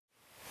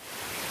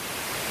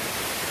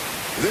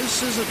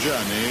This is a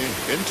journey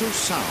into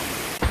sound.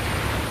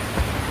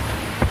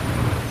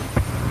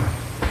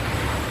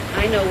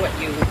 I know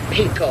what you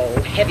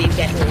pinko, heavy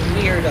metal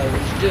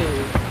weirdos do.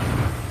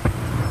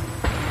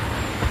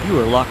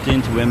 You are locked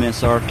into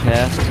MSR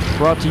Cast,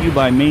 brought to you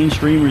by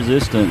Mainstream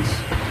Resistance.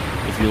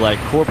 If you like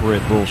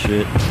corporate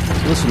bullshit,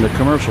 listen to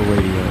commercial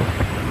radio.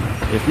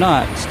 If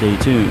not, stay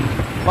tuned.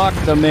 Fuck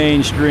the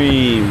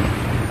mainstream.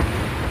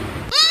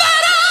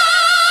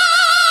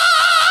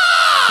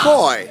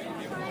 Hi,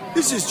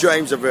 this is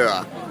James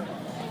Rivera.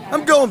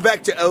 I'm going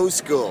back to old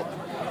school.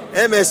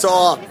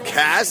 MSR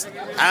Cast?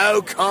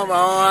 Oh, come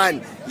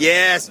on.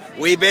 Yes,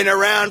 we've been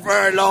around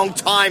for a long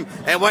time,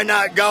 and we're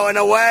not going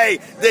away.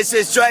 This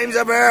is James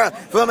Rivera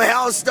from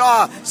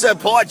Hellstar.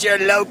 Support your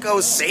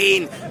local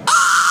scene.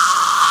 Oh!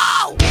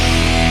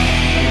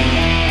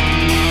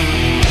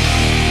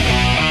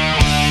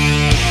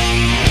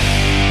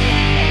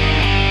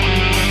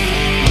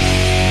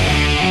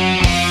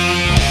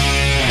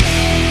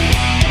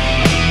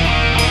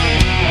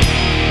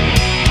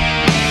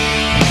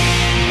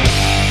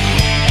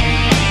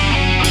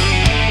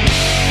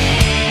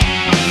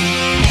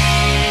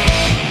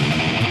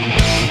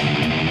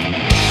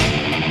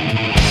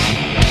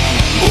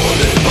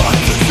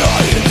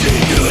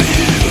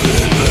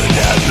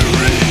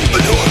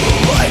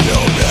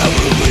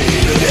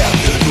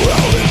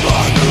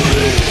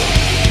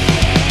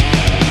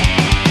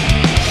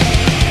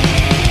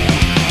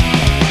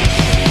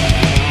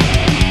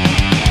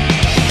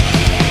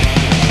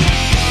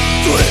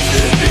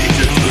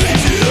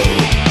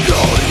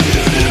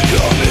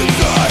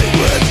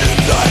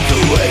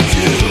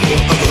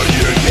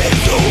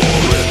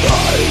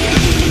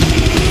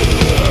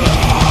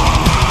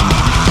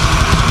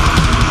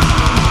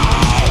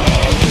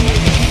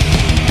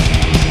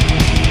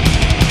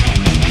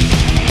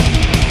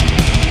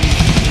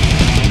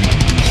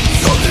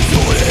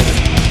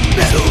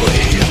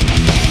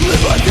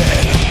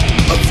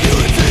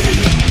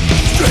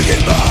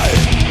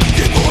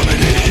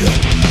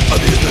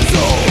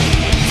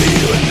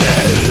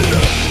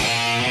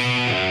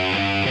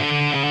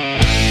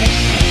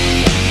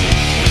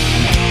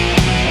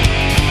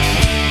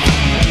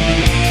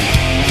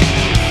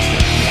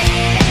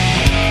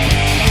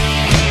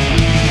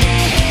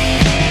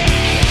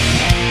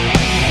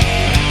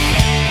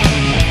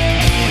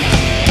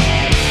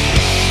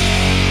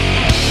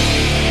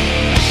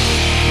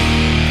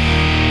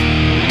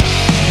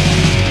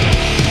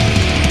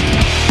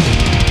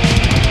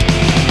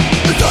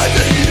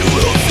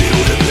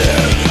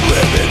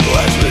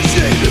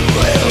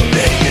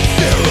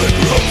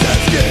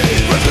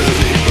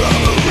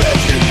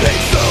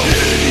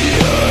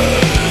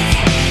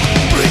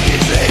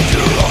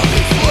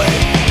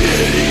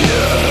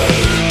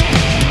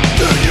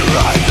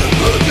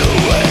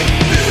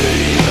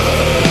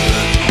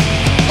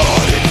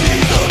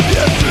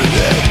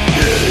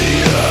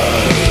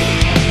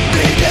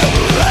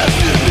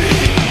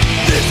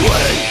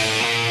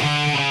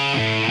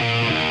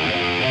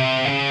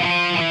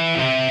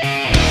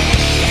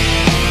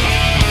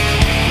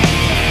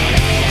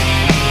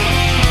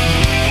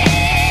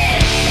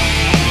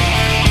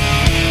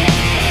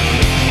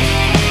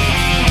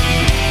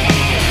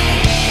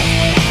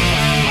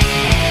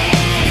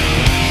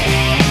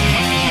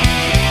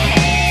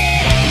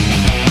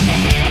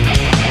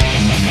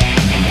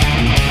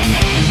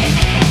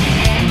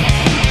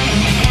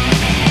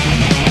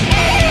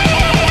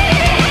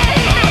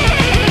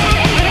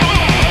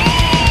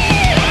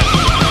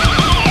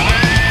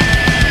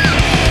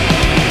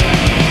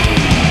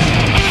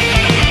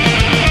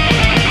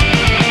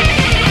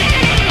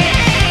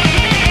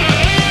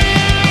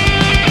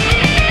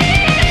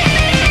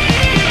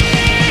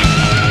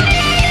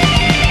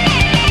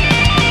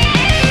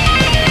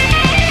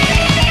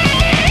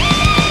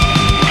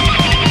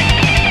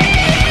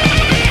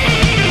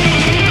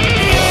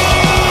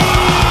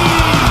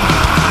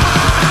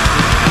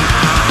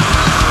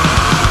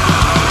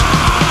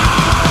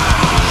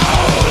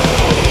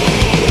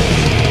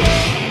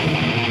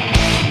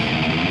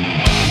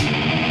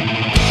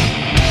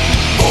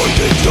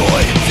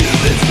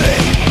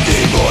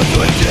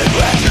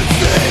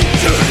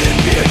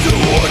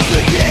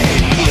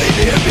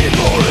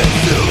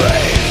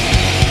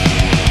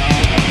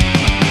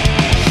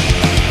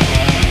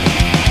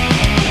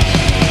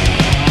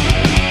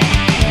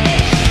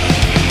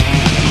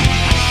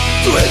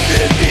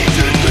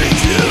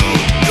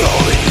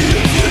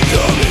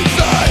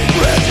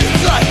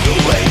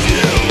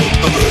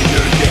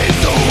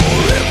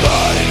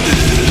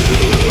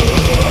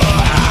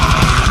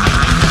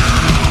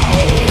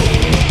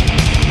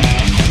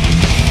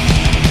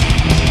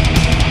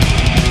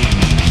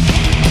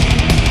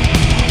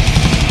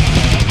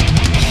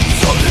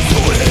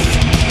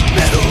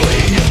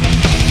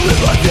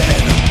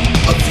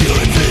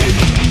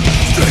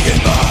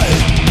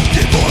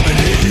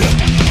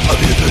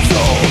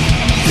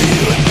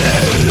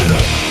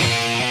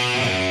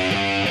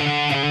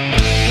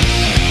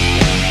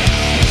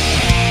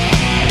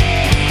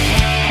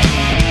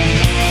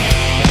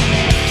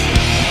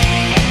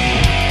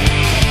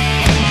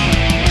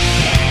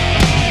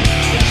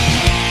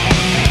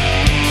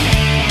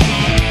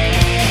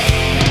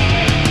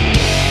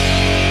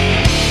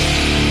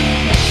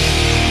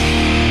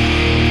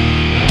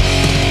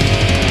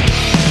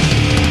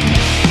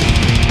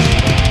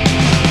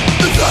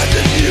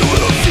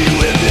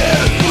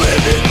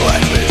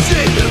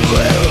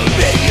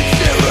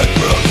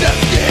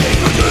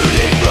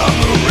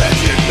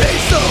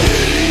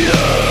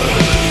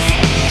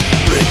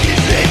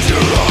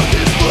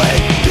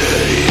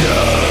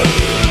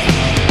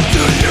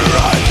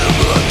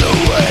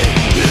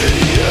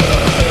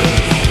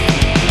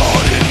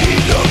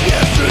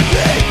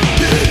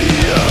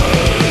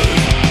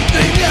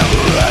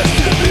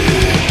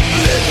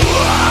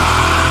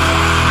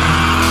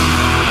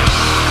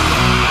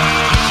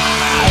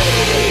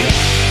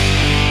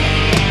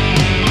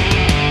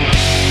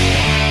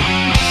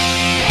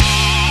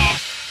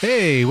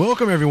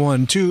 Welcome,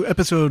 everyone, to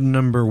episode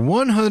number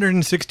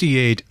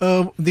 168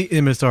 of the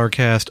MSR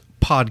Cast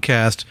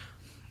podcast.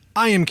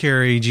 I am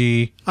Carrie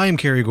G. I am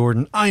Carrie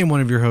Gordon. I am one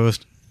of your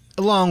hosts,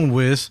 along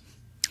with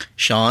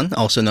Sean,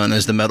 also known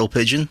as the Metal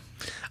Pigeon.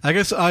 I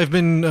guess I've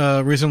been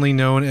recently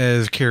known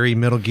as Carrie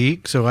Metal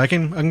Geek, so I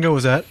can go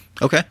with that.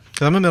 Okay.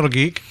 Because I'm a metal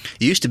geek.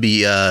 You used to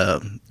be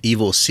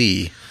Evil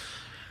C.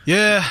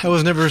 Yeah, I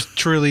was never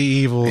truly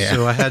evil,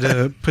 so I had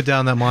to put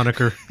down that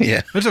moniker.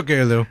 Yeah. It's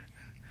okay, though.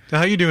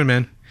 How you doing,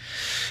 man?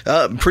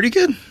 Pretty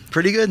good.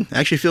 Pretty good.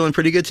 Actually feeling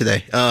pretty good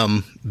today.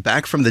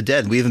 Back from the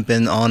dead. We haven't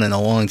been on in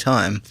a long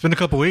time. It's been a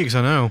couple weeks,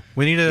 I know.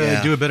 We need to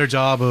do a better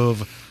job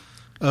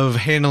of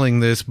handling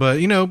this,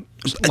 but, you know...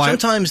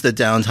 Sometimes the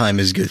downtime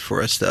is good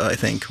for us, though, I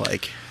think.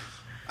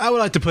 I would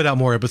like to put out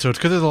more episodes,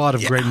 because there's a lot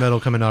of great metal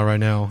coming out right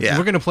now. Yeah.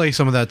 We're going to play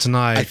some of that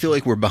tonight. I feel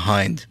like we're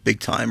behind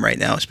big time right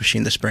now, especially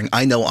in the spring.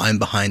 I know I'm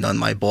behind on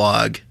my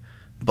blog,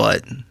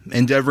 but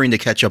endeavoring to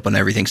catch up on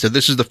everything. So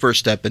this is the first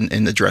step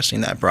in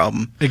addressing that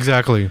problem.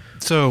 Exactly.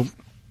 So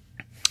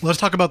let's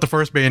talk about the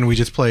first band we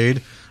just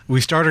played.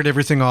 We started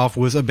everything off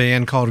with a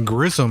band called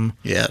Gruesome.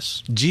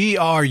 Yes.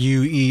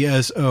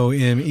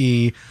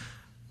 Gruesome.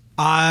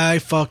 I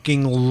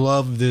fucking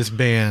love this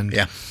band.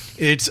 Yeah.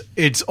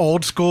 It's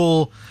old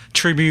school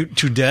tribute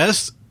to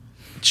Death,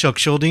 Chuck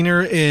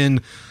Schuldiner, in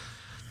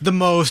the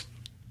most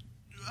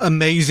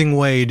amazing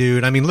way,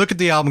 dude. I mean, look at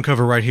the album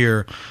cover right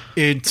here.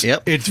 It's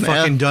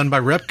fucking done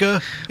by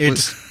Repka.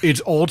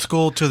 It's old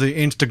school to the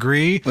nth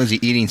degree. Was he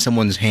eating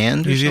someone's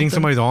hand? He's eating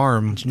somebody's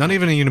arm. Not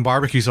even eating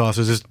barbecue sauce.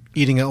 He's just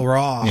eating it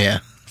raw. Yeah.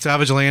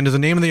 Savage Land is the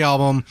name of the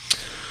album.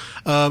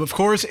 Of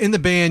course, in the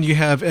band, you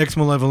have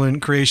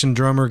ex-Malevolent Creation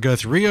drummer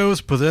Gus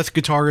Rios, Possessed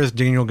guitarist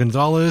Daniel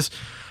Gonzalez,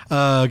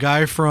 a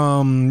guy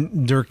from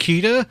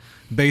Derkita,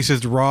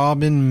 bassist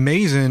Robin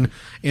Mason,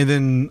 and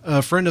then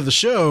a friend of the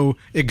show,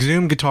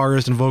 Exhumed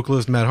guitarist and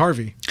vocalist Matt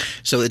Harvey.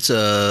 So it's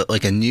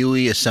a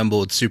newly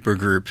assembled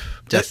supergroup,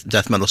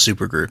 death metal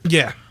supergroup.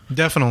 Yeah,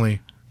 definitely.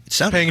 It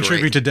sounded paying great.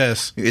 tribute to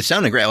Death. It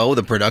sounded great. Well,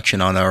 the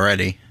production on it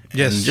already.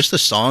 Yes. And just the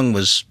song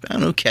was, I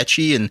don't know,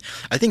 catchy. And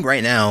I think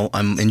right now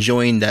I'm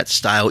enjoying that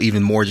style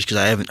even more just because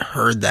I haven't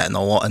heard that in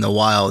a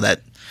while,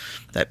 that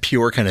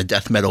pure kind of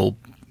death metal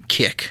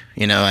kick.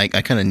 You know, I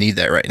kind of need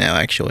that right now,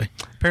 actually.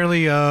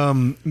 Apparently,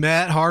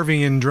 Matt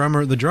Harvey and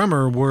the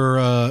drummer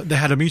were they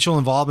had a mutual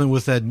involvement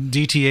with that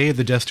DTA,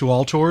 the Death to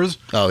All tours.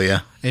 Oh, yeah.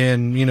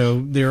 And, you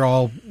know, they're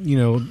all, you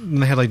know,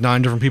 they had like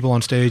 9 different people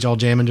on stage all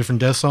jamming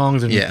different Death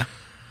songs. And yeah.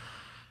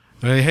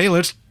 Hey,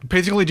 let's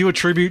basically do a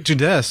tribute to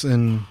Death.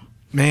 And,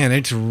 man,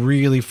 it's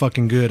really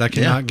fucking good. I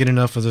cannot get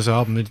enough of this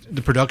album.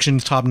 The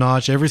production's top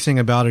notch. Everything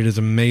about it is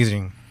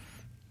amazing.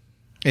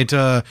 It's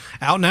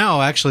out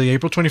now, actually.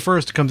 April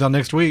 21st. It comes out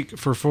next week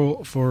for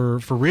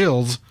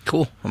reals.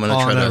 Cool. I'm gonna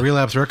on try to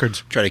Relapse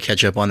Records. Try to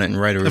catch up on it and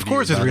write a review. Of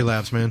course, it's about it.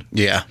 Relapse, man.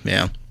 Yeah,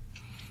 yeah.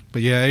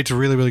 But yeah, it's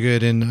really, really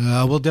good, and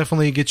we'll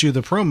definitely get you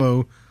the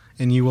promo,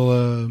 and you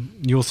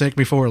will thank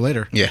me for it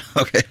later. Yeah.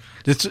 Okay.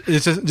 It's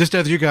just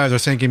as you guys are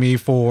thanking me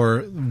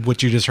for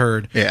what you just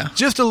heard. Yeah.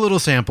 Just a little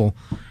sample.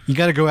 You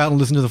got to go out and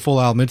listen to the full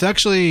album. It's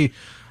actually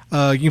you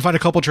can find a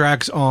couple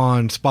tracks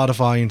on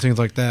Spotify and things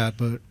like that,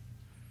 but.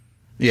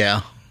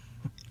 Yeah.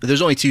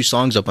 There's only 2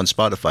 songs up on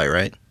Spotify,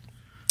 right?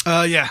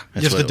 Yeah.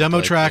 That's Just what the it demo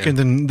looked like, track yeah. and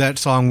then that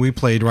song we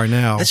played right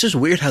now. It's just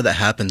weird how that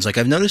happens. Like,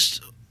 I've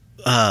noticed,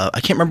 I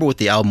can't remember what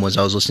the album was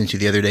I was listening to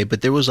the other day,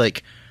 but there was,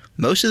 like,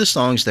 most of the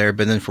songs there,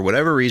 but then for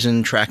whatever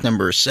reason, track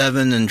number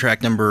 7 and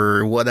track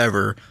number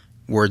whatever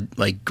were,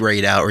 like,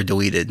 grayed out or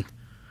deleted.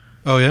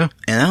 Oh, yeah?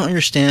 And I don't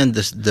understand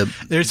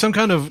There's some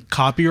kind of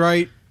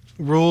copyright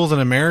rules in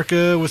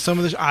America with some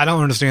of this. I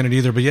don't understand it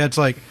either, but yeah, it's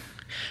like...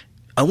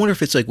 I wonder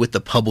if it's like with the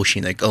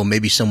publishing, like, oh,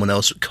 maybe someone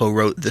else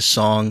co-wrote this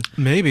song.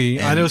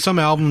 Maybe. I know some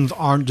albums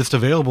aren't just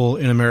available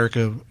in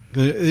America.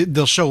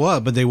 They'll show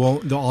up, but they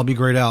won't. They'll all be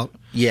grayed out.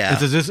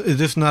 Yeah. Is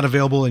this not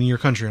available in your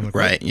country? I'm like,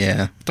 Right,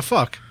 yeah. What the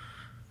fuck?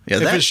 Yeah,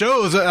 If it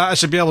shows, I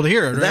should be able to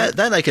hear it, right?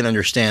 That I can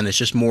understand. It's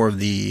just more of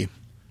the,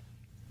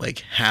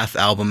 like, half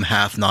album,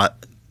 half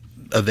not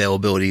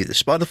availability.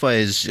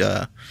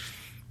 Spotify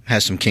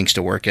has some kinks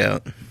to work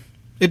out.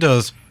 It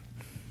does.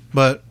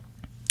 But,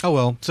 oh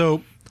well.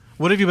 So...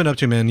 what have you been up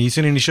to, man? You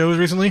seen any shows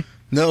recently?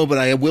 No, but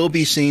I will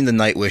be seeing the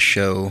Nightwish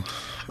show.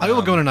 I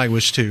will go to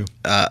Nightwish too.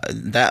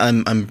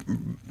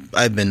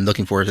 I've been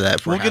looking forward to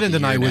that for. We'll get into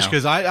Nightwish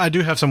because I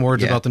do have some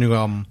words about the new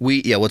album.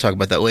 We'll talk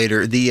about that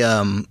later.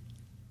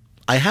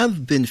 I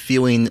have been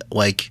feeling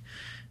like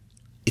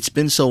it's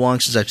been so long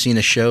since I've seen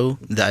a show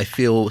that I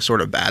feel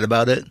sort of bad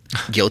about it,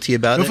 guilty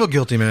about Don't it. feel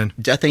guilty, man.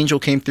 Death Angel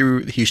came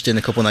through Houston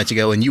a couple nights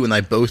ago, and you and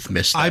I both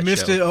missed. I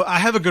missed it. I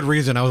have a good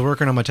reason. I was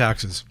working on my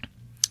taxes.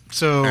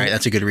 So all right,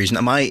 that's a good reason.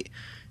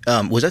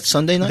 Was that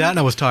Sunday night? That and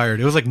I was tired.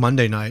 It was like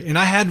Monday night, and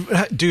I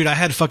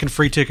had fucking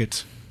free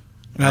tickets,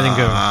 and I didn't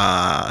go.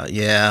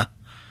 Yeah.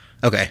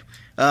 Okay.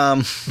 I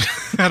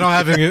don't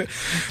have any.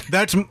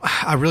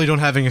 I really don't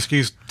have an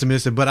excuse to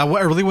miss it. But I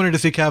really wanted to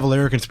see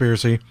Cavalera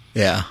Conspiracy.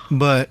 Yeah.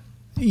 But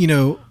you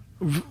know,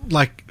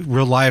 like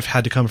real life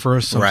had to come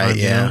first. Right.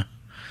 Yeah.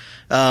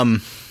 You know?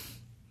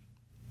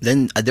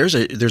 then there's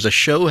a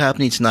show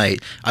happening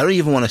tonight. I don't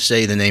even want to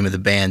say the name of the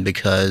band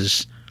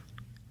because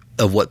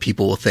of what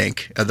people will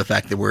think of the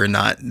fact that we're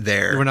not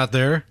there. We're not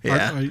there?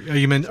 Yeah.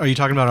 Are you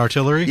talking about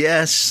Artillery?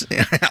 Yes.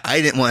 I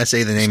didn't want to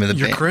say the name of the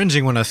You're band.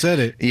 cringing when I said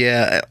it.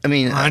 Yeah, I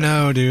mean... I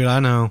know, dude, I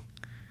know.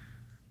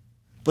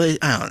 But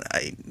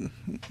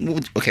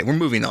okay, we're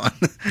moving on.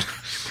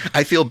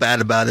 I feel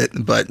bad about it,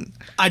 but...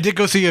 I did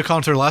go see a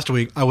concert last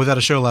week. I was at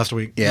a show last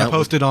week. Yeah. I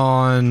posted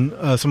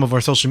on some of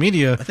our social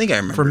media. I think I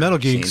remember for Metal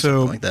Geek.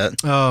 So like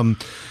that.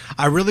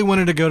 I really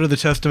wanted to go to the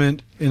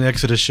Testament and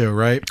Exodus show,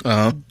 right?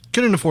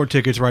 Couldn't afford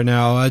tickets right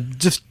now. I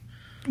just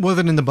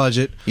wasn't in the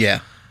budget. Yeah.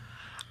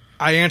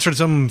 I answered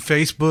some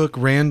Facebook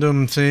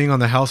random thing on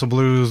the House of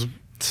Blues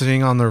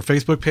thing on their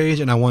Facebook page,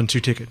 and I won 2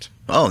 tickets.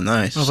 Oh,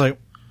 nice. I was like,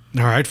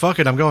 all right, fuck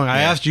it, I'm going.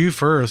 I asked you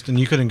first, and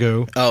you couldn't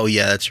go. Oh,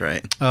 yeah, that's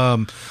right.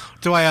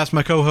 So I asked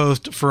my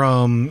co-host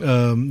from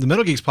the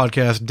Metal Geeks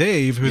podcast,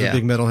 Dave, who's a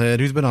big metalhead,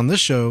 who's been on this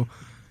show,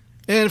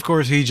 and of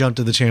course he jumped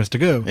at the chance to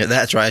go. Yeah,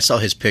 that's right. I saw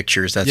his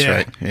pictures. That's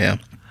right. Yeah.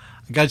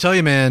 I gotta tell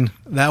you, man,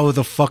 that was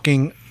a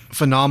fucking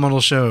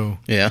phenomenal show.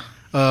 Yeah.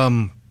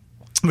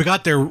 We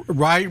got there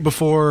right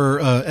before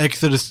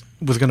Exodus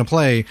was going to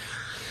play,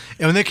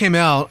 and when they came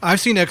out, I've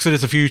seen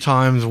Exodus a few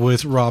times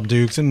with Rob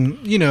Dukes, and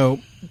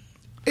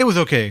it was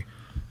okay.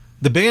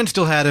 The band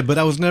still had it, but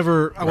I wasn't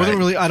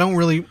really. I don't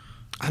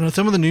know.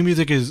 Some of the new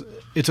music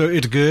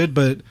it's good,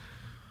 but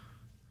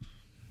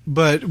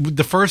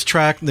the first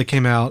track that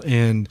came out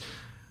and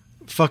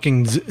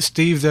fucking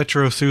Steve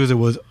Zetro Souza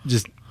was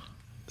just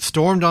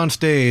stormed on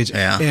stage,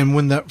 and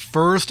when that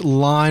first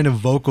line of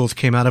vocals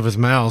came out of his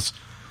mouth,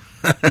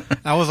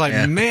 I was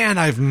like, man,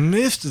 I've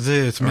missed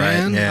this,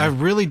 man. Right, yeah. I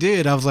really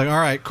did. I was like, all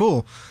right,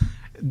 cool.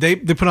 They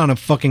put on a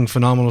fucking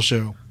phenomenal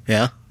show.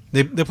 Yeah.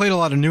 They played a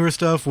lot of newer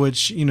stuff,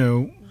 which,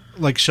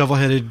 like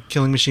Shovel-Headed,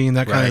 Killing Machine,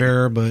 that kind of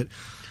era, but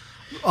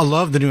I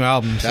love the new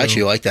album. I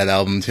actually like that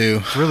album, too.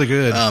 It's really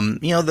good.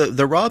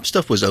 The Rob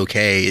stuff was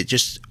okay. It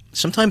just,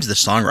 sometimes the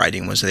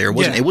songwriting was there.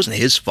 It wasn't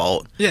his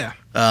fault. Yeah.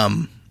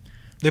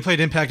 They played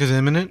Impact is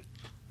Imminent.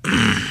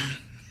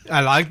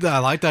 I like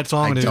that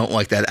song. I don't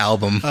like that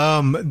album.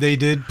 They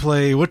did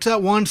play, what's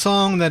that one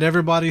song that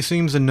everybody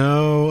seems to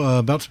know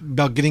about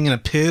getting in a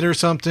pit or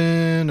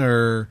something,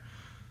 or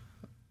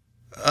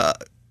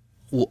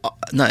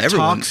not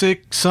everyone.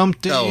 Toxic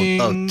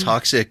something.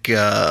 Toxic.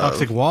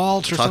 Toxic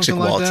Waltz or Toxic something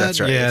Waltz, like that. that's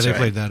right. Yeah, that's they right.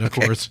 played that, of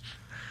course.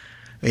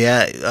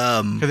 Yeah.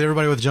 Because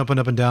everybody was jumping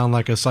up and down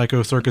like a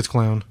psycho circus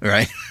clown.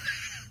 Right.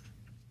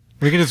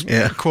 We can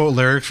just quote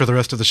lyrics for the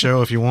rest of the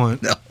show if you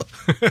want. No.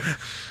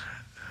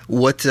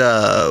 What?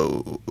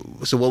 So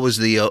what was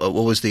the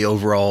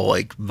overall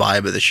like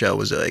vibe of the show?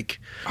 Was it like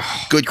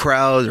good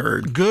crowd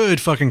or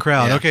good fucking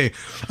crowd? Yeah. Okay,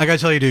 I gotta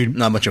tell you, dude.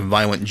 Not much of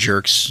violent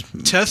jerks.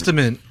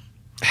 Testament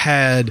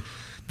had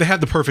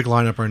the perfect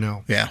lineup right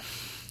now. Yeah.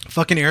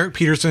 Fucking Eric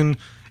Peterson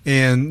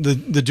and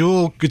the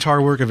dual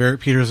guitar work of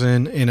Eric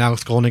Peterson and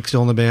Alex Skolnick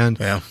still in the band.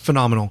 Yeah.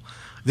 Phenomenal.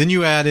 Then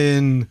you add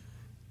in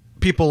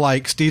people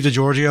like Steve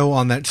DiGiorgio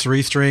on that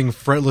 3-string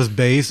fretless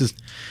bass is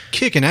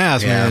kicking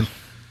ass, man.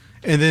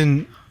 And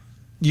then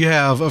you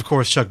have, of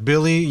course, Chuck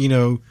Billy,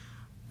 and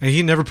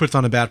he never puts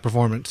on a bad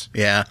performance.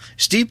 Yeah.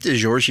 Steve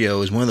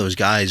DiGiorgio is one of those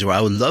guys where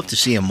I would love to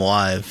see him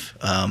live.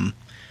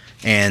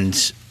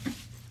 And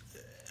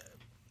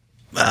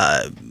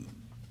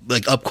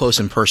like up close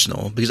and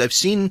personal, because I've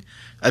seen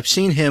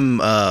him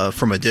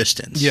from a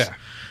distance. Yeah.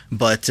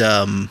 But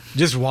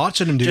just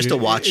watching him, dude. Just to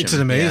watch it's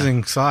him, an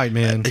amazing sight,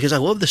 man. Because I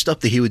love the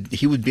stuff that he would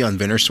be on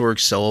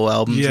Venerstork's solo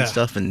albums and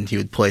stuff, and he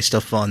would play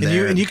stuff on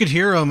there. And you could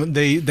hear him.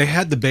 They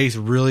had the bass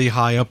really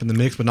high up in the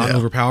mix, but not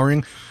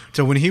overpowering.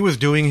 So when he was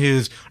doing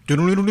his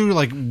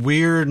like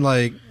weird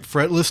like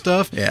fretless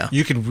stuff,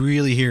 you could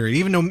really hear it,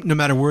 even no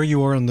matter where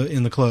you are in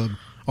the club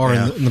or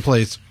in the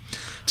place.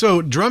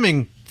 So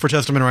drumming for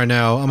Testament right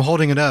now, I'm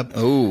holding it up.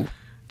 Oh,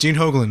 Gene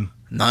Hoglan.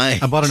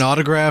 Nice. I bought an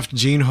autographed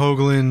Gene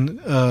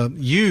Hoglan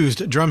used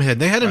drumhead.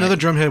 They had another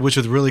drumhead which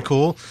was really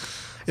cool.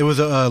 It was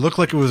looked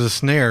like it was a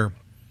snare,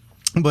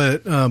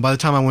 but by the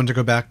time I went to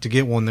go back to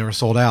get one, they were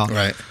sold out.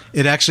 Right.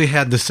 It actually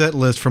had the set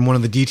list from one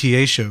of the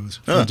DTA shows,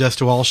 the Death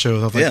to All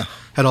shows. I was like,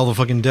 had all the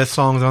fucking death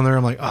songs on there.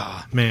 I'm like,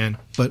 man.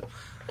 But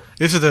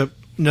this is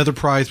another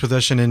prized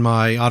possession in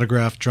my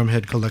autographed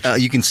drumhead collection.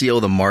 You can see all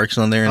the marks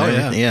on there and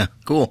everything. Yeah,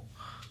 cool.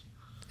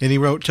 And he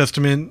wrote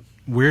Testament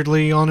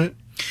weirdly on it.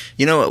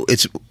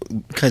 It's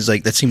because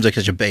like that seems like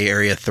such a Bay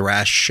Area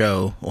thrash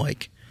show,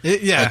 like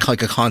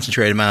a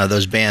concentrated amount of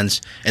those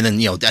bands, and then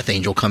Death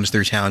Angel comes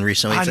through town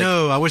recently. I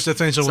know. I wish Death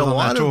Angel was on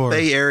that tour. A lot of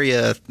Bay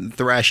Area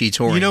thrashy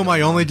touring.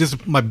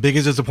 My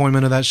biggest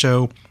disappointment of that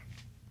show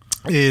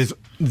is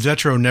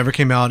Zetro never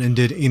came out and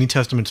did any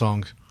Testament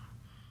songs.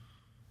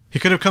 He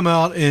could have come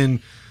out and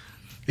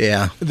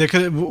they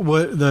could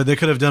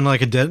have done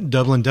like a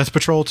Dublin Death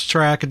Patrol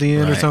track at the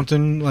end or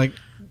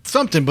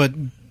something, but.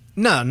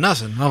 No,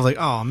 nothing. I was like,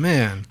 oh,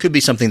 man. Could be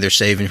something they're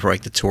saving for,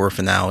 like, the tour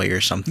finale or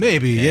something.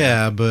 Maybe,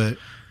 but,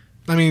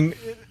 I mean,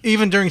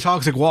 even during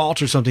Toxic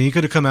Waltz or something, he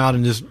could have come out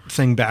and just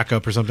sang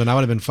backup or something. I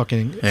would have been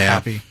fucking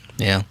happy.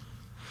 Yeah.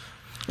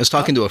 I was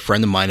talking to a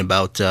friend of mine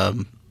about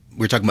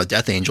were talking about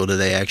Death Angel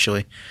today,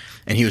 actually,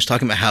 and he was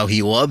talking about how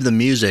he loved the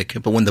music,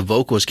 but when the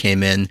vocals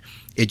came in,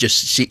 it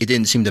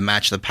didn't seem to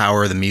match the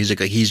power of the music.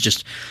 Like he's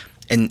just,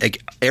 and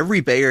like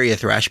every Bay Area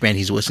thrash band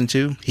he's listened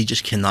to, he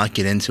just cannot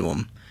get into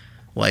them.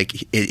 Like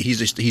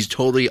he's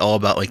totally all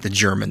about like the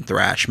German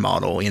thrash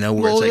model, you know.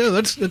 Where Well, it's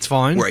like, yeah, that's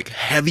fine. where like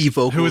heavy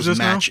vocals Who is this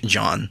match now?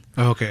 John.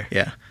 Oh, okay.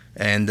 Yeah,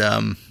 and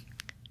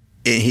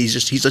he's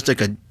just like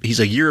he's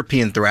a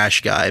European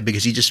thrash guy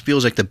because he just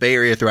feels like the Bay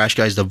Area thrash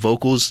guys, the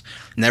vocals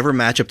never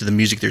match up to the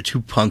music. They're too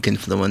punk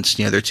influenced,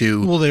 you know. They're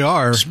too Well, they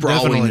are sprawling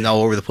definitely. and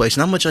all over the place.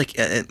 Not much like,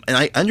 and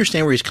I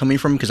understand where he's coming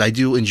from because I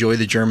do enjoy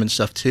the German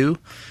stuff too,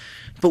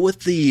 but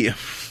with the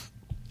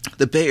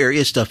Bay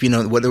Area stuff, you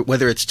know,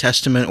 whether it's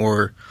Testament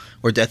or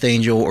Death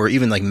Angel or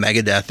even like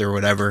Megadeth or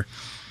whatever,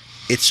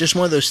 it's just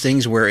one of those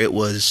things where it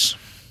was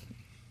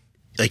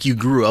like you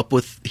grew up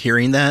with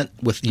hearing that,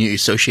 you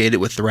associate it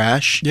with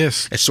thrash.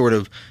 Yes. It's sort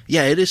of,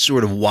 yeah, it is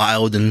sort of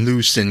wild and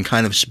loose and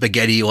kind of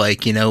spaghetti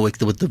like, you know, with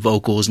the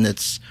vocals, and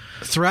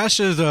Thrash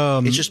is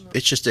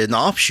it's just an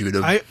offshoot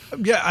of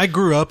I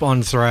grew up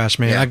on thrash,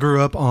 man. Yeah. I grew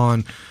up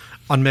on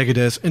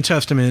Megadeth and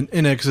Testament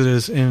and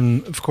Exodus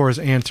and of course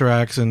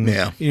Anthrax and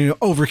Yeah. you know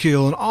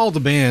Overkill and all the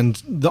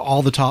bands,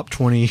 all the top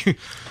 20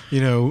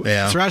 you know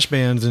Yeah. thrash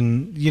bands,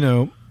 and you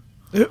know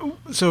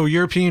so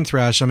European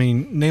thrash. I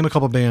mean, name a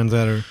couple bands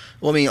that are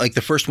Well, I mean, like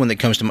the first one that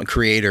comes to my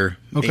Creator,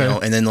 Okay. you know,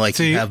 and then like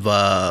See- you have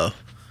why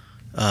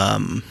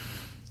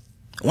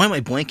am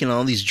I blanking on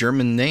all these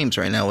German names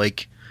right now?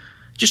 Like,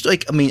 just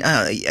like I mean,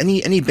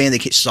 any band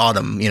that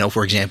Sodom, you know,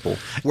 for example,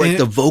 where like,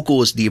 And-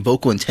 the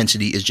vocal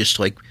intensity is just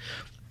like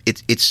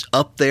it's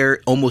up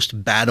there,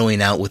 almost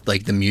battling out with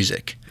like the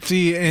music.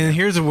 See, and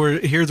here's where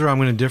I'm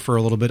going to differ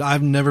a little bit.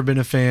 I've never been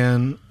a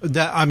fan.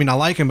 I mean, I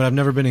like him, but I've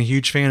never been a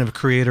huge fan of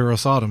Creator or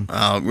Sodom.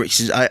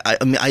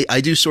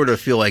 I do sort of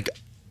feel like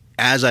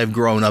as I've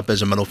grown up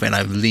as a metal fan,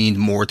 I've leaned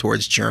more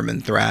towards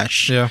German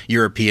thrash, Yeah.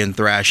 European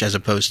thrash, as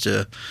opposed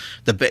to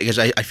because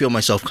I feel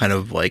myself kind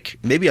of like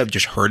maybe I've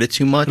just heard it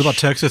too much. What about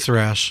Texas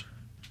thrash?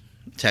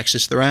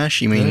 Texas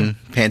thrash? You mean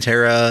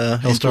Pantera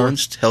Hellstar.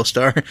 influenced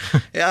Hellstar?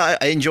 Yeah,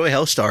 I enjoy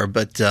Hellstar,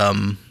 but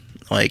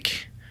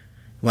like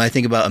when I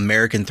think about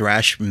American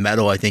thrash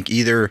metal, I think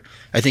either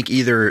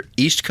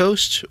East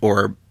Coast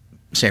or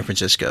San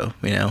Francisco.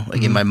 You know,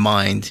 like in my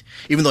mind,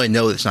 even though I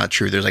know it's not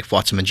true. There's like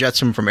Flotsam and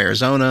Jetsam from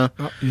Arizona.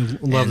 Oh, you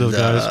love and, those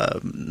guys.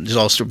 There's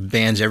also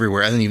bands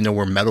everywhere. I don't even know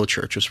where Metal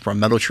Church was from.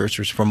 Metal Church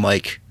was from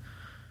like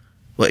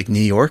New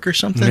York or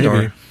something. Maybe.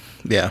 Or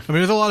yeah. I mean,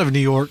 there's a lot of New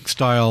York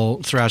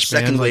style thrash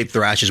Second bands. wave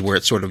thrash is where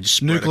it's sort of just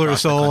spread Nuclear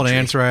across the Assault, country.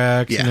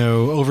 Anthrax, Yeah. you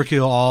know,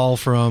 Overkill, all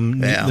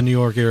from Yeah. the New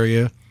York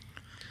area.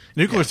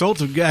 Nuclear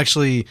Assault's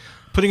actually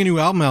putting a new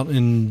album out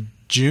in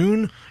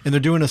June, and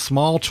they're doing a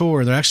small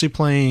tour. They're actually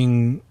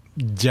playing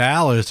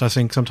Dallas, I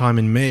think, sometime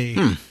in May.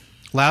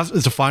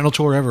 It's the final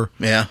tour ever.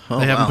 Yeah. Oh,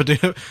 they haven't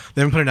wow.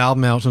 they haven't put an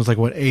album out since like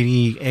what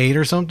 88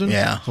 or something.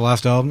 Yeah. The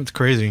last album. It's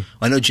crazy.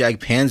 I know Jag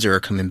Panzer are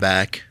coming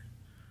back.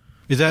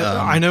 Is that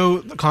I know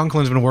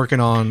Conklin's been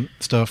working on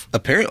stuff.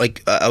 Apparently,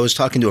 like I was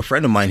talking to a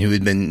friend of mine who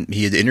had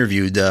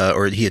interviewed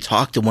or he had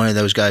talked to one of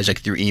those guys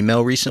like through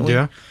email recently.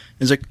 Yeah.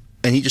 It's like,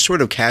 and he just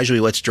sort of casually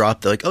lets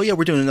drop like, oh yeah,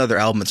 we're doing another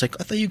album. It's like,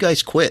 I thought you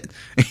guys quit.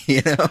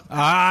 You know?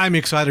 I'm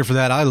excited for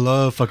that. I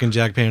love fucking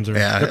Jag Panzer.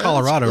 Yeah, They're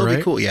Colorado, it'll right?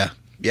 Be cool. Yeah,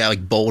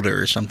 like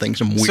Boulder or something,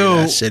 some weird So-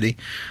 ass city.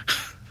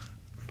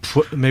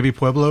 Maybe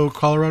Pueblo,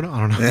 Colorado.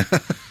 I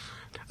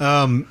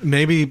don't know.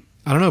 Maybe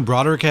I don't know.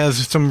 Broderick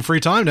has some free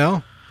time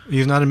now.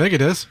 He's not in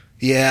Megadeth,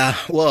 Yeah.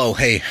 Whoa.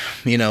 Hey,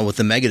 you know, with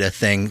the Megadeth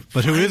thing,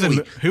 but who is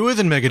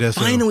in Megadeth?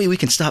 though? Finally, we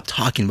can stop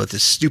talking about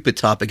this stupid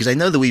topic because I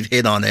know that we've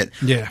hit on it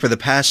Yeah. for the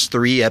past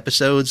 3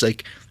 episodes,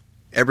 like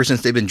ever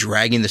since they've been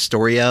dragging the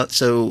story out.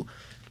 So,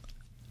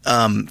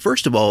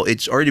 first of all,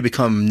 it's already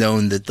become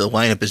known that the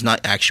lineup is not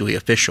actually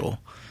official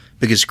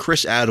because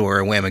Chris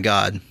Adler, Lamb of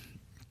God,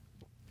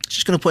 is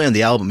just going to play on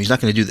the album. He's not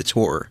going to do the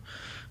tour.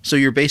 So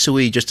you're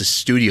basically just a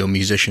studio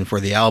musician for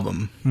the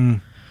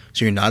album.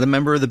 So you're not a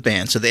member of the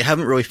band. So they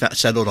haven't really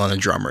settled on a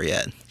drummer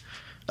yet,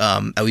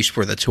 at least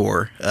for the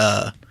tour.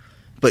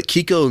 But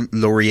Kiko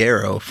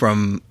Loriero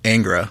from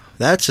Angra,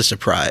 that's a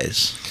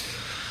surprise.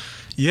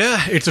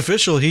 Yeah, it's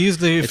official. He's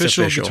the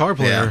official guitar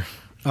player,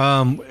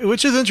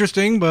 which is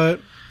interesting. But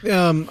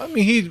I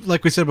mean, he,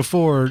 like we said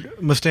before,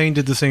 Mustaine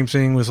did the same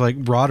thing with like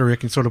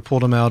Broderick and sort of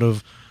pulled him out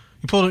of.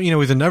 He pulled him, you know,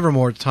 he's a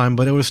Nevermore at the time,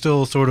 but it was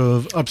still sort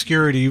of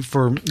obscurity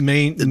for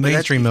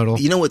mainstream metal.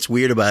 You know what's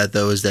weird about it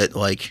though is that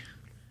like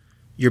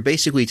you're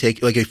basically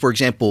taking like for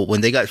example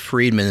when they got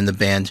Friedman in the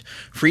band,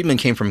 Friedman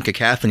came from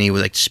Cacophony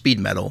with like speed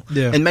metal,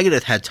 Yeah. and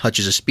Megadeth had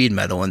touches of speed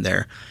metal in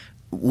there.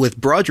 With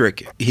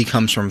Broderick, he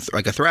comes from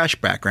like a thrash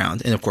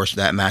background, and of course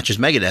that matches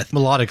Megadeth.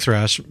 Melodic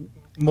thrash,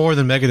 more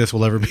than Megadeth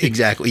will ever be.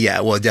 Exactly.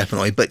 Yeah. Well,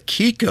 definitely. But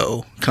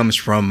Kiko comes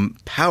from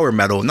power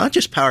metal, not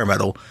just power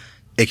metal,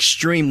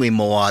 extremely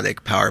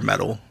melodic power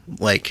metal.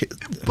 Like,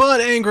 But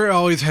Angra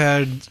always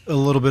had a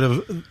little bit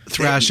of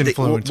thrash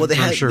influence. Well, they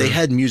for had sure. they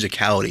had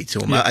musicality to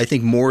them. Yeah. I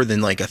think more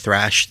than like a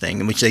thrash thing,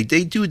 in which they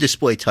do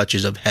display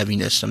touches of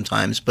heaviness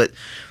sometimes. But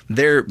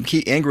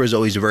Angra is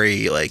always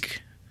very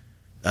like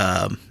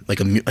not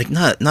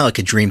like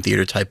a Dream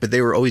Theater type, but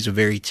they were always a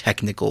very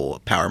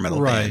technical power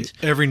metal band.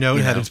 Every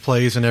note had its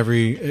place, and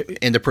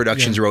and the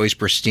productions were always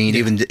pristine,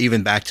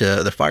 even back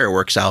to the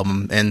Fireworks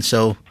album. And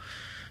so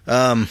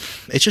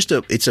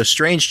it's a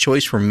strange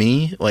choice for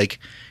me. Like,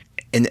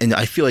 and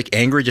I feel like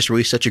Angra just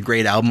released such a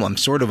great album. I'm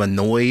sort of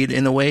annoyed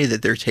in a way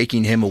that they're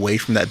taking him away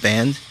from that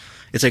band.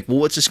 It's like, well,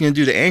 what's this going to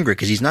do to Angra?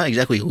 Because he's not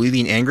exactly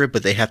leading Angra,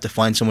 but they have to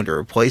find someone to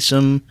replace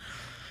him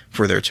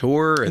for their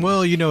tour. And,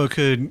 well, it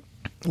could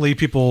lead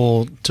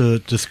people to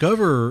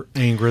discover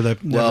Angra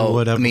that never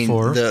would have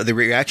before. The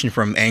reaction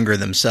from Angra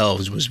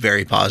themselves was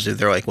very positive.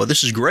 They're like, well,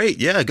 this is great.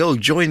 Yeah, go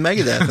join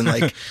Megadeth and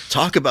like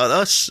talk about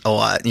us a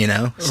lot,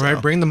 So, right,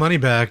 bring the money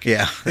back.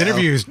 Yeah.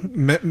 Interviews.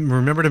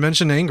 Remember to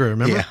mention Angra.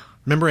 Remember? Yeah.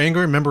 Remember Angra?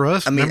 Remember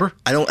us? Remember?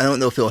 I don't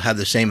know if it'll have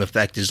the same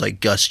effect as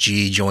like Gus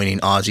G joining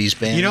Ozzy's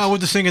band. I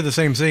was just thinking the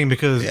same thing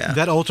because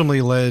that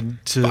ultimately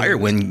led to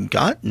Firewind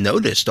got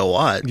noticed a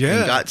lot. Yeah,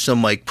 and got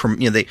some like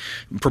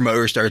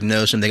promoters started to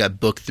notice him. They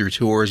got booked through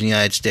tours in the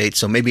United States.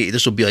 So maybe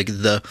this will be like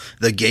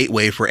the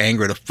gateway for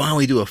Angra to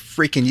finally do a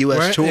freaking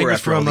U.S. tour Angra's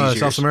after from all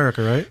these years. South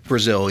America, right?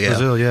 Brazil,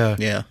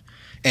 yeah.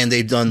 And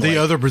they've done the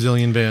other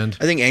Brazilian band.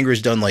 I think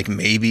Angra's done like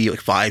maybe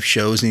like 5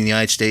 shows in the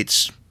United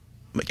States.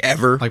 Like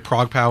ever, like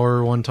Prague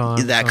Power one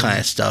time, that kind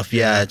of stuff.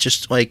 Yeah,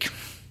 just like,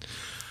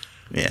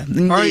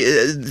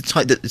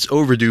 it's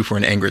overdue for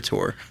an Angra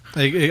tour.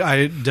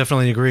 I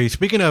definitely agree.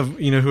 Speaking of,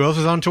 who else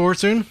is on tour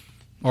soon,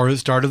 or has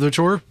started their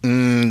tour?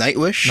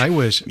 Nightwish.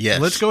 Nightwish. Yes.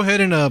 Let's go ahead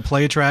and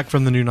play a track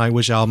from the new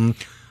Nightwish album.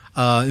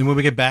 And when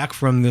we get back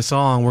from the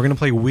song, we're going to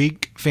play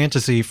 "Weak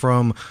Fantasy"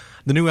 from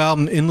the new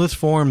album "Endless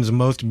Forms,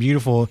 Most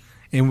Beautiful,"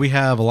 and we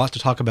have a lot to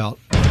talk about.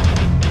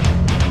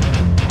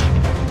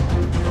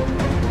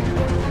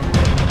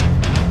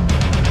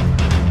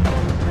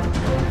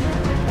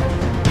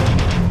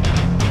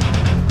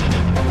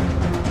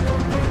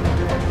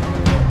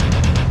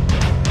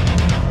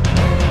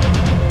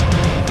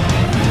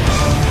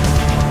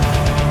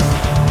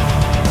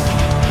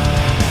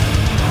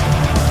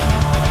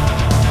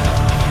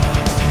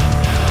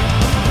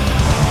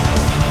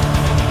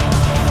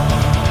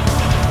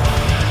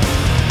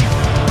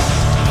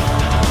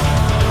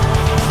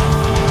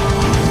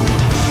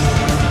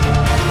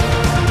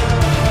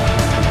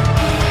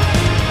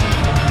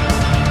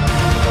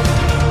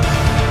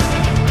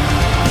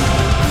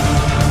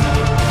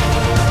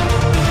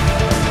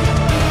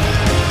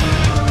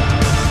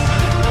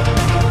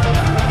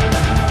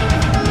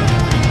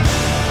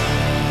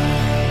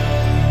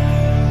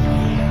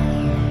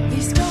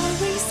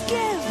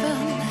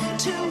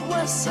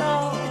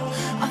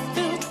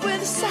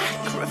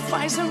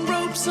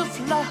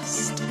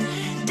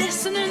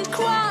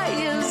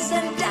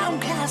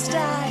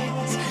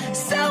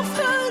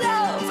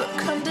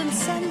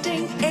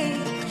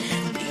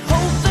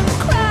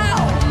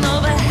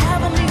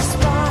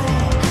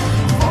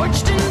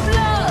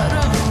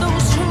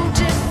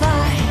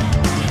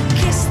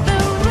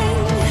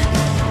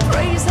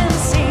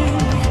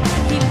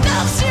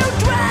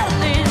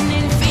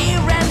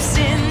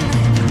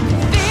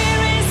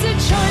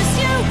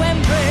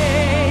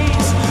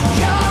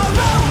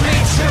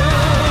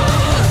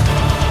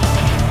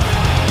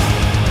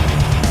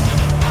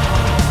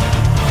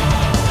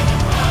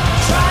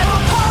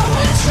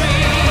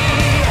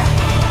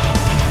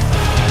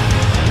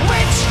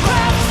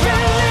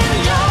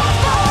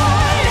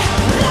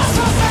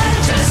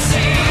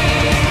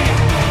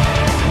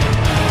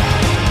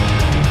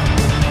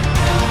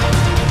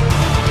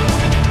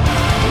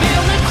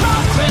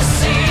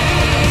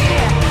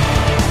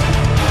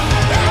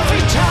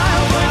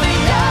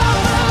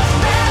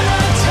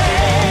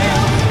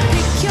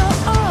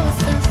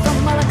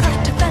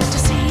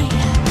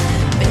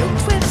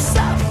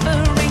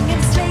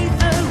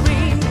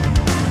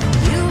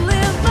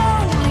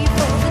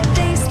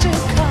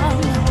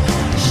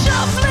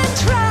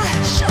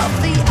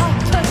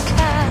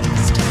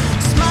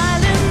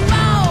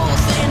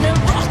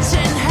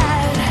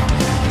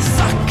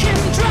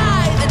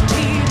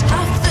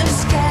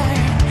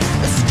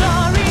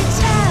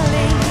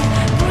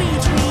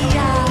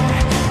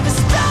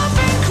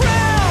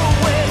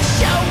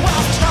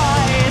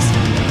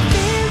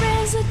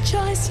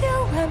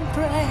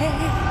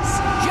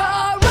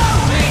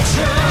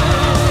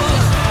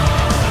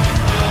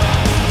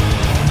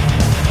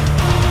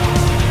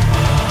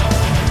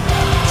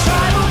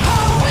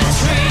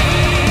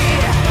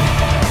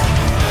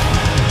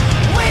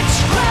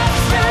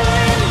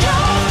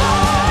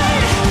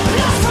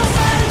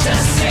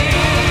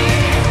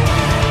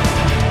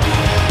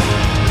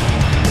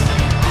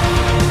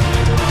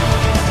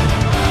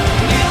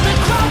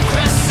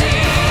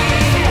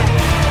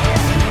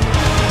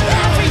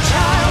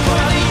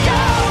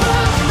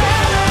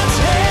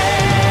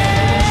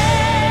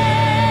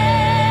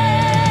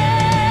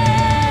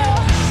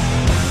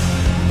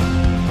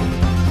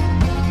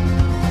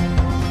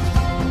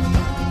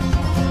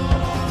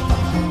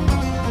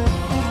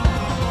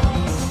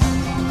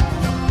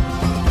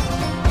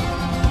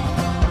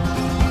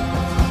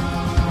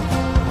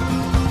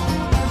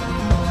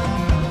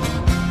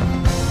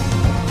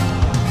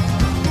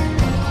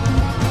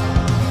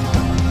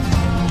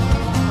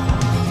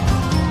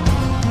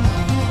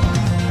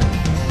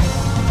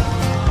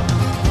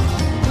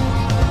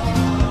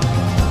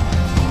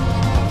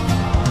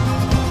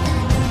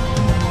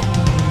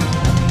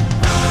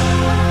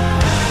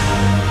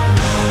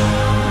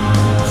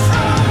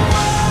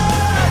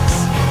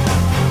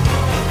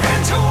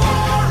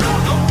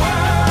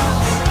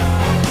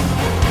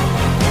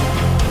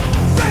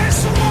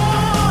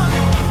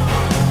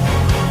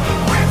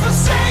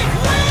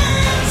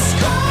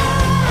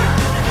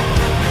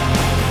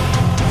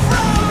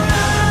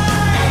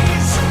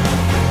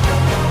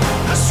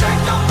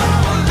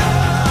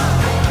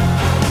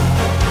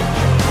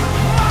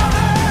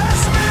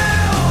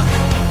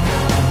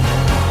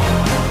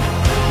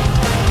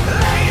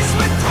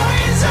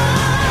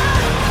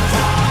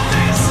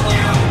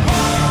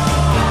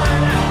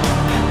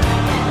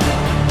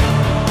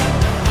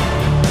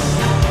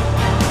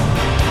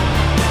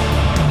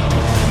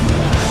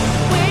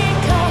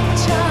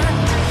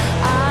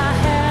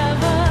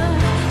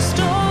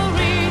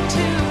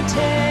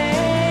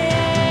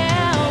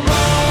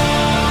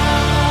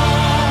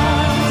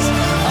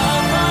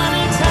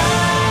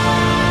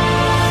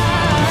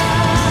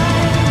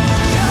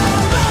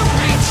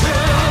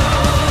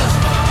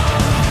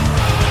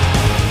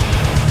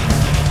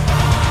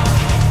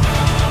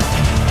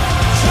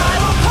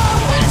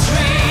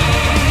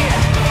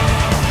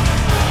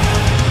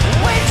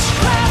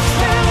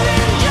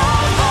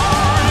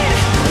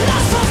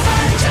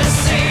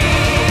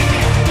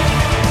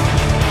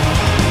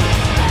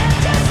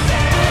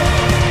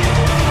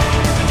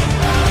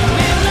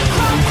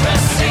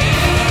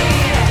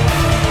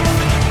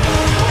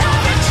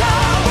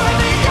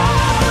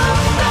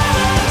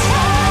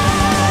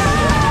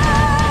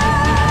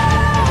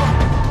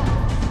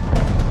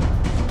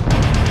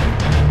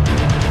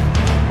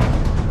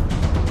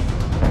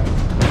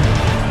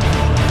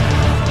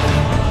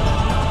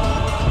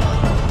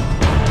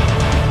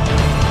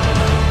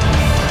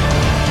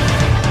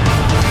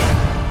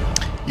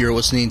 You were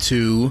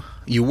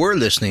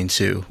listening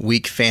to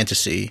Weak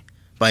Fantasy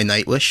by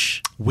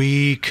Nightwish.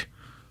 Weak.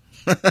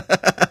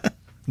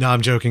 No, I'm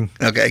joking.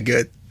 Okay,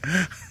 good.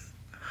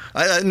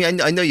 I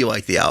mean, I know you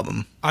like the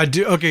album. I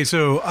do. Okay,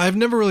 so I've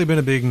never really been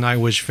a big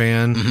Nightwish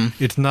fan.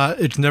 Mm-hmm.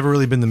 It's never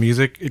really been the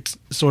music. It's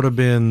sort of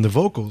been the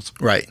vocals.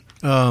 Right.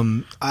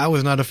 I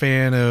was not a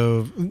fan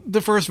of the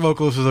first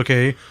vocalist was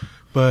okay,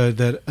 but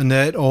that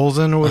Annette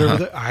Olsen or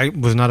whatever, I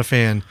was not a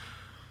fan.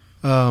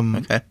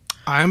 Okay.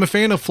 I am a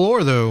fan of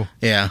Floor though.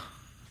 Yeah.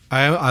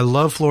 I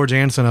love Floor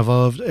Jansen. I've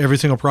loved every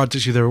single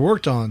project she's ever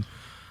worked on.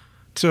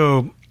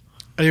 So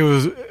it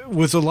was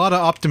with a lot of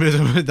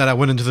optimism that I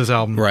went into this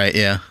album. Right,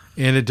 yeah.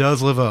 And it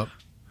does live up.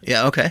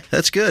 Yeah, okay.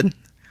 That's good.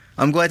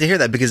 I'm glad to hear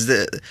that because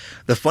the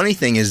funny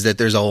thing is that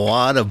there's a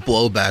lot of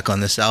blowback on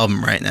this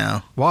album right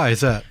now. Why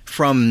is that?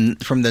 From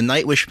the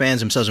Nightwish fans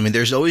themselves. I mean,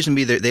 there's always going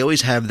to be they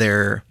always have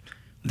their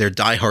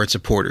diehard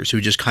supporters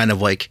who just kind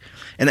of like,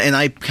 and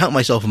I count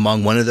myself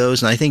among one of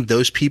those, and I think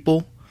those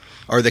people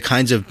are the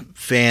kinds of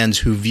fans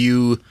who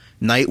view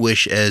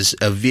Nightwish as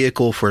a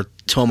vehicle for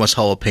Tuomas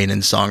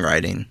Holopainen's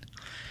songwriting.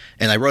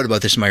 And I wrote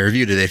about this in my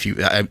review today.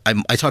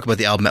 I talk about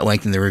the album at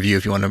length in the review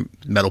if you want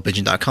to,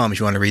 metalpigeon.com, if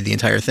you want to read the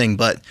entire thing.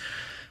 But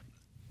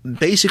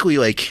basically,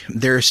 like,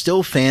 there are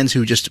still fans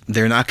who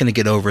they're not going to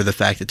get over the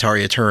fact that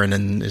Tarja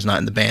Turunen is not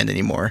in the band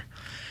anymore.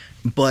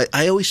 But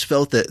I always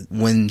felt that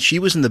when she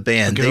was in the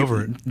band, Get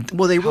over it.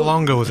 Well, How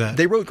long ago was that?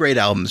 They wrote great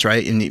albums,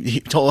 right? And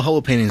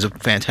Holopainen is a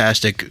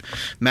fantastic,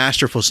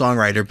 masterful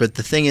songwriter. But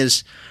the thing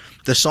is,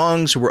 the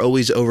songs were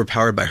always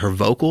overpowered by her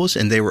vocals,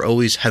 and they were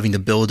always having to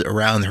build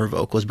around her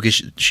vocals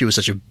because she was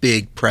such a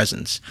big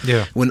presence.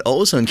 Yeah. When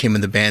Ozone came in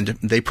the band,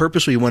 they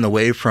purposely went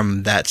away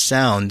from that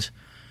sound,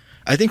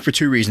 I think for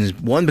two reasons.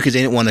 One, because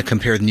they didn't want to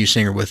compare the new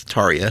singer with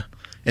Tarja.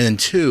 And then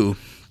two,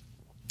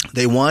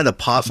 they wanted a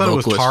pop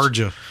vocalist. I thought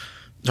it was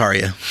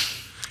Tarja.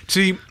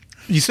 See,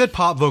 you said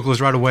pop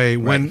vocalist right away.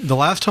 When the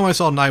last time I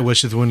saw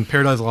Nightwish is when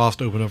Paradise Lost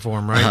opened up for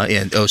him, right?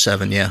 Yeah,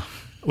 2007, yeah.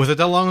 Was it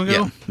that long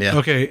ago? Yeah.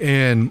 Okay,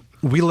 and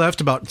we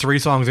left about 3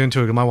 songs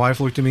into it, and my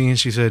wife looked at me and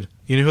she said,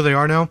 "You know who they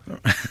are now?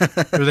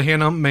 They're the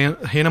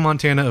Hannah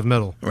Montana of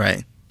metal."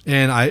 Right.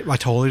 And I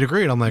totally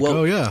agreed. I'm like,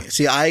 oh yeah.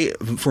 See, I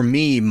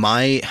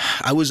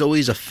was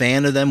always a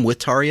fan of them with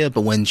Tarja,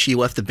 but when she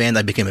left the band,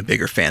 I became a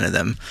bigger fan of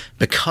them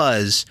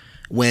because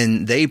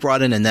when they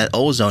brought in Annette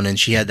Olsen and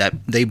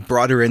they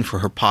brought her in for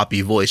her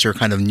poppy voice, her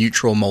kind of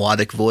neutral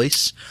melodic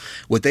voice.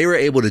 What they were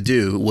able to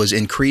do was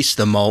increase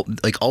all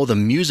the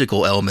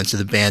musical elements of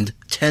the band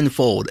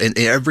tenfold in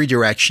every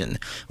direction.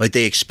 Like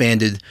they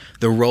expanded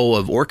the role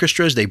of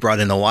orchestras. They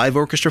brought in a live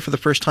orchestra for the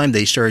first time.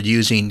 They started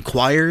using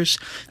choirs.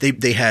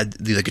 They had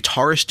the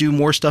guitarist do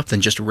more stuff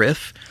than just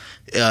riff.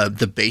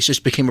 The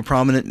bassist became a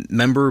prominent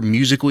member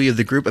musically of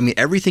the group. I mean,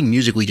 everything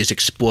musically just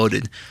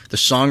exploded. The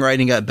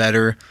songwriting got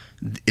better.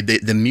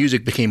 The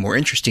music became more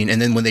interesting.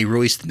 And then when they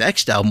released the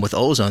next album with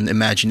Ozone,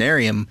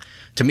 Imaginarium,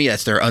 to me,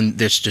 that's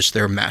just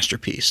their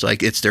masterpiece.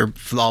 Like, it's their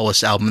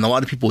flawless album. And a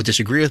lot of people would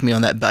disagree with me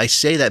on that, but I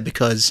say that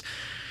because,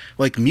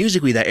 like,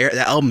 musically, that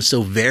album is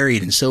so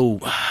varied and so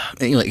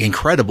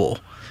incredible.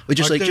 But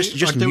just aren't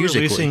they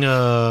musically. releasing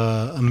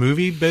a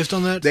movie based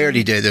on that? They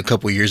already did a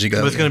couple years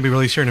ago. But it's going to be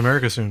released here in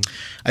America soon.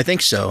 I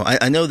think so.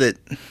 I know that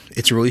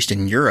it's released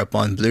in Europe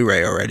on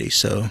Blu-ray already.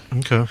 So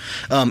okay.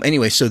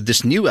 Anyway, so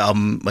this new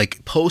album,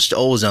 like post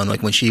Ozone,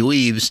 like when she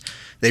leaves,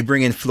 they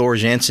bring in Floor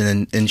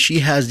Jansen, and she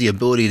has the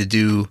ability to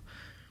do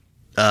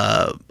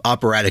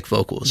operatic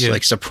vocals,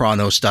 like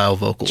soprano style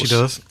vocals.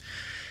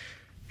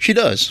 She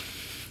does.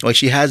 Like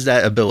she has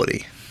that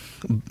ability.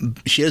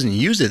 She hasn't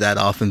used it that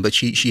often, but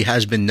she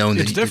has been known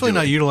to. It's definitely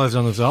not utilized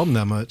on this album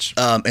that much.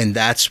 And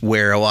that's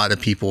where a lot of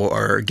people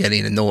are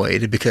getting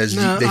annoyed because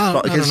I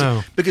don't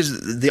know.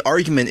 Because the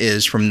argument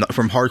is from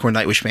hardcore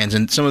Nightwish fans,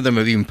 and some of them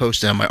have even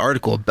posted on my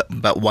article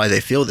about why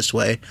they feel this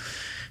way.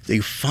 They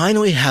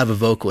finally have a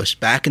vocalist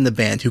back in the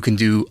band who can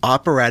do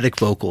operatic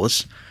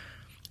vocals.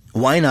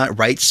 Why not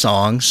write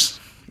songs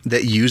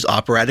that use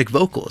operatic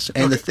vocals?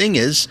 And the thing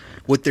is,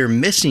 what they're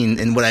missing,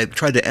 and what I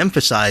tried to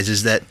emphasize,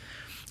 is that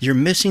you're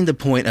missing the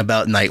point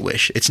about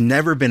Nightwish. It's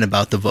never been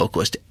about the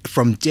vocalist.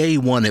 From day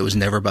one, it was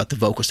never about the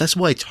vocalist. That's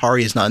why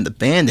Tarja is not in the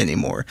band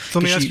anymore. So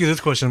let me ask you this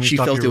question. She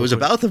felt it was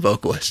about the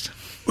vocalist.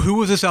 Who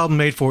was this album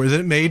made for? Is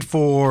it made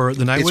for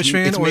the Nightwish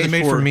fan, or is it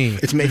made for me?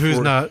 It's made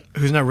who's not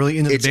really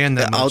into the band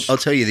that much. I'll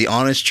tell you the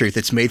honest truth.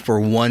 It's made for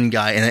one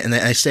guy, and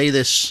I say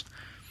this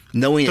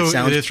knowing it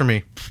sounds it is for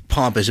me.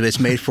 Pompous, but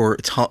it's made for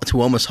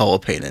Tuomas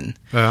Holopainen.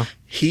 Yeah.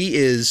 He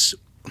is.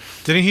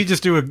 Didn't he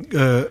just do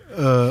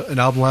an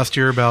album last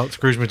year about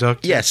Scrooge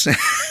McDuck? Yes.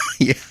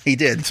 Yeah, he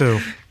did. So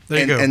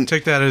there you go. And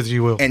take that as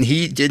you will. And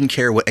he didn't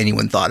care what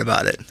anyone thought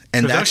about it.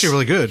 And that's actually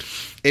really good.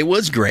 It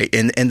was great.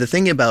 And the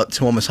thing about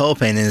Tuomas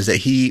Holopainen is that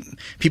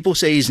people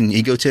say he's an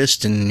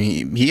egotist, and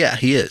he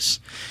is.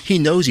 He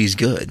knows he's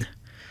good.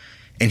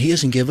 And he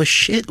doesn't give a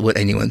shit what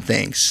anyone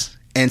thinks.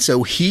 And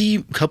so he,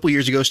 a couple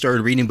years ago,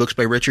 started reading books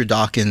by Richard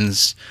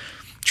Dawkins,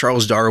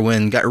 Charles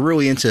Darwin, got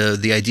really into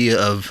the idea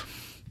of.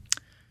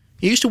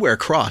 He used to wear a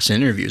cross in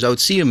interviews. I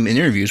would see him in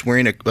interviews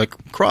wearing a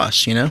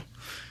cross,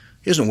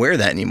 doesn't wear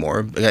that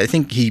anymore. I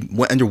think he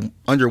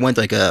underwent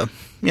like a,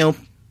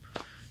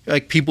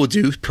 like people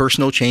do,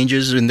 personal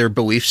changes in their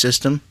belief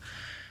system.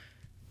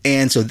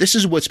 And so this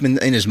is what's been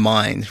in his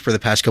mind for the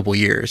past couple of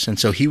years. And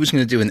so he was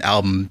going to do an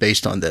album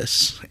based on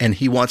this. And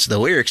he wants the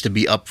lyrics to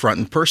be upfront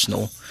and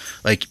personal.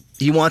 Like,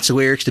 he wants the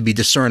lyrics to be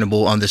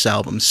discernible on this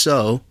album.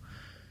 So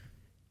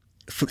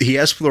he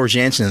has Floor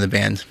Jansen in the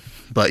band,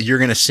 but you're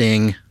going to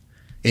sing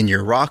in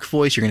your rock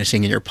voice. You're going to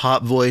sing in your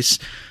pop voice.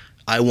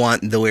 I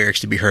want the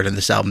lyrics to be heard on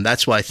this album.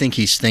 That's why I think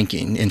he's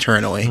thinking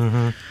internally.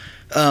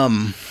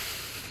 Mm-hmm.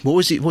 What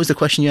was the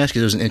question you asked?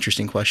 Because it was an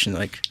interesting question.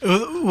 Like,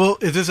 well,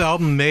 is this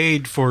album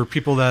made for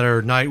people that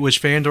are Nightwish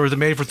fans, or is it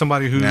made for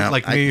somebody who,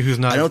 like me, who's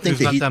not? I don't think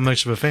who's not that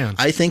much of a fan.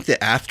 I think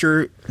that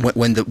after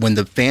when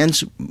the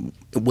fans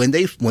when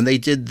they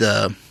did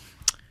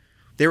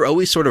they were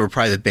always sort of a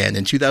private band.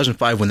 In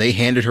 2005, when they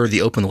handed her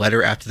the open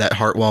letter after that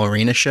Hartwell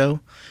Arena show,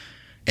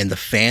 and the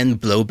fan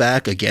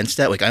blowback against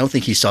that, like, I don't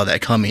think he saw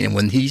that coming. And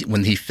when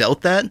he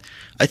felt that,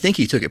 I think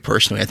he took it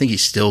personally. I think he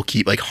still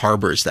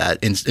harbors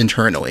that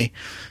internally.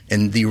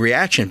 And the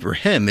reaction for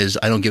him is,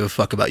 I don't give a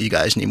fuck about you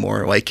guys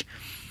anymore. Like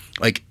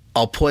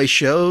I'll play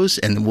shows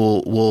and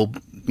we'll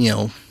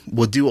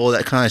do all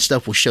that kind of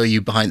stuff. We'll show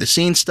you behind the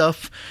scenes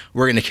stuff.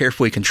 We're going to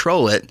carefully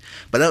control it,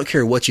 but I don't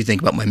care what you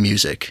think about my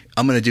music.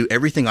 I'm going to do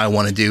everything I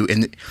want to do.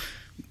 And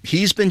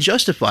he's been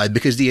justified,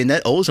 because the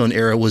Annette Ozone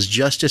era was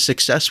just as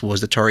successful as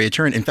the Tari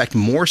Eterne. In fact,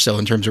 more so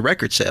in terms of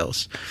record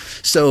sales.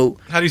 So,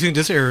 how do you think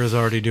this era is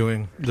already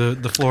doing? The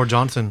Floor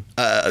Jansen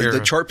era?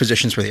 The chart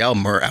positions for the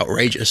album are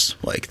outrageous.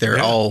 Like, they're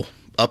all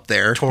up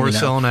there. Tour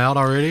selling out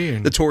already.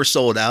 The tour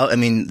sold out. I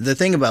mean, the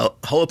thing about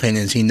Holopainen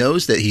is he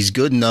knows that he's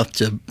good enough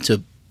to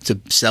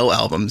sell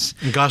albums.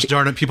 And gosh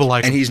darn it, people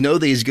like him. And he's know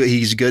that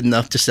he's good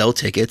enough to sell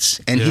tickets.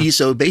 And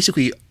so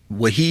basically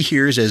what he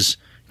hears as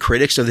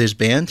critics of his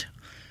band,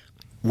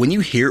 when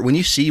you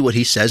see what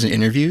he says in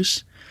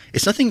interviews,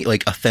 it's nothing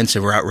like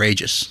offensive or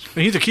outrageous.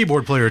 And he's a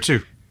keyboard player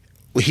too.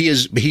 Well, he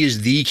is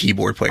the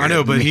keyboard player. I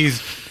know, but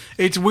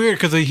it's weird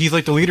because he's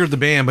like the leader of the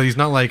band, but he's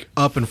not like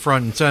up in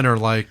front and center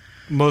like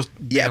most.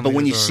 Yeah, but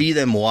when you see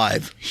them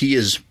live, he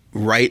is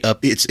right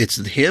up. It's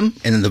him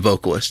and then the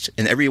vocalist,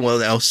 and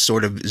everyone else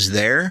sort of is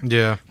there.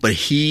 Yeah,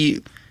 but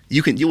you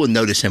will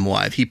notice him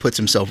live. He puts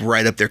himself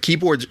right up there.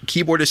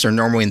 Keyboardists are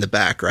normally in the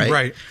back, right?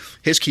 Right.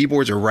 His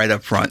keyboards are right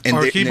up front. And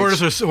our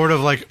keyboardists are sort of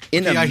like,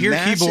 I hear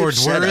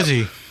keyboards. Setup. Where is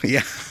he?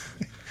 Yeah.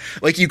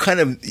 Like, you kind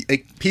of,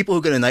 like, people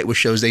who go to Nightwish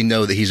shows, they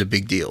know that he's a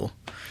big deal.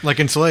 Like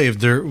Enslaved,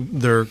 their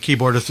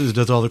keyboardist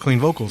does all the clean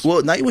vocals.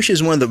 Well, Nightwish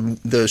is one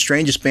of the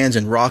strangest bands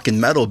in rock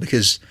and metal,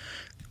 because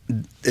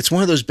it's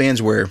one of those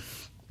bands where,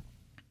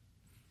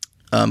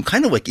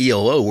 kind of like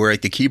ELO, where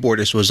like the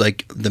keyboardist was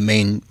like the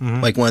main,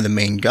 like one of the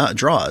main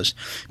draws.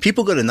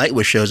 People go to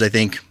Nightwish shows, I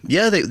think,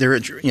 they're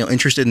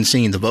interested in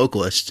seeing the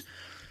vocalist,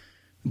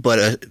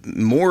 but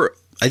more,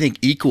 I think,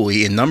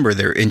 equally in number,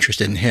 they're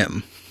interested in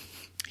him.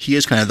 He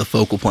is kind of the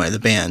focal point of the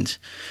band,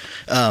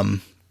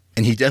 and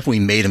he definitely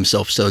made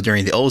himself so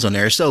during the Ozone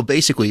era. So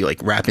basically,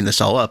 like, wrapping this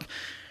all up,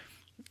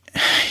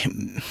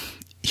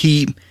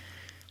 he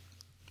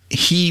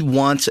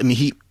wants. I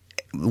mean,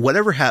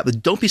 whatever happens,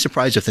 don't be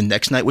surprised if the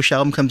next Nightwish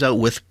album comes out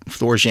with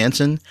Floor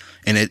Jansen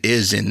and it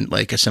is in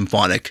like a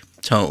symphonic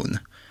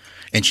tone,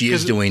 and she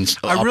is doing.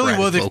 I really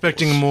was vocals.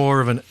 Expecting more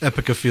of an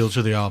Epica feel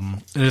to the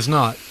album, and it's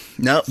not.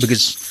 No,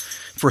 because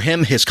for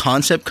him, his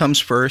concept comes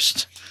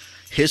first,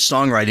 his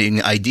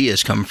songwriting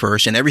ideas come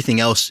first, and everything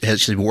else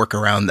has to work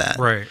around that.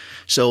 Right.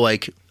 So,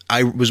 like,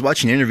 I was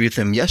watching an interview with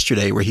him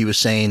yesterday where he was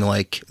saying,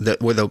 like,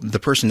 where the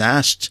person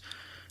asked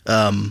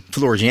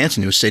Floor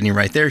Jansen, who was sitting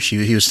right there,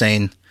 he was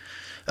saying,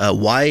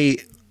 why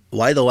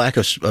the lack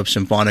of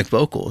symphonic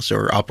vocals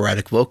or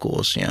operatic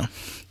vocals,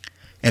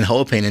 And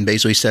Holopainen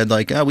basically said,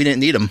 like, we didn't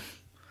need them.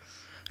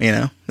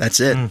 That's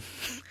it.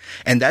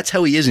 And that's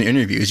how he is in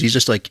interviews. He's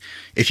just like,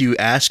 if you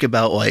ask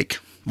about, like,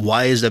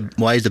 why is the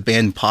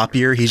band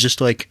poppier, he's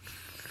just like,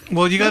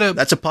 well, you gotta.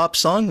 That's a pop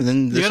song. And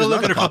then you gotta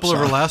look at a couple of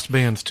her last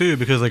bands too,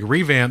 because like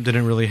Revamp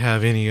didn't really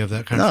have any of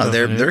that kind of stuff.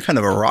 No, they're kind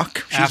of a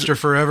rock. After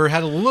Forever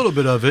had a little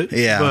bit of it.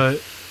 Yeah,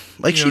 but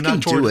like, she can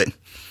do it.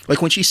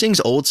 Like, when she sings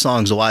old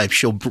songs live,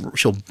 she'll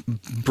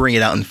bring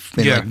it out in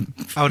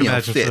I would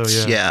imagine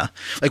fits. So. Yeah.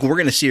 Like, we're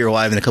gonna see her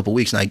live in a couple of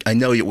weeks, and I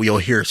know you'll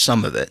hear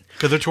some of it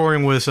because they're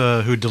touring with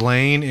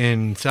Delane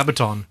and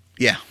Sabaton.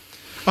 Yeah,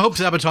 I hope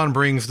Sabaton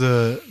brings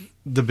the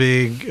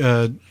big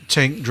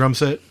tank drum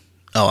set.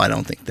 Oh, I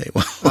don't think they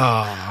will.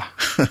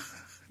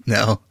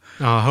 No.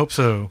 I hope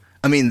so.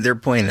 I mean, they're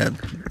playing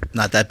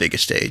not that big a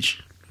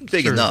stage.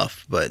 Big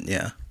enough, but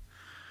yeah.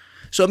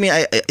 So, I mean,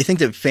 I think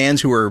that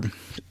fans who are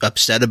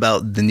upset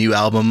about the new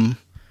album,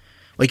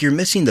 like, you're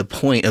missing the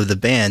point of the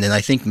band, and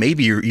I think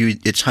maybe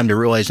it's time to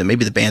realize that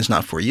maybe the band's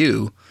not for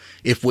you.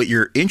 If what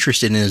you're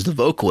interested in is the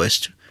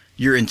vocalist,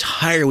 you're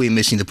entirely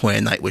missing the point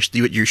of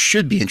Nightwish. What you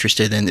should be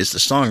interested in is the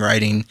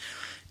songwriting,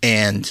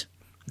 and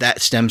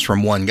that stems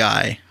from one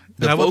guy.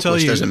 The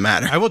vocalist doesn't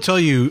matter. I will tell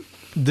you,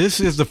 this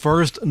is the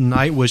first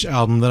Nightwish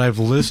album that I've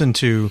listened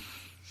to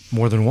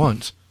more than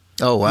once.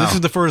 Oh, wow. This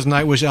is the first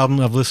Nightwish album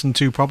I've listened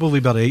to probably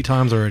about 8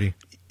 times already.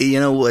 You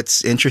know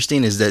what's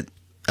interesting is that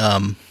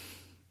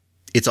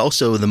it's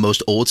also the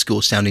most old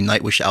school sounding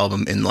Nightwish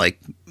album in like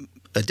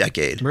a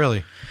decade.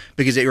 Really?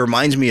 Because it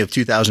reminds me of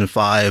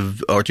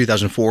 2005 or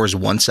 2004's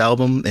Once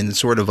album, and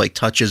sort of like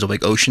touches of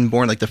like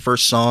Oceanborn. Like the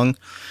first song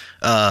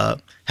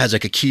has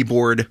like a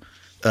keyboard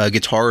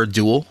guitar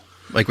duel,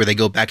 like where they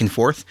go back and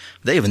forth.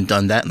 They haven't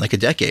done that in like a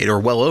decade or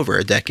well over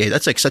a decade.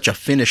 That's like such a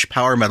Finnish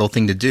power metal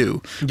thing to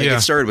do. Like Yeah.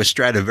 It started with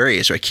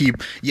Stradivarius, right?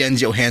 Keep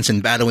Jens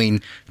Johansson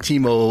battling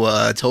Timo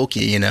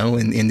Tolkki, you know,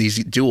 in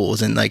these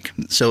duels. And like,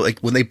 so like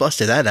when they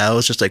busted that out, I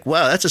was just like,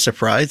 wow, that's a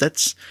surprise.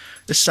 This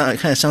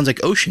kind of sounds like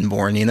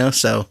Oceanborn, you know?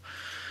 So,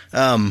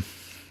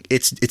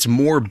 it's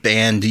more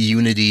band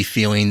unity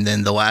feeling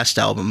than the last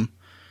album.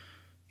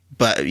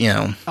 But, you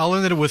know. I'll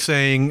end it with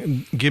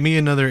saying, give me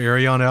another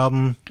Arion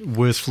album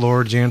with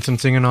Flora Jansen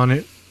singing on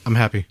it. I'm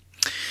happy.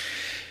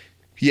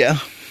 Yeah.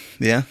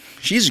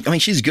 She's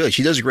good.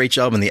 She does a great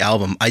job on the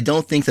album. I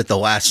don't think that the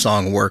last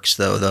song works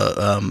though. The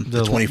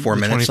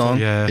 24-minute song,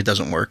 yeah. It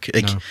doesn't work.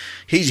 Like, No.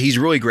 He's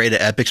really great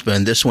at epics, but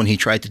in this one he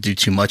tried to do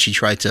too much. He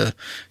tried to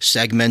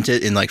segment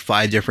it in like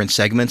 5 different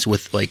segments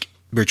with like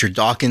Richard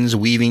Dawkins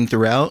weaving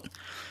throughout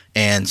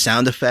and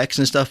sound effects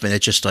and stuff, and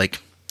it just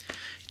like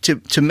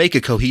to make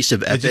a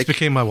cohesive It just epic.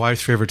 became my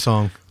wife's favorite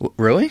song.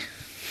 Really?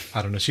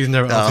 I don't know.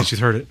 I don't think she's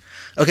heard it.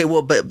 Okay,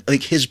 well, but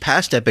like his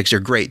past epics are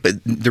great, but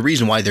the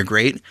reason why they're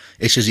great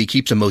is because he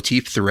keeps a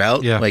motif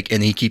throughout, Yeah. like,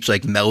 and he keeps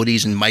like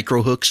melodies and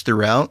micro hooks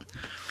throughout.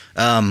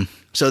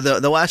 So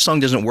the last song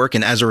doesn't work,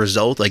 and as a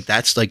result, like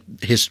that's like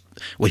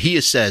what he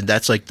has said.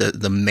 That's like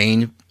the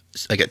main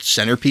like a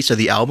centerpiece of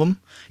the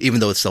album, even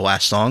though it's the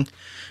last song.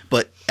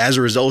 But as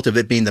a result of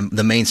it being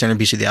the main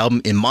centerpiece of the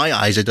album, in my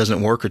eyes, it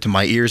doesn't work, or to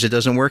my ears, it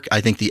doesn't work.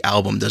 I think the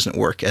album doesn't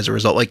work as a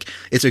result. Like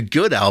it's a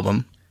good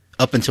album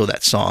up until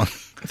that song.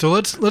 So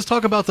let's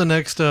talk about the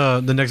next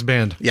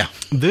band. Yeah.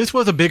 This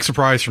was a big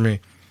surprise for me.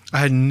 I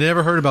had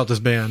never heard about this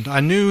band. I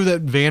knew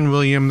that Van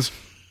Williams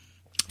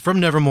from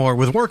Nevermore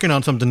was working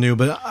on something new,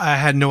 but I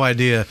had no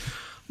idea.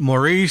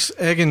 Maurice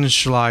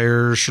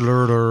Eggenschleier,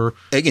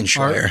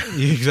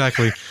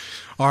 exactly.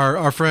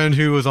 Our friend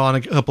who was on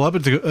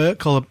a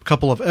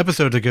couple of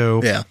episodes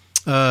ago, Yeah.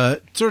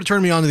 sort of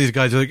turned me on to these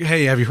guys. Like,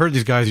 hey, have you heard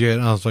these guys yet?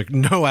 And I was like,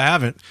 no, I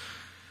haven't.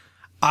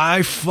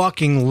 I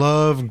fucking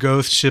love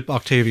Ghost Ship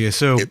Octavia.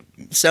 So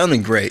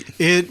Sounding great.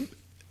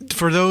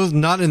 for those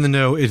not in the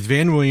know, it's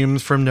Van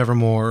Williams from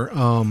Nevermore.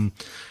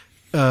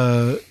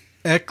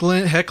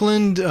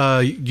 Heckland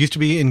used to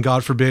be in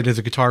God Forbid as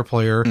a guitar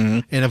player,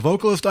 and a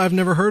vocalist I've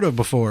never heard of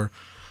before.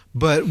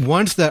 But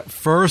once that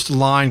first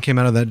line came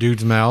out of that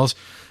dude's mouth,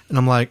 and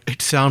I'm like,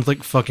 it sounds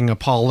like fucking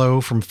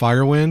Apollo from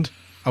Firewind,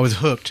 I was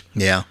hooked.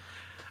 Yeah.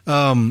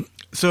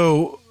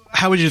 So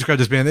how would you describe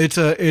this band? It's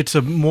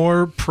a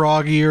more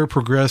proggier,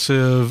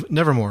 progressive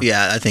Nevermore.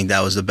 Yeah, I think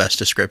that was the best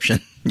description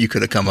you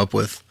could have come up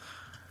with.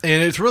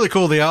 And it's really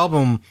cool. The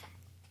album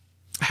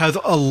has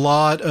a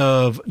lot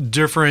of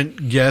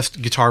different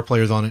guest guitar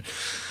players on it.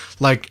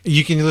 Like,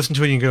 you can listen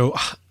to it and you go,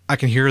 I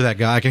can hear that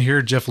guy. I can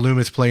hear Jeff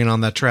Loomis playing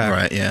on that track.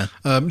 Right, yeah.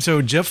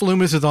 So Jeff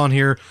Loomis is on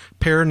here.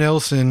 Per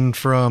Nelson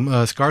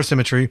from Scar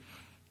Symmetry.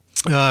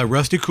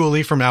 Rusty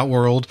Cooley from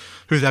Outworld,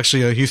 who's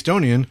actually a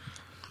Houstonian.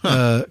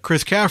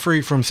 Chris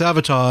Caffrey from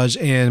Savatage.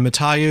 And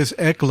Matthias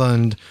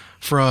Eklund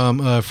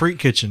from Freak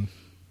Kitchen.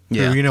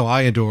 Yeah. Who,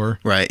 I adore.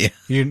 Right, yeah.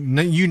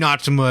 You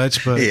not so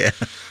much, but Yeah.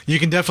 you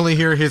can definitely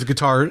hear his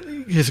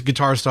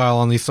guitar style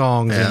on these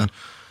songs. Yeah. And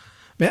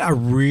man, I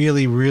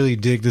really, really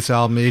dig this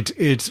album.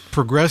 It's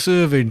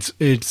progressive. It's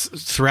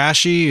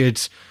thrashy.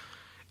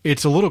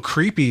 It's a little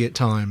creepy at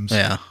times.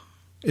 Yeah.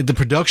 The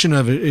production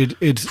of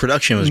it's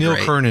Production was Neil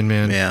great. Kernon,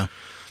 man. Yeah.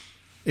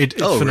 It's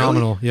Oh,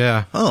 phenomenal.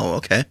 Yeah. Oh,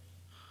 okay.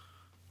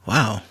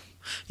 Wow.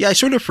 Yeah, I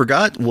sort of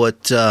forgot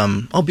what,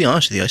 I'll be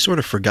honest with you, I sort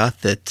of forgot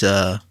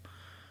that,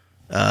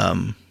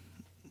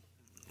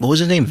 what was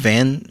his name?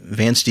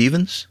 Van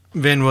Stevens?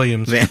 Van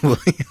Williams. Van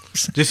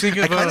Williams. Just think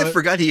of I kind of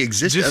forgot he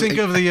existed. Just think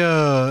of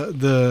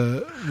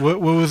the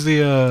what was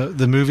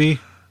the movie?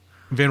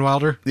 Van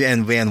Wilder. Yeah,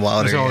 and Van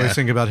Wilder. I always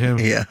think about him.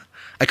 Yeah.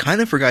 I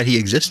kind of forgot he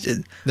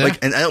existed. Yeah.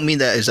 Like, and I don't mean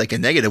that as like a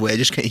negative way. I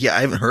just,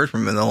 I haven't heard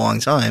from him in a long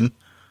time.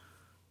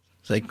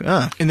 It's like,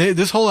 And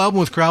this whole album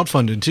was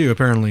crowdfunded too.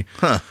 Apparently,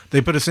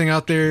 They put a thing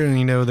out there,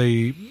 and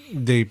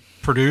they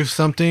produced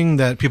something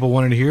that people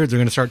wanted to hear. They're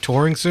going to start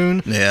touring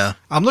soon. yeah.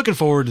 I'm looking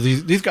forward to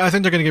these guys. I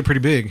think they're going to get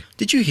pretty big.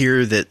 Did you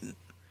hear that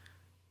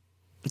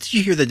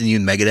the new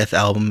Megadeth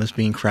album is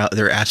being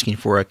they're asking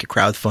for like a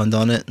crowd fund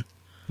on it?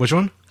 Which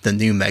one? The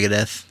new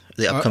Megadeth,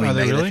 the upcoming are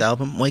they Megadeth really?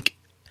 album. Like,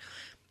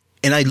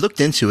 and I looked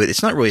into it.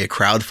 It's not really a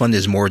crowd fund.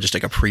 It's more just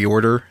like a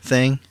pre-order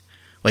thing.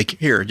 Like,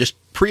 here, just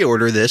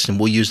pre-order this, and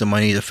we'll use the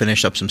money to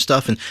finish up some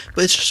stuff.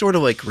 But it's just sort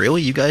of like,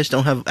 really, you guys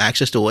don't have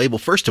access to a label,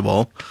 first of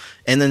all,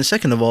 and then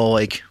second of all,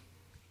 like,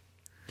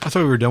 I thought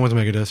we were done with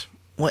Megadeth.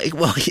 well,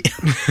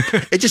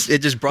 it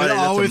just brought It it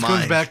up always to comes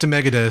mind. back to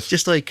Megadeth.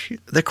 Just like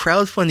the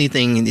crowdfunding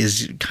thing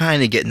is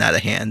kind of getting out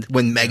of hand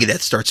when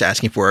Megadeth starts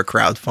asking for a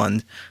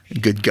crowdfund.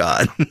 Good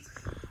God.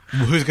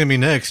 Who's going to be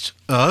next?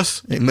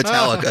 Us?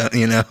 Metallica,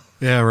 you know.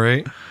 Yeah,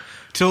 right.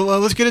 So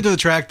let's get into the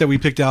track that we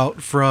picked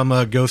out from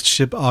Ghost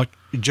Ship Octavius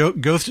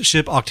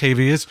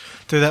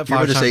to that You're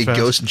 5 going to times say fast.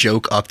 Ghost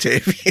Joke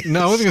Octavius.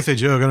 No, I wasn't going to say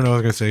joke. I don't know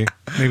what I was going to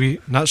say. Maybe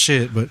not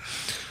shit, but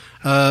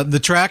the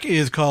track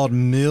is called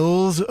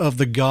Mills of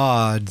the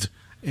Gods,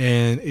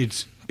 and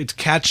it's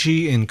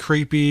catchy and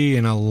creepy,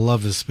 and I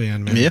love this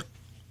band, man. Yeah.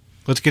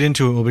 Let's get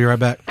into it. We'll be right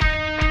back.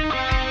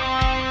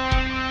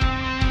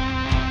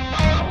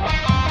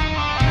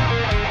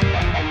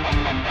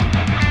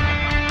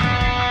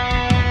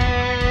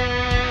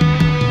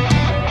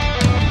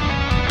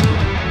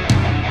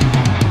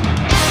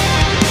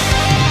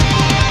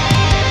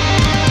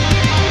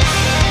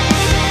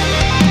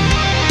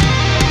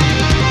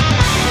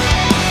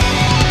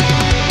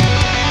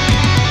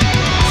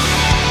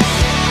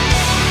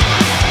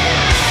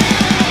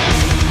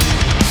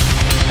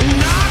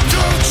 Knock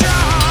of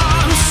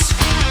chance.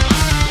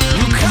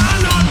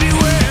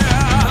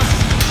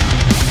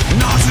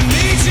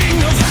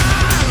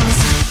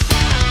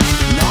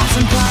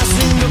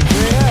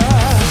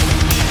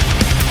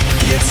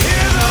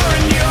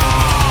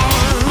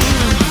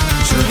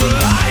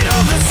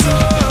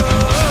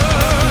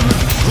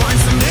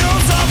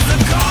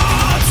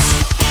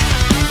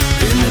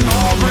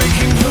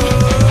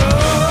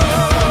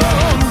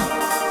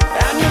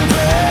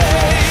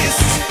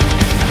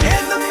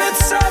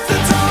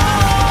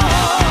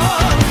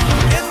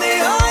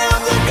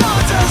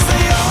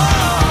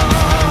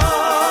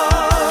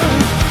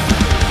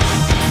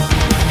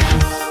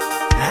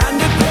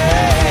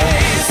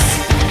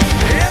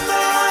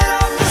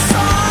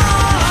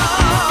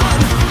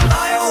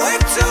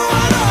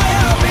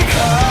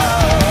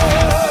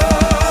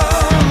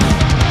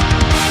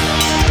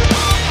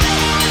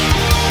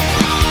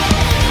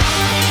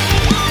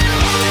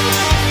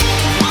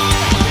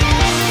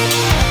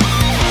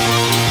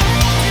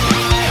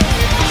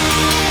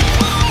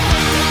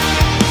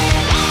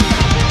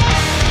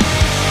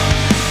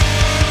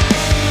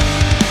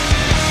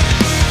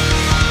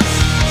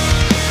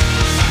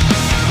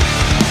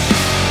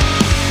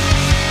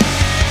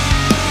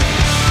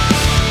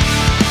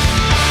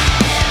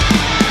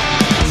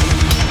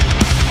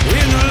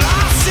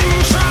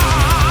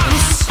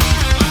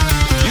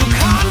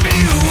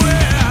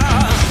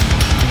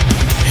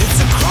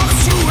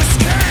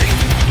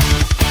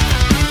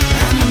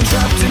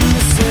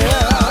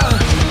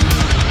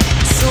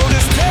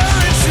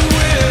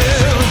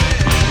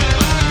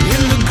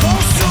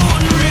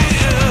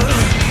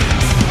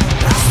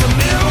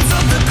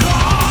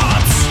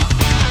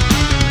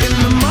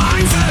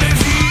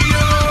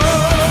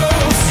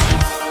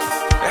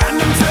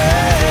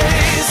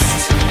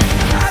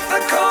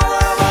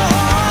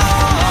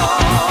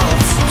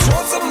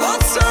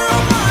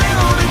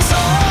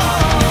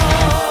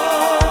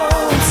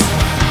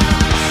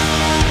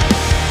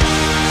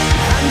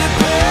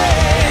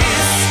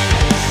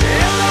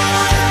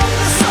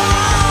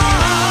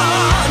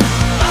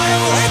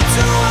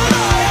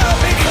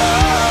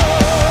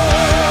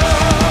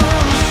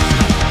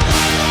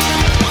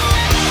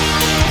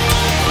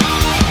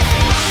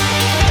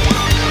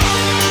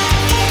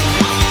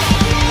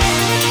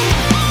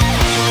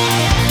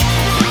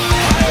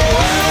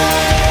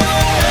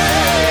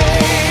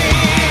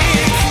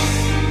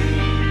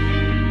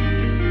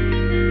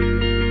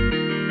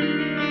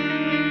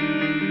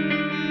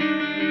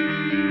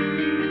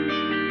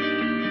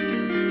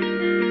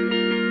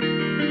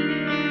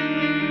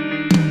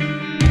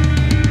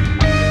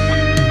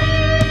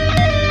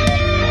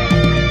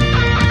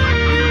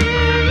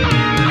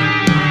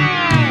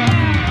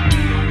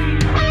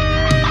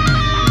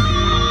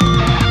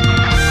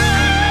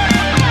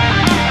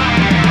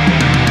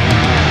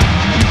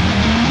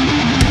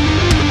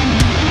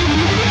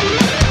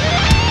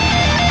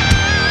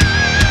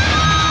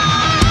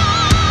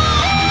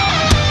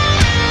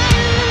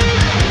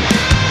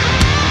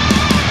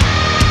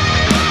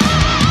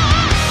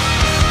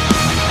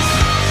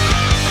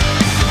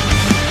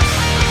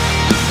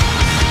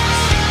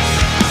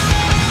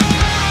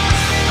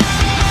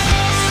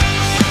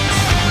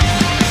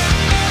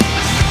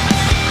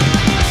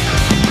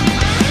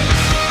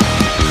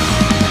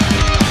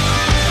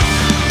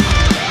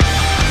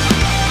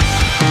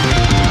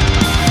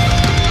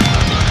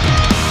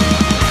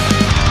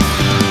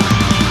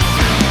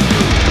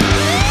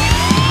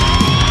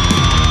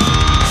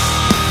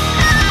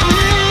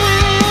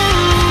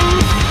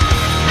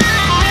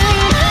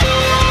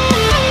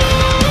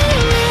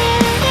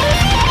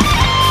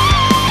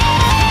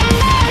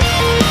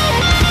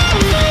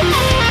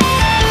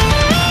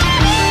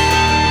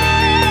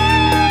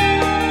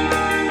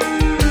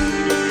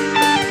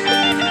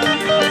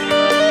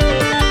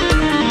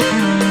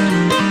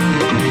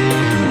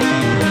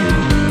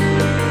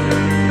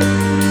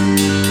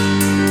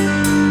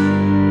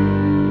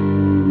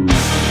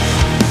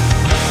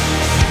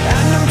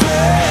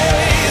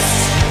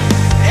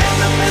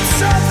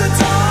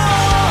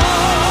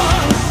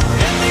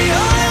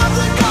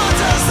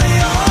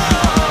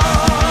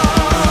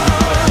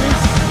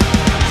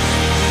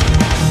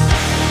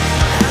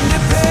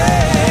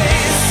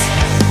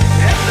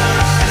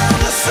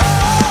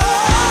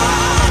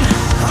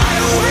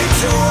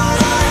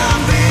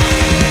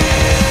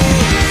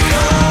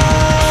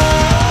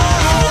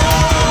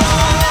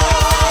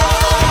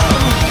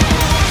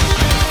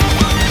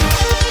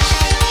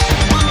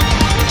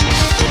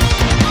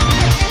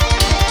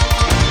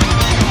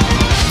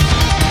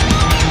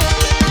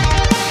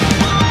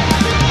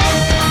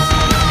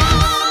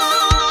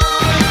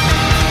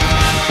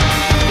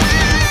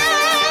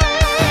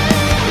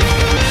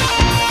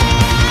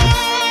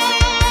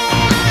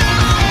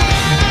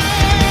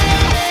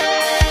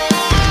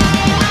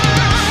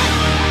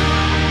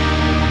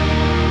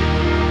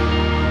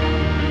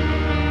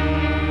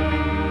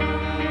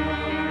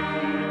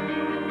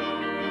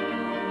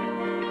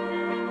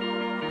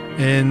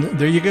 And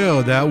there you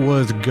go. That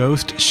was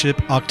Ghost Ship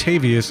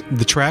Octavius.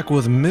 The track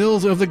was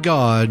Mills of the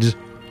Gods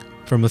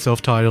from the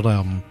self-titled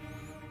album.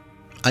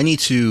 I need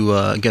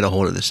to get a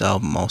hold of this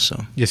album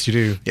also. Yes, you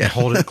do. Yeah.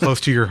 Hold it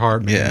close to your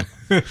heart, man.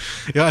 Yeah.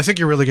 Yeah, I think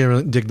you're really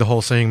going to dig the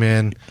whole thing,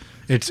 man.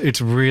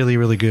 It's really,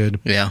 really good.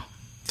 Yeah.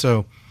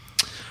 So,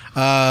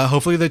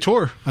 hopefully they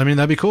tour. I mean,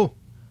 that'd be cool.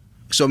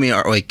 So, I mean,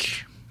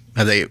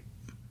 have they...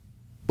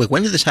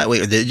 when did this happen?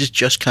 Did it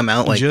just come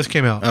out? It just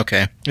came out.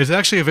 Okay. It's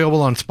actually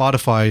available on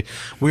Spotify.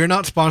 We are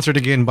not sponsored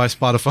again by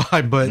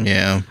Spotify, but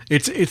yeah,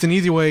 it's an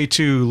easy way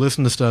to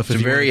listen to stuff.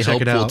 It's a very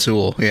helpful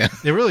tool. Yeah.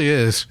 It really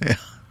is. Yeah.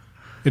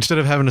 Instead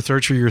of having to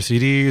search for your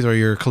CDs or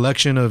your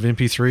collection of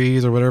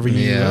MP3s or whatever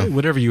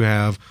you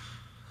have.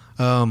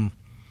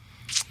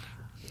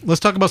 Let's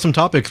talk about some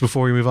topics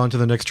before we move on to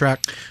the next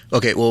track.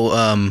 Okay,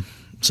 well,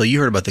 so you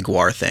heard about the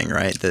Gwar thing,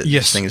 right? Yes.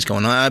 This thing is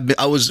going on.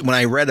 When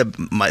I read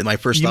my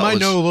first thought was... You might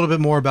know a little bit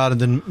more about it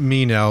than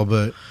me now,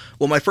 but...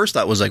 Well, my first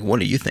thought was like,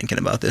 what are you thinking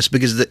about this?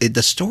 Because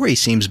the story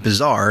seems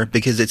bizarre,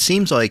 because it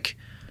seems like...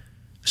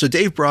 So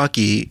Dave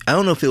Brockie, I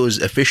don't know if it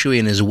was officially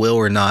in his will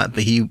or not,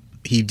 but he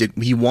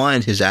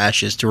wanted his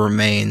ashes to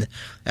remain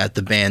at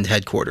the band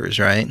headquarters,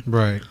 right?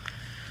 Right.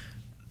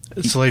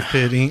 Slave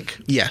Pit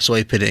Inc. Yeah,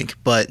 Slave Pit Inc.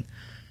 But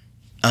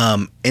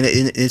and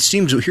it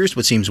seems, here's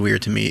what seems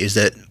weird to me is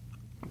that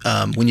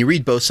when you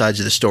read both sides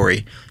of the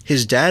story,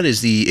 his dad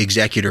is the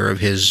executor of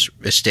his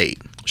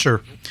estate.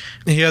 Sure.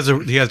 He has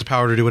the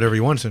power to do whatever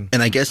he wants in.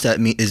 And I guess I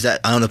don't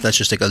know if that's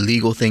just like a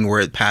legal thing where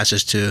it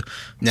passes to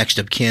next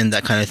of kin,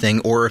 that kind of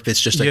thing, or if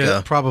it's just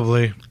like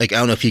probably. Like, I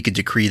don't know if he could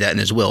decree that in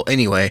his will.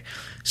 Anyway,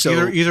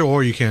 so either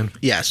or you can.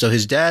 Yeah, so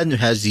his dad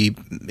is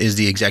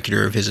the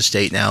executor of his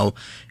estate now.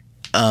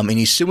 And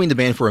he's suing the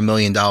band for $1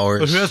 million.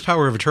 But who has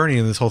power of attorney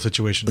in this whole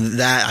situation?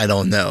 That I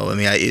don't know. I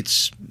mean,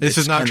 this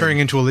is not turning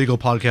into a legal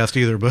podcast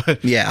either.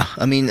 But yeah,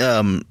 I mean,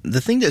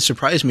 the thing that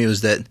surprised me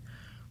was that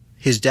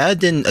his dad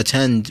didn't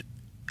attend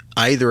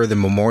either of the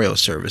memorial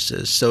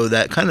services, so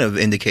that kind of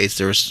indicates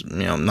there's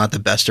not the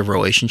best of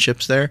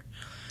relationships there.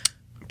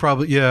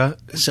 Probably, yeah.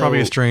 It's probably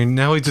a strain.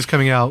 Now he's just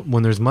coming out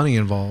when there's money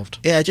involved.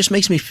 Yeah, it just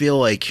makes me feel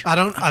like I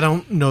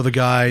don't know the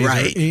guy.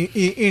 Right.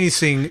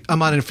 Anything. I'm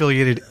not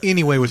affiliated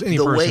anyway with any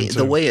person.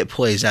 The way it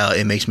plays out,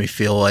 it makes me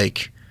feel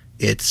like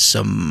it's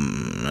a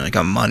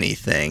money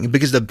thing,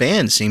 because the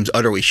band seems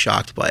utterly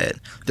shocked by it.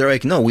 They're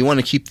like, no, we want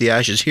to keep the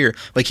ashes here.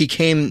 Like he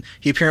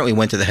apparently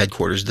went to the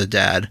headquarters of the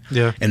dad,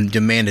 and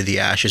demanded the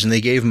ashes, and they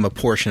gave him a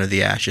portion of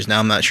the ashes. Now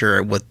I'm not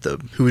sure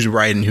who's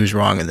right and who's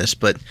wrong in this,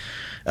 but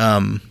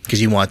because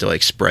he wanted to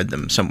like spread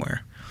them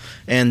somewhere,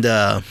 and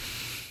but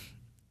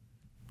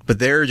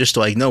they're just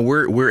like, no,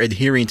 we're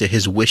adhering to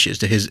his wishes,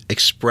 to his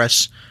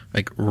express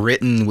like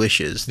written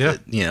wishes,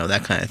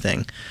 that kind of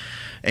thing.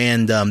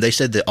 And they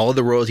said that all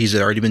the royalties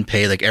had already been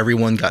paid. Like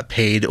everyone got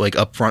paid like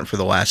up front for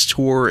the last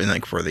tour and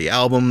like for the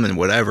album and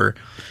whatever.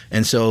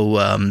 And so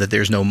that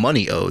there's no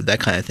money owed, that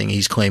kind of thing.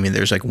 He's claiming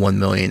there's like $1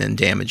 million in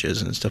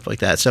damages and stuff like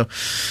that. So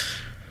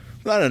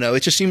I don't know.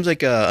 It just seems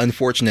like a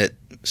unfortunate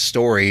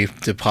story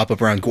to pop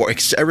up around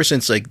Gwar. Ever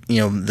since like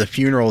the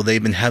funeral,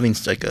 they've been having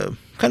like a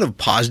kind of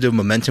positive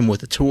momentum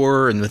with the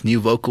tour and with new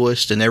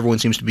vocalists, and everyone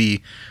seems to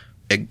be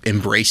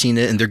embracing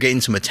it, and they're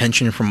getting some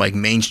attention from like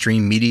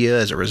mainstream media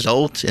as a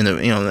result. And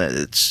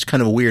it's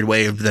kind of a weird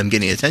way of them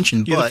getting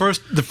attention. Yeah, but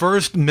the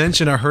first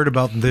mention I heard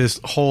about this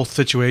whole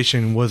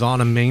situation was on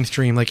a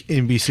mainstream like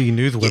NBC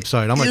News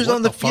website. I'm like,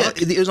 what the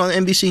fuck? Yeah, it was on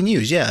NBC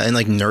News, yeah, and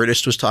like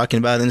Nerdist was talking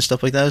about it and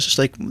stuff like that. It's just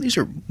like, these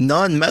are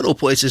non-metal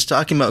places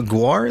talking about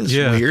Gwar. It's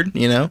weird,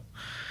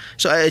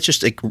 So it's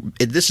just like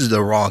this is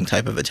the wrong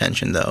type of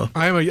attention, though.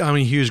 I'm a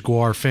huge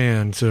Gwar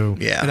fan, so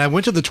yeah. And I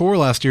went to the tour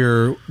last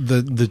year.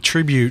 The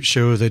tribute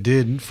show they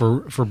did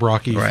for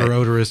Brockie, for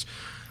Odorous.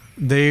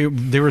 They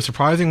were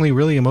surprisingly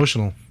really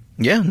emotional.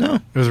 Yeah, no,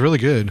 it was really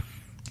good.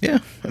 Yeah,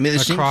 I mean,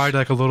 I cried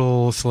like a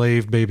little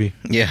slave baby.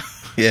 Yeah,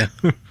 yeah.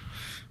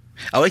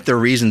 I like the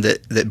reason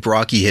that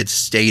Brockie had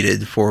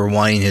stated for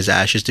wanting his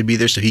ashes to be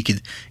there, so he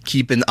could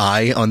keep an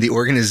eye on the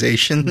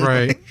organization.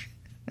 Right.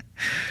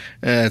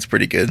 That's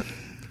pretty good.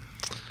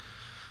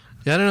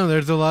 Yeah, I don't know.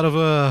 There's a lot of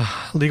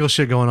legal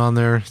shit going on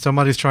there.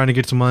 Somebody's trying to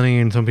get some money,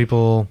 and some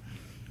people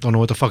don't know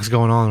what the fuck's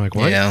going on. Like,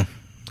 what? Yeah.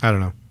 I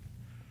don't know.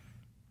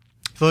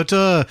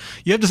 So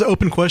you have this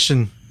open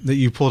question that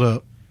you pulled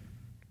up.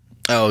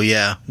 Oh,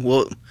 yeah.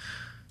 Well,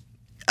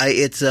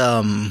 it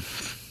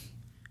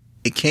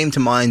came to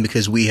mind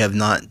because we have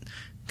not...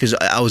 Because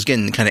I was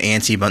getting kind of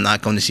antsy about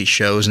not going to see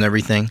shows and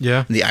everything.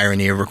 Yeah. The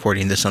irony of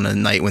recording this on a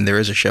night when there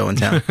is a show in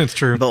town. That's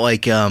true. But,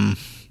 like, I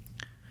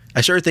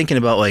started thinking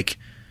about, like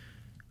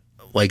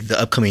the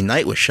upcoming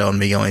Nightwish show I'm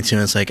going to,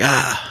 and it's like,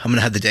 I'm going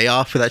to have the day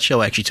off for that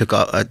show. I actually took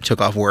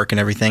off work and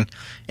everything.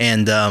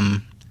 And I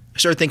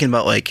started thinking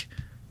about, like,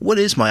 what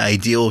is my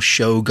ideal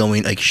show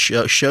going, like,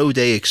 show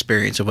day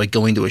experience of, like,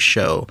 going to a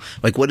show?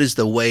 Like, what is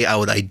the way I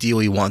would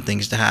ideally want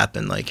things to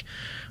happen? Like,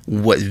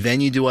 what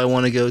venue do I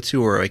want to go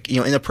to, or like,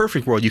 in a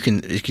perfect world, you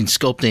can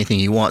sculpt anything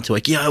you want to.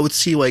 Like, I would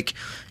see like,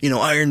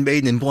 Iron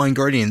Maiden and Blind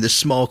Guardian in this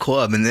small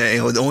club, and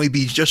it would only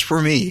be just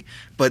for me.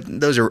 But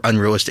those are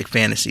unrealistic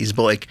fantasies.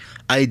 But like,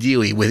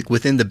 ideally,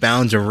 within the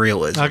bounds of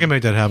realism, I can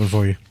make that happen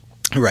for you.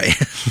 right?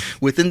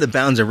 Within the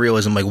bounds of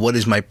realism, like, what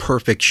is my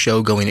perfect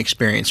show going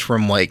experience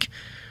from like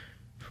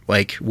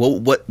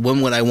when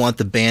would I want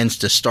the bands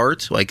to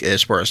start? Like,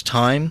 as far as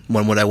time,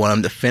 when would I want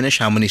them to finish?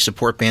 How many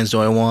support bands do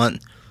I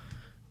want?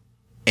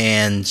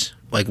 And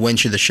like, when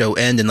should the show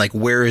end? And like,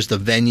 where is the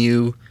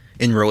venue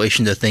in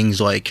relation to things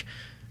like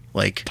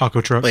Taco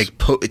trucks, like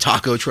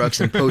taco trucks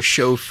and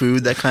post-show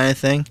food, that kind of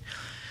thing.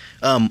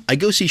 I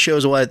go see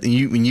shows a lot, and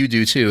you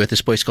do too, at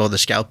this place called the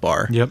Scout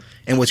Bar. Yep.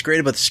 And what's great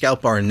about the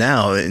Scout Bar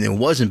now, and it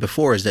wasn't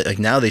before, is that like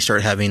now they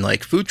start having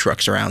like food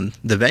trucks around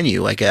the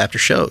venue, like after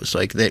shows.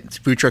 Like, the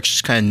food trucks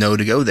just kind of know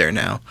to go there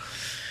now,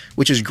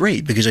 which is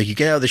great because like you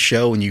get out of the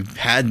show and you've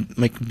had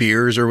like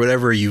beers or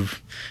whatever, you're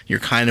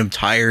kind of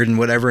tired and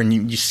whatever,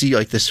 and you see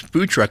like this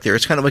food truck there.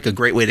 It's kind of like a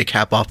great way to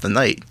cap off the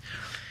night.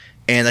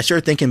 And I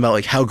started thinking about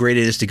like how great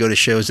it is to go to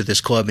shows at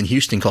this club in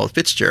Houston called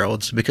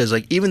Fitzgerald's, because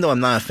like, even though I'm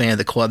not a fan of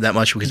the club that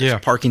much because the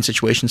parking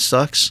situation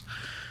sucks.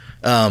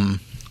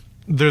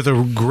 There's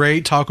a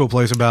great taco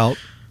place about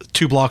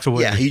 2 blocks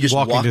away. Yeah, you just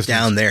walk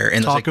down there,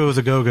 and tacos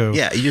a go-go.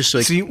 Yeah, you just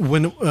like, see,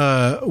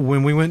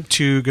 when we went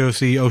to go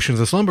see Oceans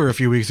of Slumber a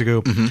few weeks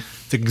ago,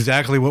 it's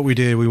exactly what we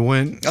did. We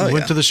went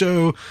to the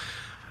show,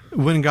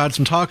 went and got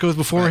some tacos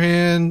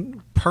beforehand. Right.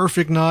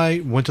 Perfect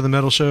night. Went to the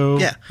metal show.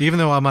 Yeah. Even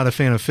though I'm not a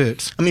fan of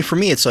Fitz. I mean, for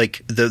me, it's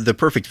like the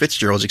perfect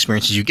Fitzgerald's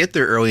experience is you get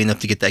there early enough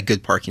to get that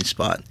good parking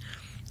spot,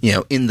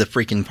 in the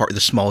freaking the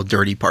small,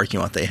 dirty parking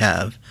lot they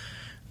have.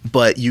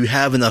 But you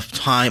have enough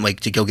time,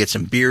 like, to go get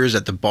some beers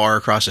at the bar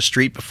across the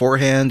street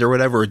beforehand or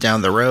whatever, or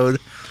down the road.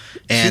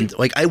 And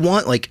like, I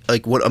want like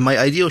what my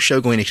ideal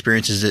show going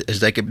experience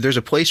is like, there's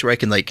a place where I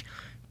can like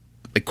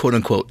quote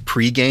unquote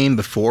pregame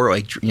before,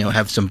 like,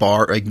 have some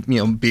bar, like,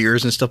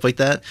 beers and stuff like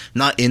that.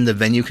 Not in the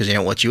venue because they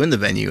don't let you in the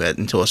venue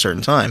until a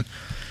certain time.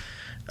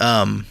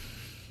 And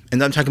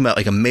I'm talking about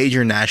like a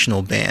major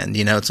national band.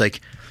 It's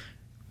like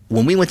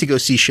when we went to go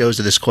see shows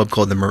at this club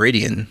called the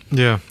Meridian.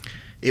 Yeah.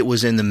 It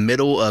was in the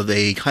middle of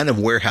a kind of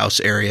warehouse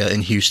area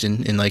in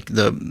Houston, in like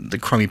the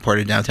crummy part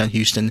of downtown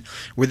Houston,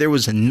 where there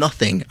was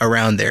nothing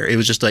around there. It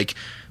was just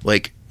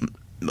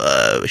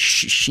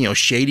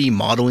shady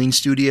modeling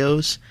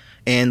studios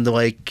and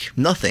like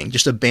nothing,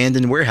 just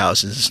abandoned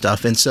warehouses and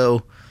stuff. And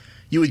so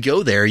you would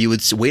go there, you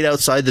would wait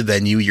outside the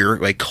venue. You're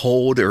like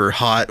cold or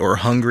hot or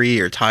hungry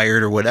or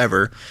tired or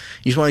whatever.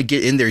 You just want to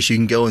get in there so you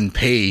can go and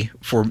pay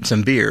for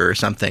some beer or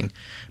something.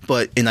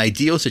 But in an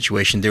ideal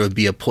situation, there would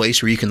be a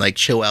place where you can like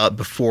chill out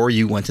before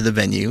you went to the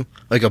venue,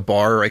 like a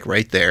bar, like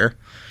right there,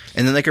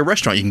 and then like a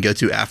restaurant you can go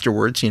to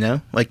afterwards.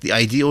 Like the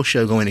ideal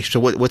show going. So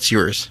what's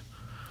yours?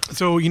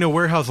 So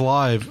Warehouse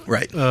Live,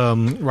 right,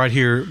 right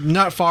here,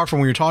 not far from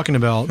where you're talking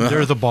about.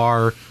 There's a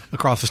bar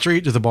across the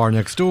street. There's a bar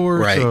next door.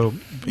 Right. So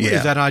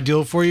is that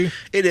ideal for you?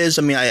 It is.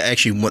 I mean, I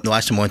actually the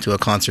last time I went to a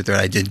concert there,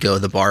 I did go to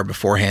the bar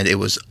beforehand. It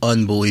was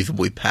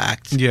unbelievably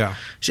packed. Yeah.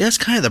 See, that's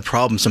kind of the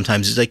problem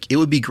sometimes. It's like it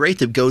would be great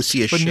to go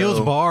see a show. But Neil's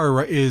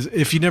Bar is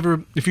if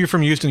you're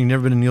from Houston, you've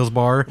never been to Neil's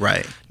Bar.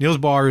 Right. Neil's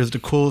Bar is the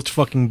coolest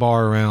fucking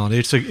bar around.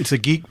 It's a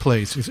geek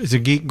place. It's a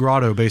geek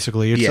grotto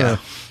basically.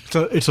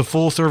 It's a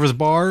full service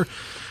bar.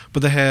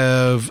 But they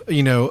have,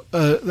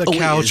 the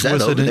couch. Is that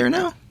over there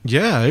now?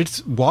 Yeah,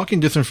 it's walking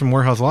distance from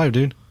Warehouse Live,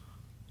 dude.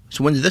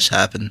 So when did this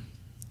happen?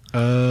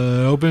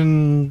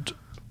 Opened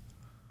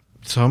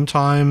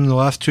sometime in the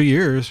last 2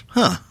 years.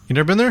 Huh. You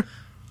never been there?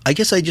 I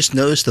guess I just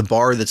noticed the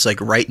bar that's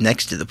like right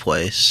next to the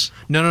place.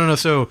 No.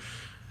 So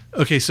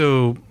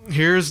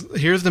here's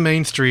the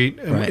main street,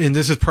 and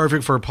this is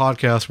perfect for a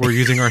podcast. We're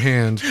using our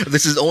hands.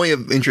 This is only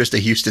of interest to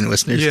Houston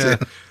listeners, too.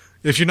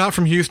 If you're not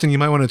from Houston, you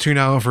might want to tune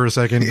out for a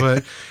second.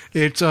 But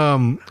it's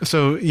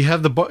so you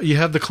have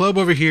the club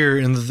over here,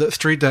 and the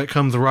street that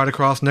comes right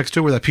across next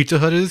to where that Pizza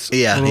Hut is.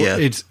 Yeah.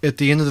 It's at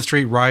the end of the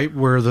street, right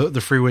where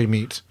the freeway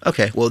meets.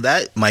 Okay, well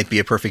that might be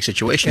a perfect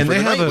situation for the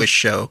Nightwish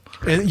show.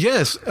 And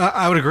yes,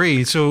 I would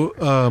agree. So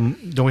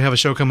don't we have a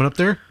show coming up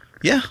there?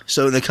 Yeah.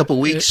 So in a couple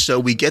of weeks, so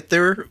we get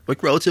there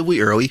like relatively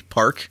early,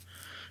 park,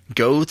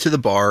 go to the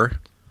bar.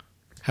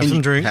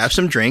 Have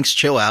some drinks,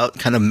 chill out,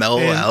 kind of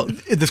mellow out.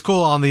 It's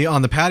cool on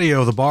the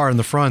patio of the bar in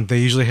the front. They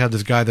usually have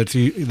this guy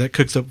that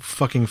cooks up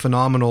fucking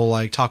phenomenal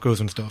like tacos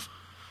and stuff.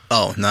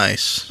 Oh,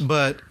 nice.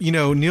 But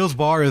Neil's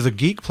Bar is a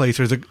geek place.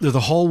 There's a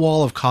whole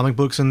wall of comic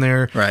books in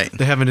there. Right.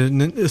 They have an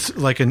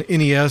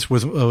NES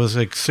was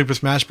like Super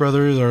Smash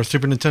Brothers or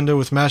Super Nintendo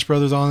with Smash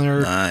Brothers on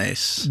there.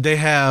 Nice. They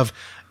have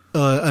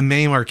a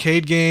MAME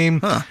arcade game.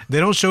 Huh. They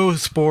don't show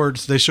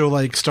sports. They show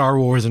like Star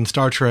Wars and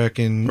Star Trek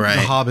and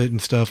The Hobbit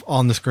and stuff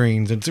on the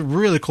screens. It's a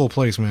really cool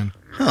place, man.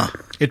 Huh.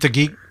 It's a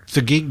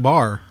geek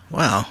bar.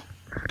 Wow.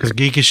 Because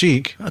geek is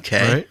chic.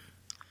 Okay. Right?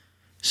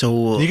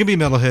 So you can be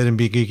metalhead and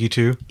be geeky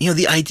too.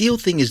 The ideal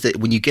thing is that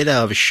when you get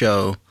out of a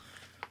show,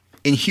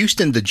 in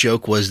Houston, the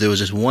joke was there was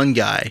this one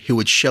guy who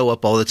would show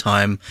up all the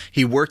time.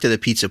 He worked at a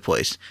pizza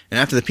place. And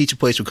after the pizza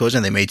place would close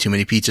down, they made too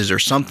many pizzas or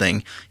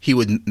something, he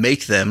would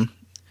make them.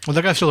 Well,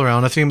 that guy's still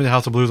around. I see him in the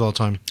House of Blues all the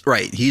time.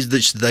 Right. He's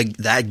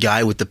that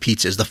guy with the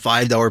pizzas, the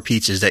 $5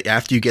 pizzas that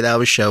after you get out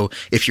of a show,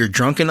 if you're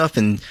drunk enough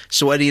and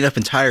sweaty enough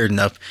and tired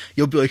enough,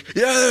 you'll be like,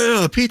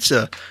 yeah,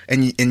 pizza.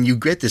 And you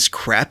get this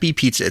crappy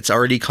pizza. It's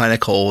already kind of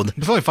cold.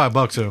 It's only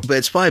 $5 though. But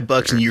it's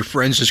 $5 and your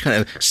friends just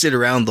kind of sit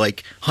around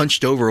like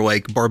hunched over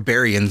like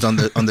barbarians on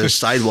the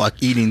sidewalk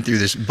eating through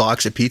this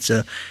box of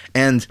pizza.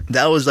 And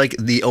that was like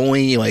the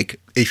only, like,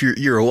 if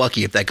you're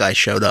lucky if that guy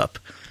showed up.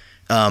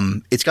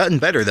 It's gotten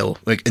better though.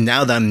 Like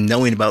now that I'm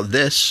knowing about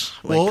this.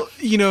 Like, well,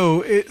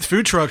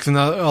 food trucks and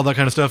all that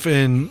kind of stuff.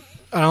 And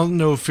I don't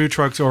know if food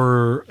trucks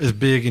are as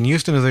big in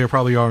Houston as they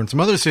probably are in some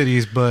other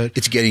cities, but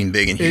it's getting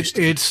big in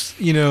Houston. It's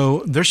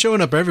they're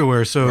showing up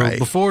everywhere. So right.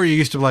 Before you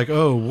used to be like,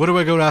 oh, what do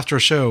I go to after a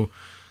show?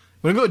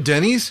 Want to go to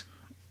Denny's?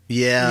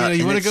 Yeah.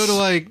 You want to go to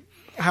like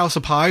House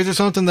of Pies or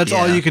something? That's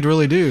all you could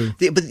really do.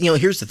 But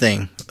here's the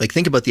thing. Like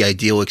think about the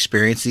ideal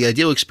experience. The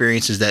ideal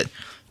experience is that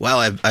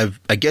wow,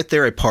 I get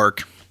there, I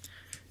park.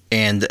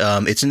 And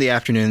it's in the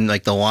afternoon,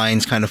 like the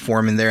line's kind of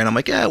forming there. And I'm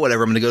like, yeah,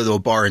 whatever. I'm going to go to a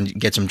bar and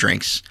get some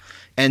drinks.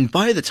 And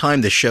by the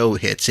time the show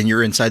hits and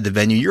you're inside the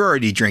venue, you're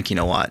already drinking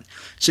a lot.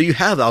 So you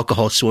have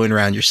alcohol swirling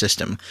around your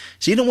system.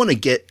 So you don't want to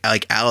get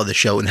like out of the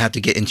show and have to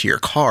get into your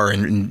car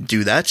and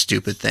do that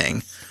stupid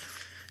thing.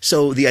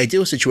 So the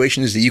ideal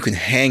situation is that you can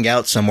hang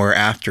out somewhere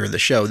after the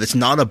show that's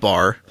not a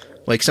bar,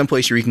 like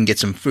someplace where you can get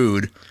some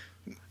food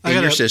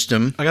in your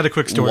system. I got a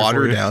quick story water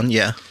for you. down,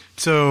 yeah.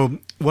 So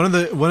one of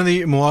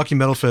the Milwaukee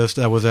Metal Fest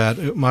I was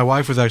at, my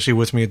wife was actually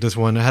with me at this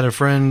one. I had a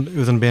friend who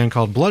was in a band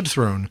called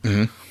Bloodthrone.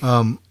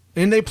 Mm-hmm.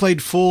 And they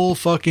played full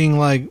fucking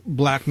like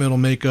black metal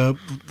makeup,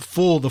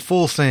 the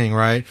full thing,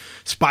 right?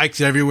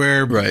 Spikes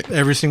everywhere, right?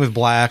 Everything was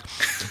black.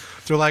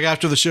 So like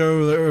after the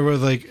show, they were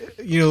like,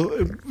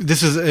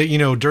 this is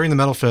during the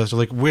Metal Fest,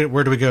 like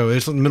where do we go?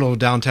 It's in the middle of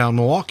downtown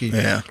Milwaukee.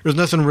 Yeah, there's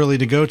nothing really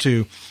to go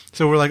to.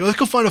 So we're like, let's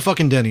go find a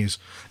fucking Denny's.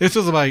 This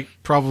was like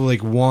probably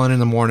like 1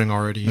 a.m.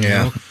 already. You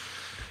know?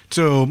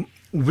 So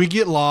we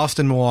get lost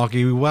in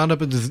Milwaukee. We wound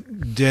up at this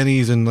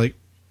Denny's in like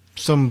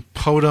some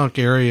podunk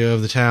area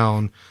of the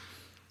town.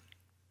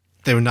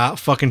 They would not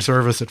fucking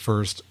serve us at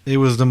first. It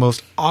was the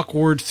most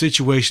awkward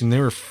situation. They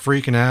were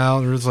freaking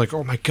out. It was like,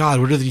 oh my God,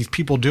 what are these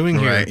people doing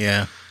here? Right,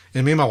 yeah.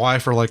 And me and my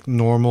wife are like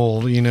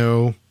normal,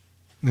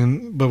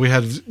 but we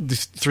had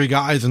these 3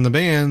 guys in the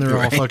band. They're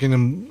all fucking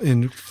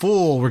in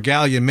full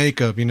regalia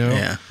makeup,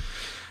 Yeah.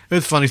 It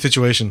was a funny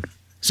situation.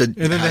 So, and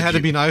then they had to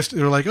be nice.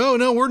 They were like, "Oh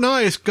no, we're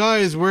nice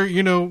guys. We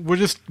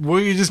just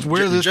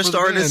wear this. Just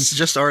artists.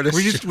 Just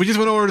artists. We just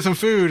went over to some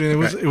food, and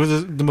it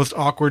was the most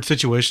awkward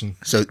situation.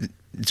 So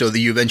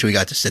you eventually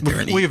got to sit there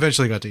and eat. We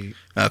eventually got to eat.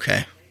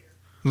 Okay.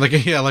 Like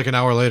an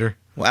hour later.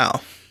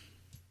 Wow.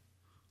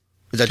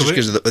 Was that just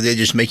because they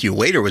just make you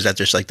wait, or was that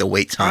just like the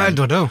wait time? I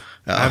don't know.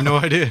 I have no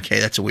idea. Okay,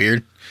 that's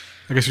weird.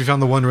 I guess we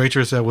found the one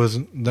waitress that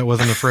wasn't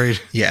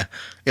afraid. Yeah.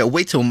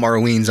 Wait till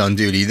Marlene's on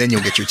duty, then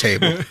you'll get your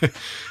table.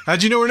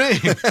 How'd you know her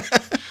name?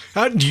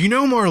 How do you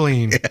know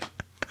Marlene? Yeah.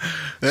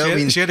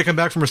 Well, she had to come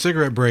back from her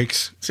cigarette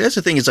breaks. See, that's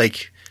the thing. Is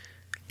like,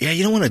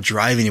 you don't want to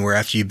drive anywhere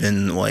after you've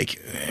been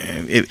like,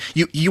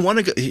 you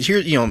want to go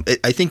here.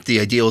 I think the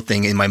ideal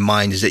thing in my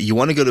mind is that you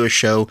want to go to a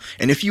show,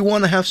 and if you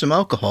want to have some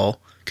alcohol,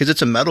 because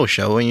it's a metal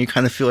show, and you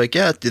kind of feel like,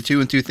 the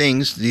two and two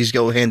things, these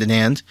go hand in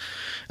hand.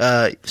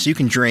 So you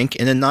can drink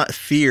and then not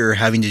fear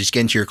having to just get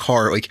into your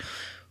car. Like,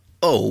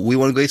 oh, we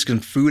want to go get some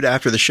food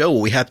after the show.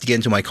 Well, we have to get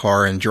into my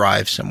car and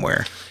drive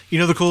somewhere.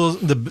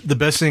 The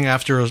best thing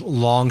after a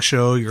long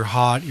show, you're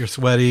hot, you're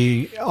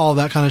sweaty, all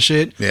that kind of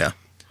shit. Yeah.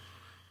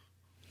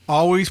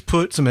 Always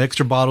put some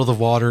extra bottles of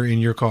water in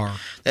your car.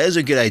 That is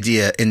a good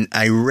idea, and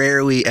I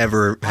rarely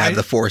ever have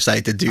the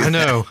foresight to do that. I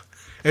know.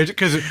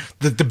 Because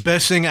the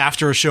best thing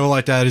after a show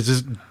like that is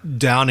just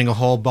downing a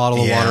whole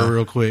bottle of water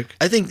real quick.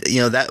 I think,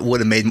 that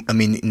would have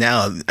made,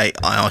 now, I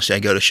honestly, I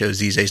go to shows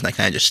these days and I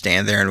kind of just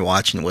stand there and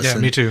watch and listen.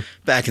 Yeah, me too.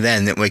 Back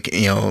then,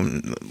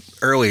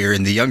 earlier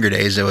in the younger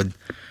days, I would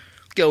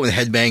go and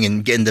headbang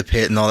and get in the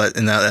pit and all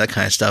that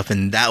kind of stuff.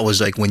 And that was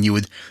like when you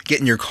would get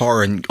in your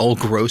car and all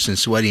gross and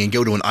sweaty and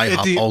go to an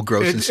IHOP all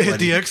gross and sweaty. At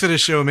the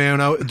Exodus show, man,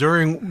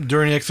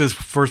 during Exodus'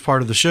 first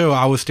part of the show,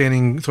 I was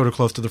standing sort of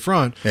close to the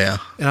front. Yeah.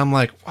 And I'm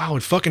like, wow,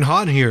 it's fucking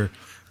hot in here.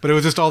 But it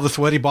was just all the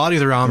sweaty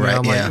bodies around me. Right,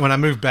 I'm like, when I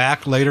moved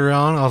back later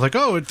on, I was like,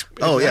 it's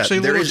actually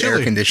a there little is chilly.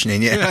 air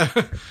conditioning, yeah.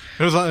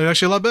 It was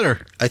actually a lot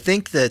better. I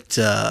think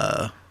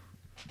that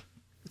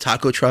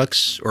taco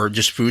trucks or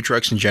just food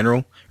trucks in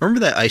general.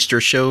 Remember that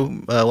Eister show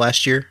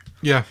last year?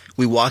 Yeah.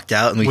 We walked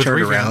out and we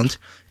turned around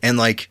and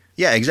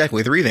exactly,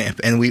 with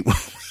revamp. And we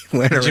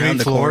went around the corner. Did you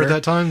meet Flora at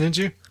that time, didn't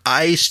you?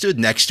 I stood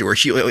next to her.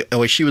 She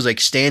was like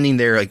standing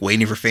there like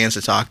waiting for fans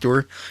to talk to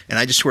her. And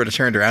I just sort of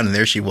turned around and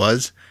there she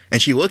was.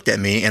 And she looked at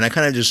me and I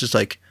kind of just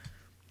like,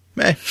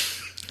 meh.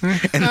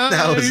 And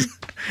that was,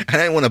 I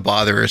didn't want to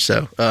bother her.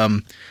 So,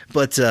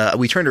 but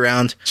we turned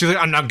around. She's like,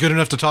 I'm not good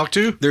enough to talk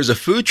to? There's a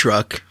food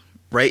truck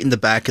right in the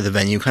back of the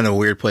venue, kind of a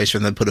weird place for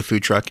them to put a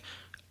food truck.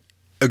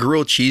 a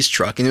grilled cheese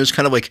truck, and it was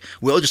kind of like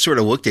we all just sort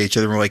of looked at each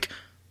other and we're like,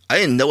 I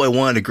didn't know I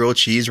wanted a grilled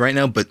cheese right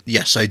now, but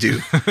yes, I do.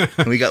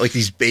 And we got like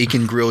these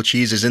bacon grilled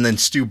cheeses, and then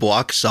Stu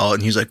Block saw it,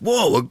 and he's like,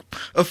 "Whoa,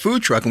 a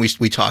food truck!" And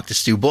we talked to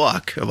Stu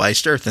Block of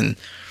Iced Earth, and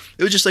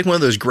it was just like one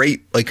of those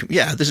great, like,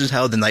 yeah, this is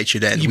how the night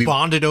should end. You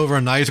bonded over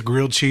a nice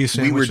grilled cheese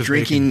sandwich. We were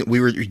drinking. Bacon. We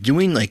were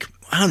doing like,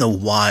 I don't know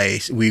why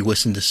we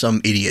listened to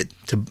some idiot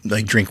to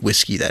like drink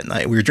whiskey that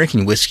night. We were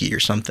drinking whiskey or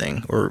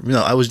something, or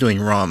no, I was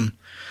doing rum.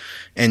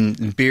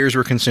 And beers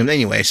were consumed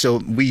anyway, so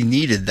we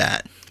needed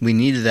that. We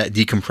needed that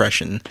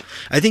decompression.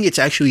 I think it's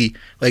actually,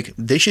 like,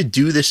 they should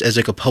do this as,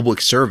 like, a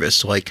public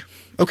service. Like,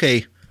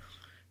 okay,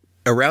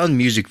 around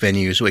music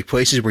venues, like,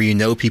 places where you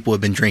know people have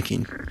been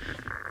drinking,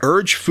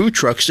 urge food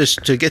trucks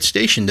just to get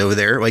stationed over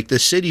there. Like, the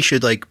city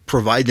should, like,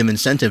 provide them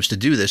incentives to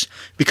do this,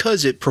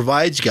 because it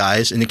provides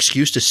guys an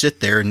excuse to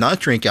sit there and not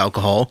drink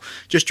alcohol,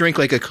 just drink,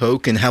 like, a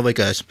Coke and have, like,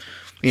 a,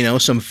 you know,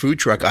 some food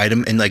truck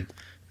item and, like,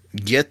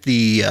 get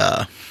the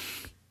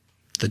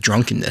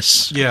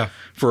drunkenness,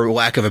 for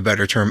lack of a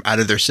better term, out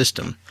of their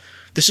system.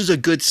 This is a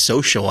good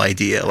social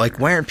idea. Like,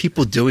 why aren't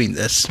people doing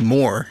this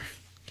more?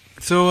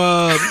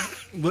 So,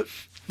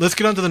 let's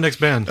get on to the next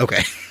band.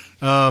 Okay.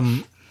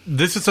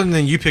 This is something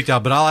that you picked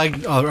out, but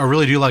I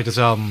really do like this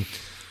album.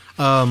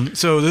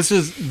 So this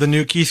is the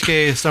new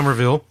Keisuke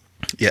Somerville.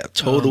 Yeah,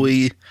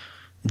 totally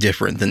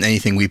different than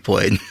anything we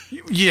played.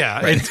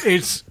 Yeah, Right.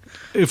 it's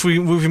if we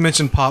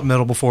mentioned pop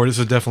metal before, this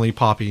is definitely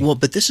poppy. Well,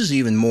 but this is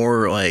even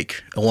more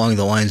like along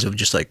the lines of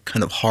just like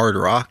kind of hard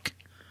rock.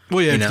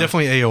 Well, yeah, it's know?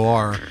 definitely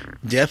AOR.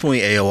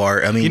 Definitely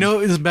AOR. I mean, You know,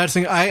 it's the bad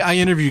thing. I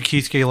interviewed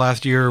Keisuke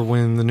last year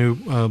when the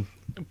new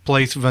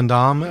Place Van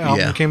Damme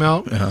album came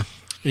out,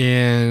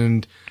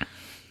 and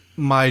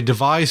my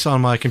device on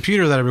my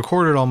computer that I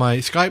recorded all my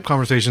Skype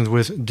conversations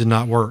with did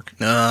not work.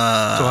 So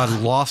I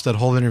lost that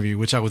whole interview,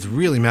 which I was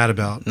really mad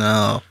about.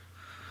 no.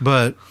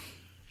 But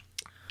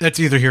that's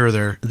either here or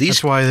there.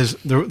 That's why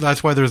there's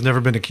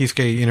never been a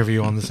Keisuke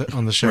interview on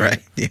the show.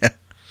 Right. Yeah.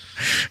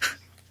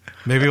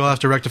 Maybe we'll have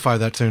to rectify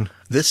that soon.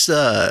 This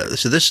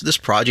this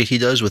project he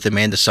does with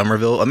Amanda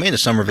Somerville. Amanda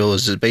Somerville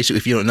is basically,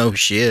 if you don't know who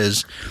she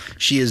is a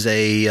she's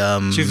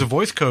a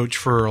voice coach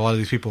for a lot of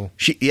these people.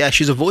 She's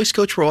a voice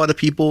coach for a lot of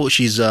people.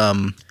 She's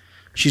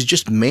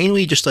just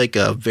mainly just like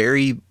a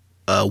very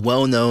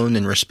well-known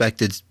and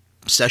respected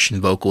session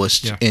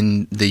vocalist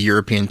in the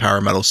European power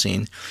metal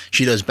scene.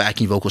 She does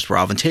backing vocals for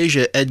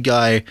Avantasia,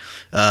 Edguy.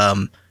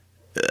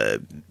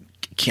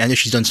 I know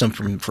she's done some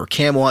for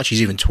Camelot.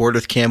 She's even toured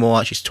with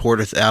Camelot. She's toured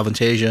with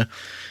Avantasia.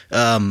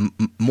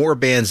 More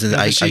bands than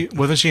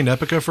wasn't she in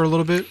Epica for a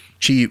little bit?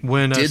 She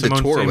when did the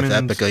Simone tour with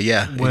Simmons Epica.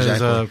 Yeah, was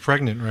exactly.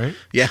 pregnant, right?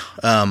 Yeah.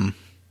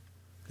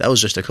 That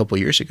was just a couple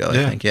years ago,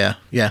 I think.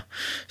 Yeah.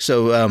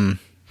 So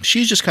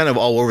she's just kind of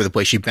all over the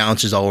place. She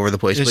bounces all over the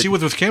place. And she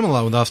was with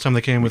Camelot the last time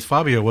they came with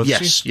Fabio,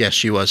 wasn't she? Yes,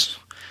 she was.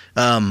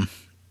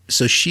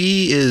 So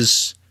she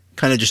is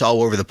kind of just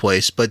all over the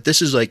place. But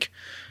this is like,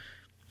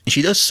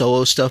 she does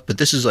solo stuff, but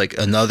this is like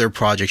another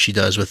project she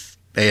does with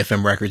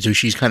AFM Records, who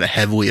she's kind of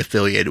heavily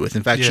affiliated with.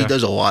 In fact, she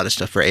does a lot of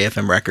stuff for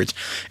AFM Records.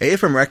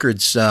 AFM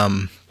Records I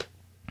don't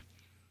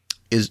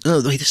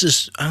know if this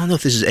is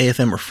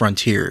AFM or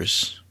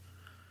Frontiers.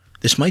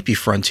 This might be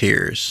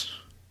Frontiers.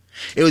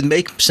 It would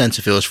make sense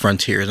if it was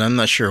Frontiers. I'm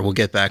not sure. We'll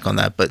get back on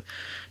that. But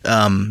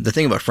the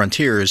thing about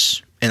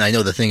Frontiers, and I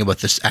know the thing about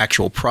this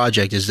actual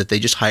project, is that they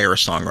just hire a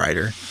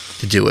songwriter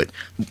to do it,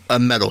 a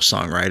metal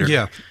songwriter.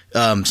 Yeah.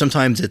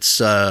 Sometimes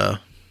it's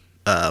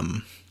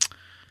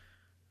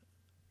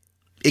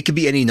it could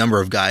be any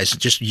number of guys,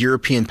 just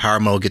European power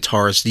metal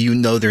guitarists. You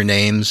know their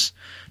names,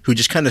 who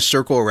just kind of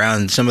circle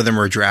around. Some of them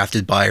are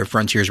drafted by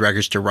Frontiers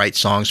Records to write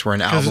songs for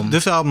an album.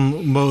 This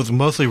album was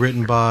mostly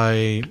written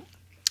by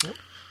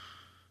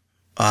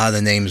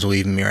the name's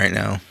leaving me right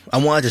now. I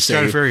wanted to say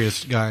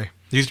Stradivarius guy.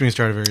 He used to be in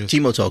Stradivarius.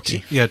 Timo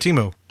Tolkki. Yeah,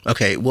 Timo.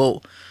 Okay,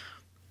 well,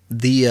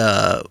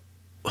 the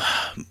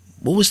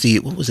what was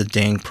the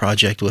dang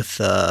project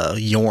with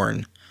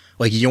Yorn?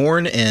 Like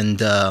Yorn and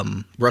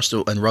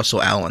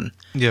Russell Allen.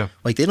 Yeah.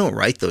 Like, they don't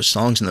write those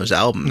songs in those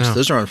albums. No.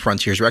 Those are on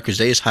Frontiers Records.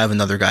 They just have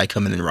another guy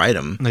come in and write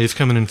them. And they just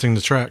come in and sing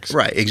the tracks.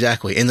 Right,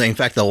 exactly. And in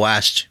fact, the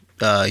last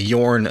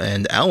Yorn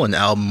and Allen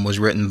album was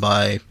written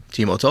by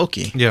Timo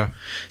Tolkki. Yeah.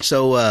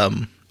 So,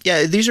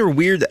 these are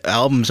weird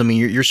albums. I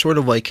mean, you're sort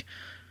of like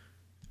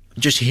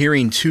just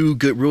hearing two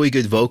really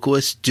good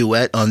vocalists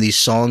duet on these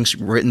songs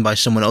written by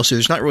someone else. So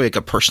there's not really like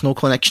a personal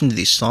connection to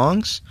these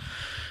songs.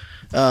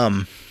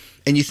 And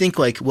you think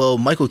like, well,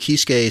 Michael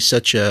Keisuke is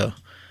such a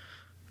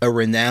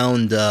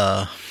renowned,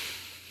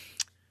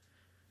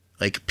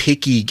 like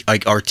picky,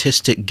 like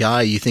artistic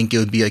guy. You think it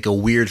would be like a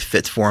weird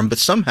fit for him, but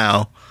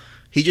somehow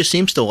he just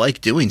seems to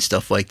like doing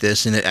stuff like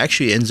this, and it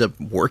actually ends up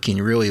working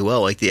really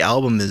well. Like, the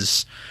album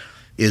is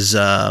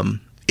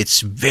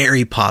it's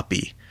very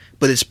poppy,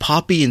 but it's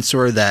poppy in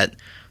sort of that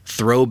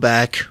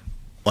throwback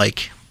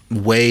like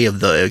way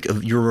of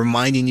you're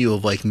reminding you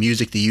of like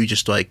music that you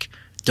just like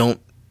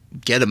don't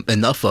get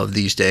enough of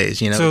these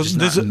days. You know, So it's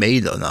just not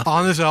made enough.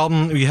 On this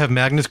album, you have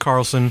Magnus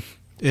Carlsen,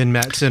 and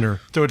Matt Sinner.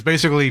 So it's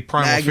basically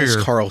Primal Magnus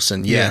Fear.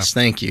 Carlsen. Yes,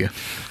 thank you.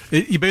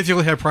 You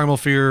basically have Primal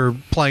Fear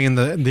playing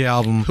the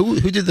album. Who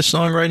did the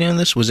songwriting on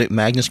this? Was it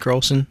Magnus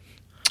Carlsen?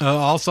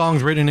 All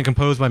songs written and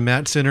composed by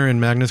Matt Sinner and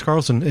Magnus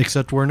Carlsen,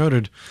 except where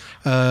noted.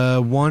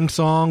 One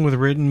song was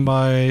written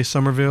by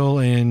Somerville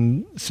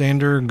and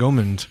Sander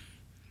Gomund.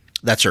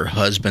 That's her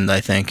husband,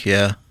 I think.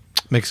 Yeah.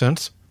 Makes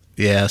sense.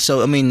 Yeah.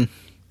 So I mean,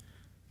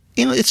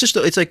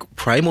 it's like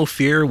Primal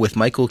Fear with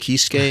Michael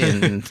Kiske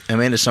and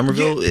Amanda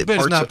Somerville. Yeah, but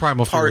it's not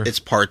Primal Fear. It's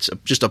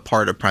just a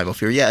part of Primal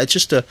Fear. Yeah, it's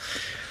just a...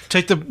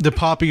 Take the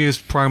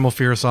poppiest Primal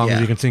Fear song that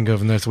you can think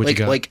of, and that's what you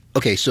got.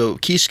 Okay, so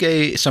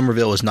Kiske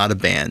Somerville is not a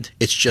band.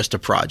 It's just a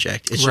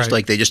project. It's just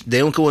like they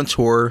don't go on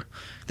tour.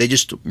 They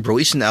just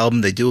release an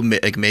album. They do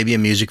maybe a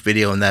music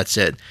video, and that's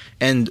it.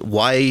 And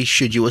why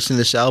should you listen to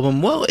this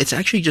album? Well, it's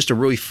actually just a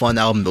really fun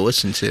album to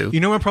listen to. You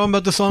know what my problem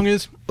about the song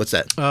is? What's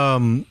that?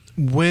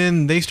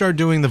 When they start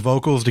doing the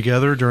vocals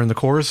together during the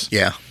chorus,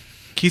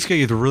 Kiske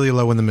is really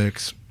low in the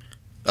mix.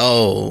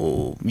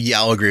 Oh, yeah,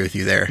 I'll agree with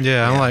you there.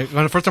 Yeah, I'm like,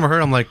 when the first time I heard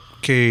it, I'm like,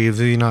 okay,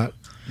 they not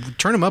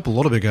turn him up a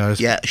little bit,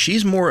 guys. Yeah,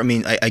 she's more, I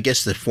mean, I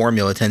guess the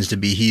formula tends to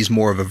be he's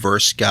more of a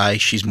verse guy,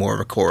 she's more of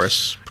a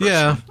chorus person.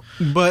 Yeah,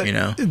 but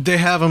they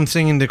have them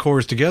singing the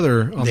chorus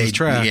together on this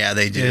track. Yeah,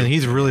 they do. And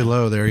he's really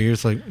low there. You're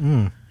just like,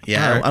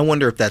 Yeah, right. I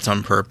wonder if that's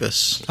on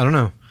purpose. I don't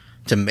know.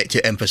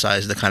 To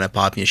emphasize the kind of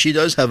pop. She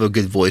does have a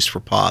good voice for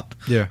pop.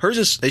 Yeah. Hers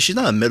is, she's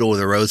not a middle of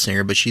the road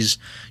singer, but she's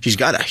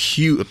got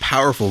a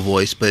powerful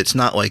voice, but it's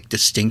not like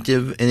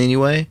distinctive in any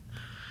way.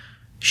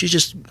 She's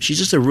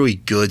just a really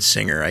good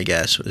singer, I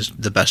guess, is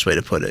the best way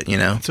to put it,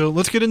 So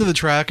let's get into the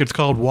track. It's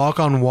called Walk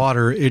on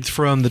Water. It's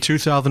from the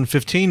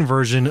 2015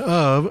 version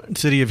of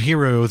City of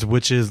Heroes,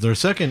 which is their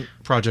second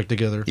project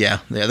together. Yeah.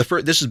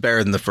 This is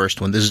better than the first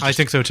one. I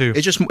think so too.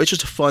 It's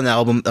just a fun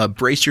album.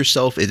 Brace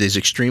yourself. It is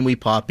extremely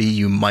poppy.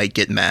 You might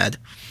get mad.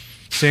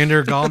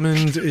 Sander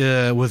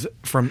Gomund was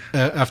from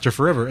After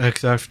Forever,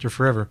 X After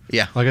Forever.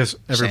 Yeah. I guess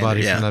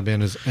everybody from that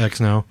band is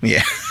X now.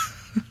 Yeah.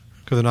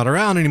 Because they're not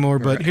around anymore.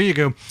 But here you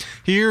go.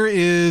 Here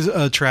is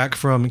a track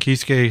from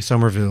Kiske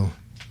Somerville.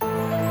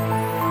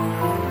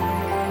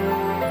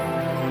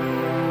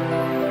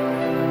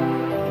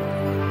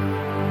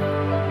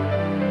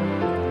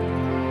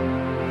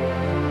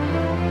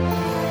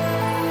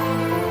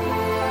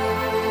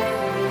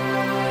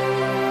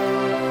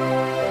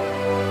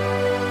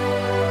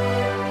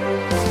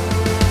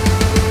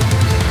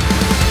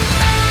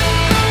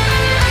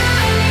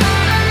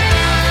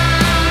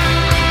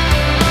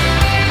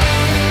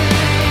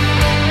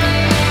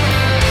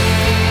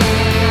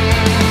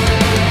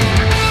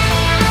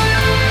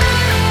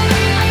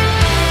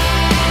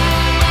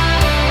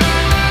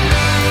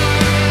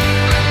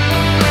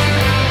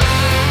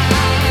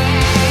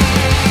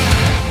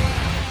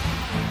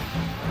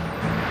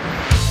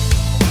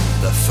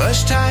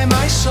 First time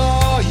I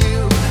saw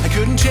you, I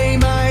couldn't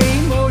tame my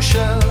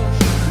emotion.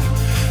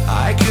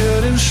 I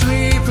couldn't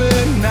sleep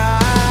at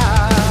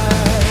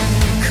night.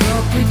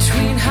 Caught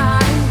between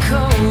hot and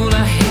cold,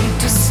 I hate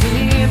to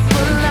sleep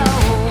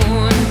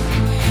alone.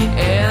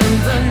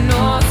 And the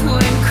north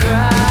wind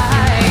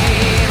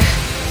cried.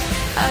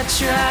 I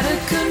try to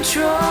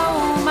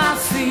control my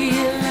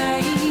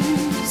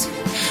feelings.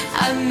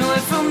 I know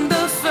it from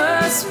the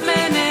first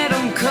minute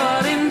I'm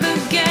caught in the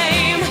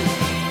game.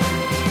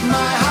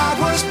 My heart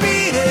was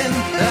beating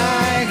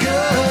like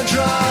a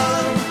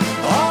drum,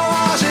 or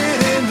was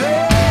it in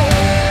vain?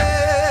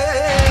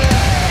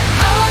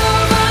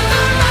 Over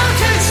the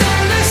mountains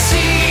and the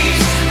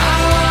seas, I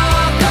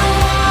walk on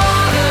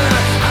water,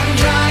 I'm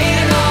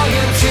drying all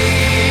your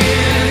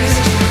tears.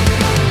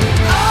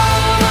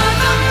 Over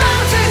the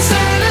mountains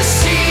and the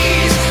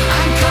seas,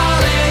 I'm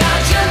calling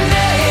out your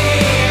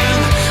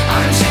name,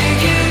 I'm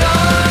taking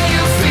all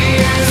your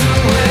fears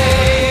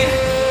away.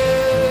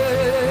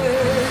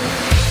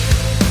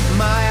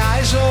 My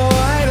eyes are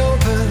wide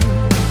open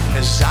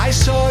as I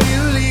saw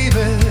you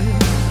leaving,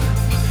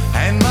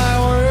 and my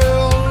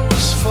world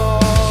was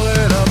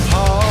falling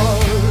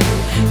apart.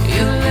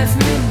 You left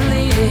me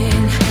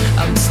bleeding,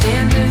 I'm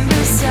standing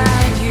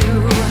beside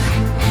you,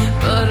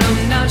 but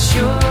I'm not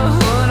sure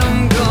what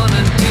I'm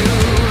gonna do.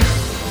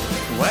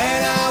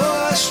 When I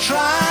was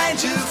trying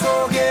to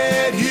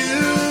forget you,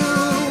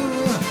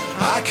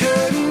 I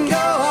couldn't go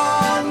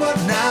on, but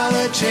now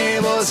the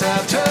tables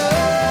have turned.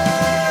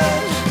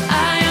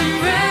 I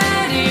am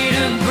ready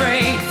to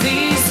break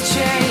these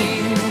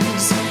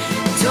chains,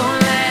 don't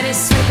let it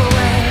slip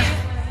away.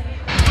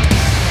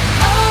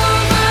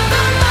 Over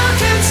the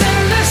mountains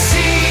and the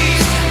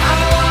seas, I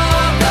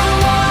walk on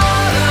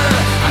water,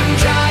 I'm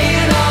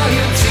drying all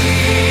your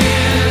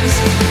tears.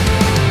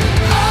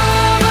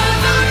 Over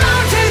the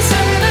mountains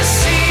and the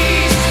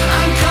seas,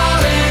 I'm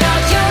calling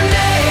out your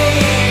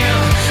name,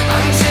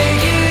 I'm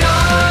taking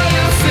all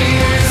your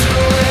fears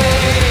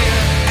away.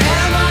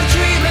 Am I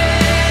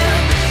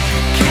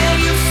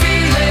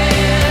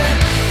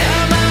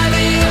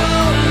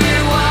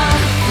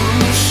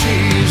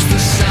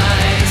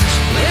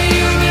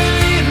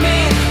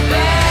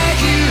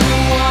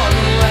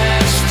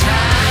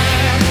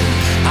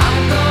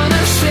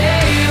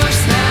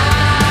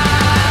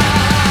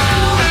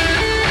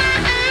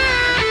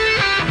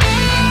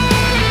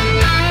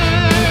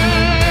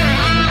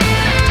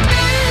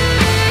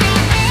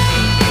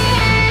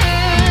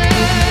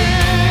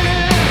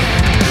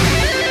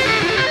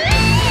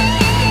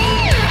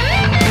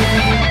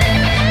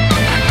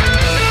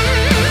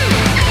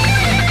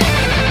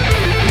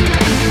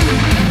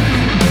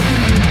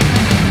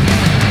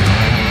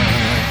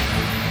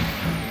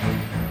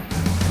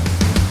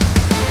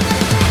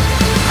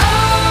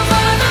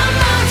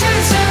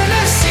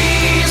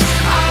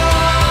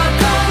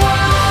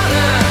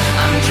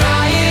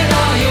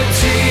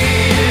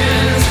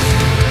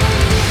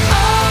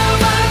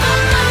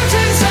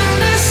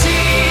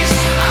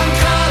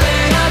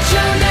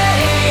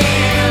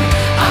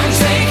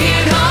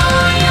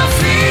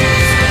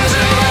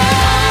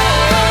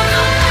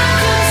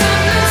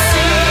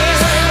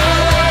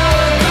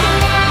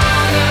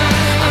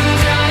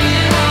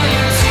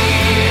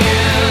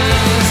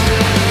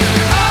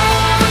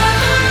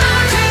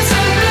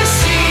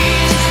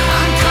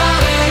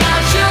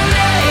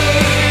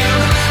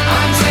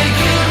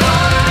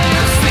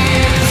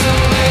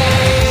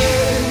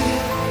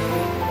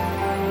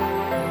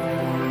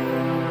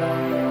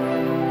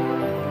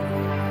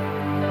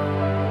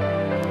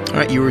All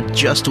right, you were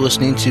just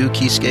listening to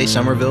Kisuke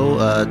Somerville,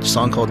 a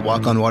song called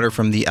Walk on Water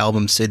from the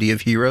album City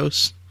of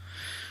Heroes.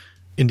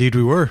 Indeed,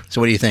 we were.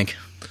 So what do you think?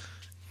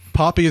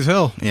 Poppy as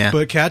hell, Yeah.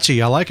 but catchy.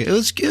 I like it.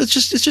 It's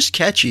just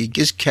catchy.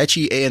 It's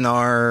catchy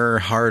A&R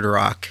hard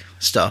rock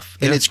stuff.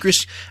 And Yeah. it's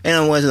just,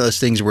 and one of those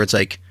things where it's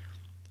like,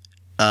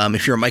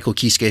 if you're a Michael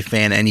Kisuke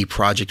fan, any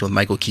project with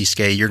Michael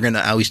Kisuke, you're going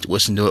to at least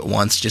listen to it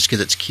once just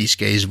because it's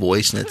Kisuke's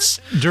voice. And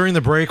it's, During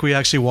the break, we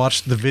actually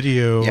watched the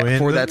video. Yeah, and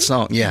for that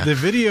song, yeah. The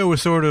video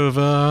was sort of,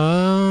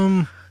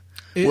 Well,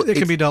 it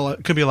could be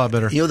a lot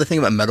better. you know, the thing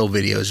about metal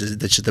videos is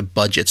that just the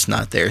budget's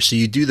not there. So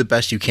you do the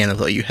best you can with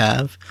what you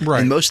have. Right.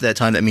 And most of that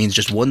time, that means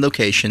just one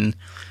location.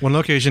 One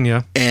location,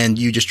 yeah. And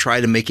you just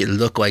try to make it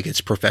look like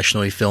it's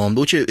professionally filmed,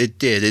 which it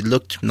did. It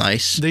looked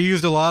nice. They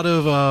used a lot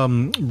of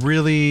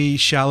really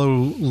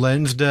shallow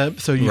lens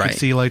depth, so you Right. can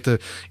see like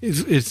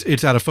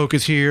it's out of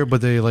focus here, but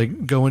they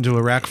like go into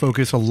a rack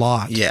focus a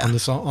lot Yeah. on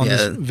this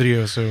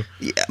video. So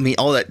Yeah, I mean,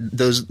 all that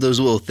those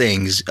little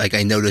things, like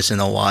I notice in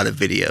a lot of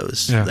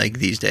videos, Yeah. like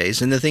these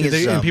days. And the thing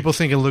is, and people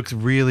think it looks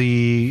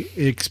really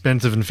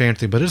expensive and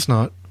fancy, but it's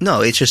not. no,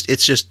 it's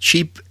just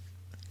cheap.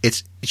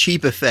 It's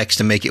cheap effects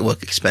to make it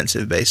look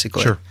expensive,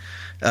 basically. Sure.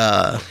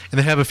 And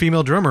they have a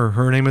female drummer.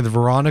 Her name is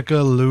Veronica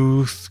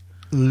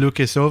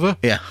Lukasova.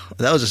 Yeah,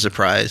 that was a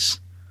surprise.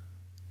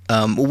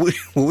 What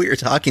we were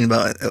talking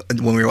about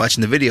when we were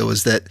watching the video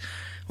was that,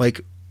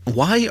 like,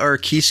 why are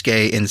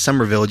Kisuke and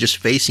Somerville just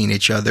facing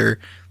each other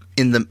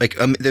in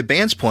the the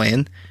band's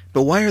playing,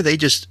 but why are they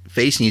just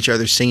facing each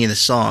other singing a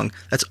song?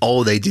 That's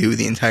all they do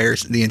the entire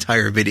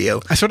video.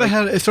 It sort of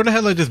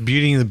had like this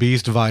Beauty and the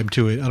Beast vibe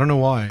to it. I don't know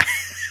why.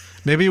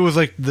 Maybe it was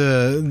like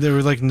they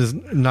were like in this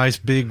nice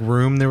big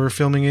room they were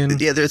filming in.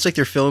 Yeah, it's like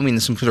they're filming in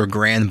some sort of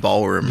grand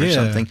ballroom or Yeah.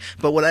 something.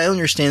 But what I don't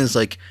understand is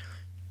like,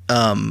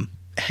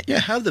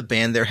 have the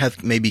band there,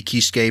 have maybe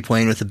Kisuke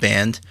playing with the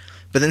band,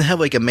 but then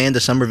have like Amanda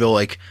Somerville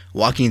like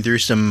walking through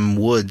some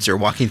woods or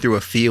walking through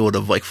a field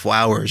of like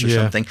flowers or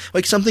Yeah. something.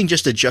 Like something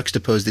just to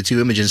juxtapose the two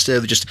images instead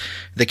of just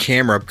the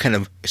camera kind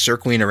of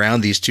circling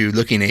around these two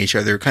looking at each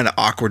other kind of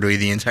awkwardly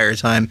the entire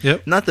time.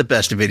 Yep. Not the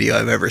best video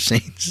I've ever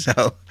seen.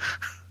 So,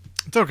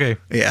 It's okay.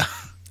 yeah.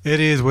 It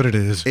is what it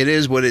is. It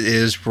is what it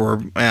is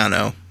for, I don't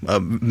know, a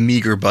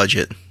meager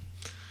budget.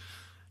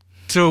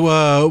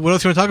 So, what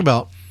else do you want to talk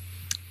about?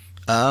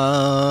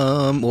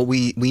 Well,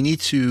 we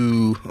need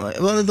to.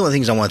 One of the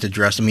things I wanted to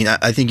address. I mean,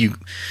 I think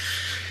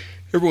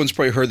everyone's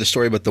probably heard the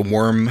story about the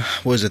worm.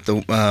 Was it the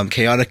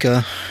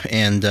Chaotica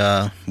and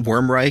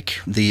Wormreich,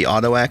 the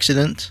auto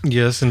accident?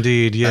 Yes,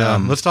 indeed. Yeah,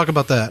 let's talk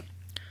about that.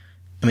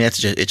 I mean,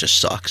 it just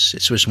sucks.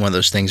 It's just one of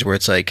those things where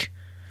it's like,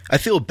 I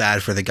feel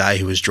bad for the guy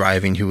who was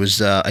driving. Who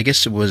was, I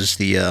guess it was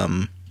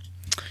the,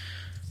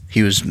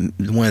 he was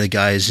one of the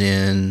guys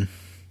in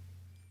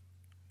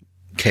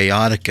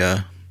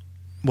Chaotica.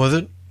 Was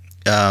it?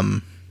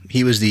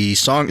 He was the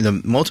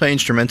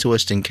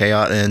multi-instrumentalist and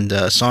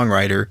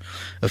songwriter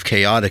of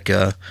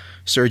Chaotica,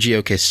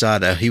 Sergio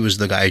Quesada. He was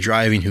the guy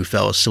driving who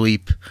fell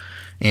asleep,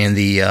 and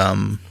it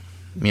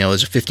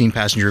was a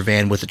 15-passenger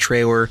van with a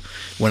trailer,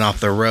 went off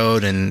the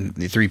road, and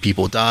the 3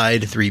 people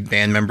died. 3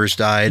 band members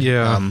died.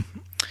 Yeah.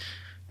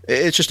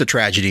 It's just a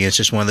tragedy. It's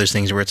just one of those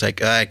things where it's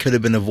like, it could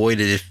have been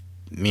avoided if,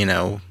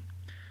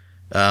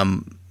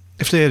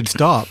 If they had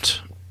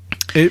stopped.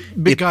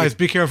 Guys,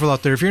 be careful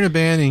out there. If you're in a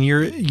band and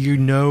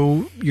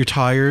you're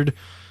tired,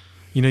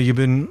 you've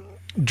been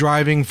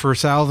driving for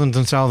thousands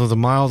and thousands of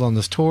miles on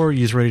this tour,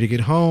 you're just ready to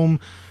get home,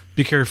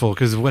 be careful,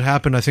 because what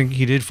happened, I think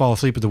he did fall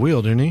asleep at the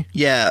wheel, didn't he?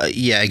 Yeah,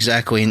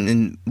 exactly.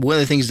 And one of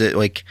the things that,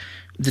 like,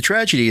 the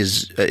tragedy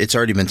is, it's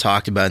already been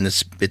talked about, and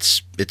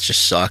it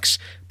just sucks.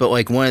 But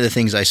like one of the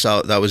things I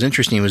saw that was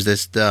interesting was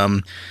this: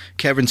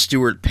 Kevin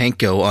Stewart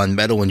Penko on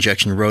Metal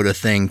Injection wrote a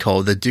thing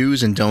called "The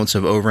Do's and Don'ts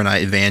of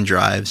Overnight Van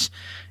Drives,"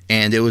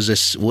 and it was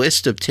this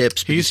list of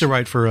tips. He used to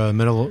write for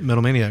Metal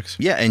Maniacs.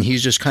 Yeah, and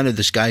he's just kind of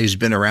this guy who's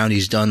been around.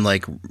 He's done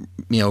like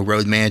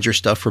road manager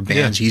stuff for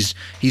bands. Yeah.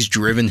 He's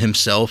driven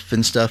himself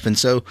and stuff, and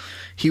so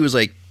he was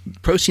like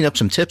posting up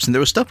some tips, and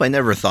there was stuff I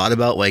never thought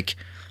about, like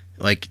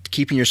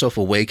keeping yourself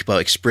awake by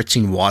like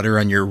spritzing water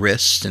on your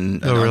wrist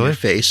and on really? your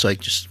face. Like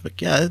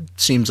yeah, it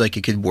seems like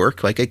it could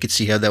work. Like I could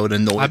see how that would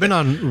annoy. I've been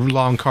on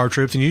long car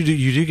trips, and you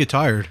do get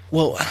tired.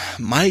 Well,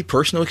 my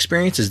personal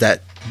experience is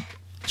that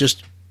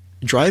just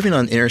driving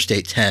on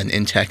Interstate 10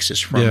 in Texas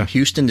from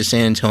Houston to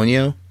San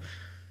Antonio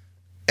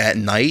at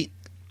night,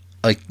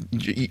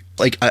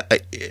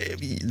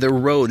 the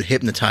road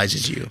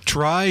hypnotizes you.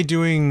 Try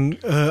doing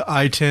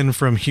I-10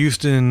 from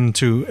Houston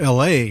to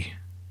L.A.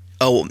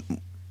 Oh,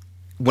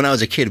 when I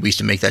was a kid, we used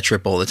to make that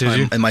trip all the Did time,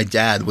 you? and my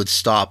dad would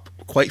stop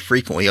quite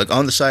frequently, like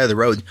on the side of the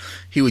road.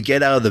 He would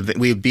get out of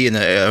we would be in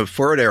a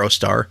Ford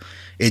Aerostar.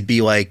 It'd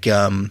be like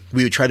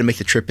we would try to make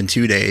the trip in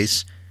 2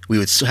 days. We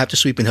would have to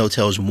sleep in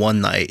hotels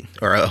one night,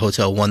 or a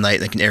hotel one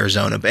night, like in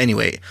Arizona. But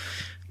anyway,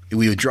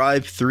 we would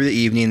drive through the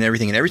evening and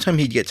everything. And every time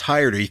he'd get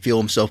tired or he'd feel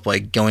himself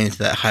like going into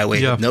that highway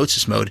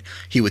hypnosis mode,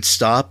 he would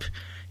stop.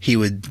 He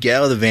would get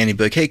out of the van. He'd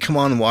be like, "Hey, come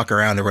on and walk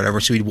around," or whatever.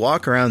 So he'd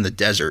walk around the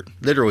desert,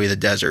 literally the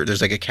desert.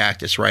 There's like a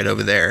cactus right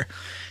over there,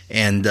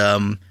 and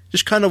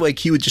Just kind of like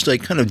he would just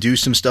like kind of do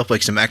some stuff,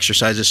 like some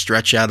exercises,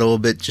 stretch out a little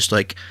bit, just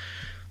like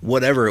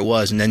whatever it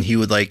was, and then he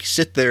would like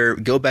sit there,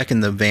 go back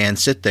in the van,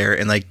 sit there,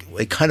 and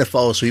like kind of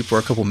fall asleep for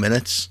a couple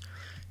minutes,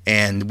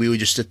 and we would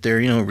just sit there,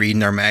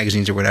 reading our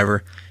magazines or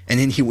whatever. And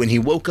then when he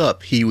woke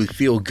up, he would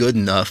feel good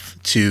enough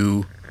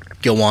to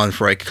go on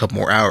for like a couple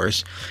more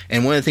hours.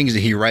 And one of the things that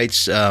he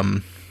writes,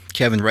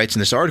 Kevin writes in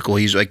this article,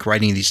 he's like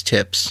writing these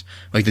tips,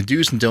 like the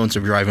do's and don'ts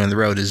of driving on the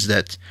road is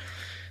that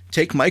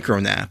take micro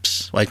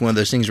naps. Like one of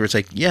those things where it's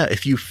like, yeah,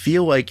 if you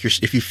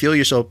feel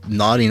yourself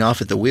nodding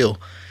off at the wheel,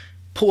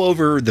 pull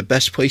over the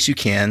best place you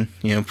can,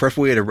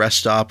 preferably at a rest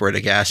stop or at a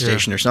gas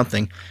station or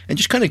something, and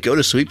just kind of go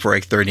to sleep for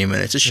like 30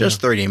 minutes. It's just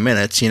 30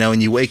 minutes,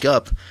 and you wake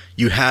up,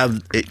 you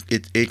have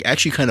it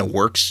actually kind of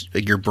works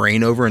like your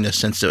brain over in the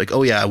sense that like,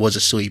 oh yeah, I was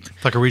asleep.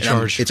 Like a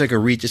recharge. It's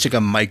like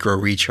a micro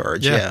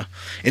recharge, yeah.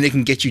 And it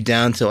can get you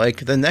down to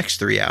like the next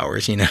 3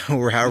 hours,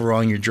 or however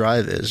long your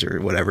drive is or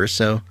whatever.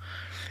 So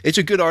it's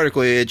a good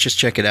article. Just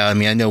check it out. I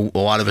mean, I know a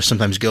lot of us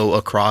sometimes go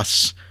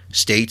across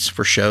states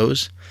for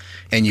shows,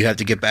 and you have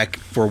to get back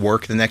for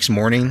work the next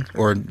morning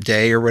or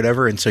day or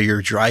whatever, and so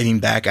you're driving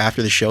back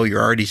after the show,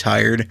 you're already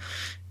tired.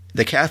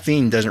 The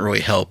caffeine doesn't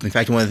really help. In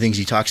fact, one of the things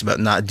he talks about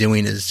not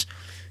doing is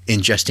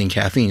ingesting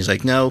caffeine. He's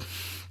like, no.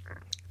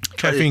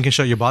 Caffeine can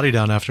shut your body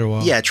down after a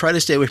while. Yeah, try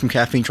to stay away from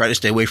caffeine. Try to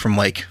stay away from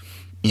like,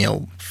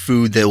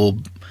 food that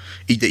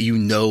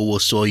will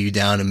slow you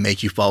down and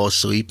make you fall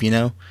asleep,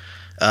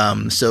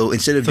 So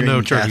instead of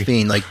drinking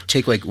caffeine, like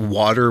take like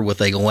water with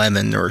like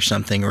lemon or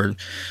something, or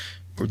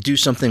do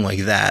something like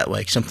that,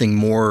 like something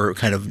more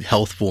kind of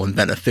healthful and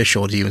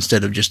beneficial to you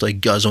instead of just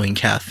like guzzling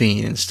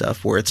caffeine and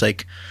stuff where it's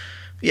like,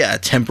 yeah, a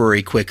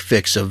temporary quick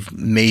fix of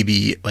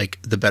maybe like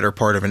the better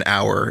part of an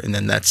hour and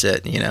then that's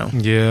it,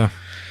 Yeah.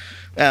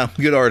 Yeah,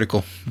 good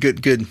article.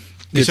 Good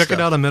check stuff.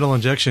 it out on Metal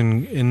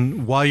Injection,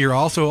 and while you're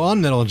also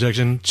on Metal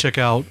Injection, check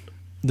out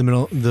the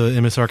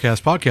MSR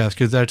Cast podcast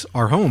because that's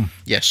our home.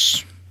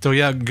 Yes. So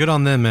yeah, good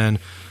on them, man.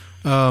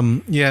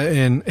 Yeah,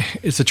 and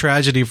it's a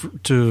tragedy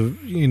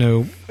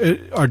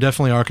are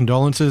definitely our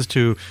condolences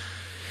to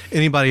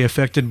anybody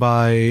affected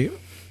by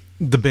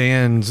the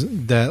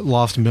bands that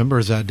lost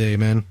members that day,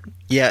 man.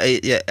 Yeah,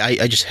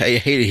 I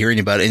hated hearing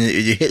about it, and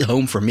it hit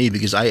home for me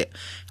because I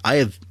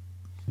have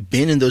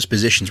been in those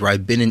positions where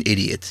I've been an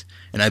idiot,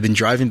 and I've been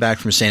driving back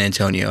from San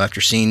Antonio after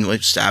seeing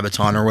like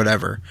Sabaton or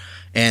whatever,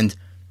 and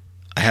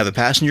I have a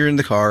passenger in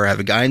the car, I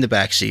have a guy in the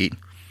back seat,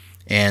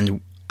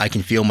 and I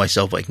can feel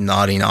myself like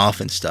nodding off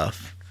and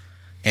stuff.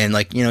 And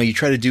like, you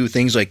try to do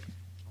things like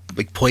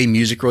play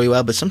music really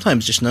loud, but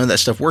sometimes just none of that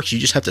stuff works. You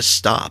just have to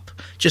stop.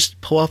 Just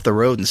pull off the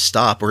road and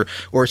stop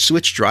or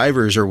switch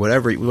drivers or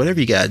whatever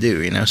you got to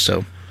do,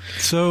 so.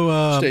 So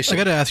I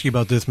got to ask you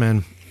about this,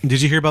 man.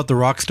 Did you hear about the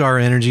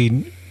Rockstar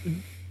Energy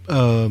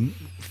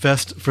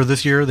Fest for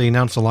this year? They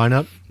announced the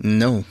lineup?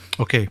 No.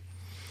 Okay.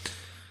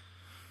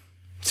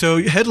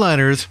 So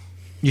headliners,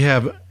 you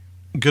have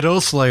Good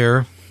Old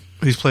Slayer,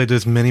 who's played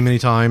this many, many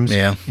times.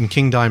 Yeah. And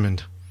King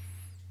Diamond.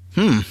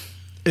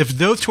 If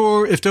those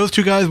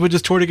two guys would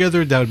just tour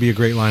together, that would be a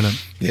great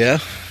lineup. Yeah.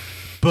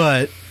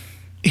 But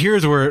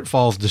here's where it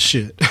falls to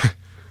shit.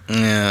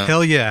 Yeah.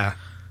 Hell yeah.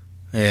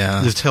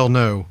 Yeah. Just hell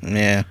no.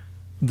 Yeah.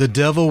 The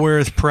Devil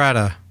Wears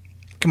Prada.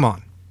 Come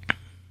on.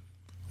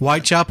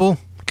 Whitechapel.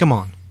 Come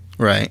on.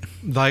 Right.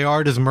 Thy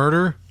Art is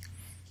Murder.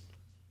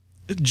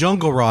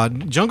 Jungle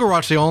Rod. Jungle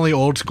Rod's the only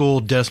old school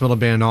death metal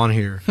band on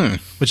here,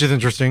 which is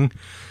interesting.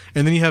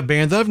 And then you have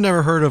bands I've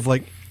never heard of,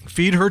 like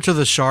Feed Her to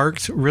the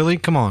Sharks. Really?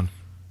 Come on.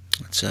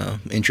 That's an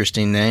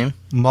interesting name.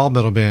 Mall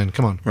metal band.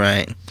 Come on.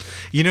 Right.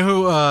 You know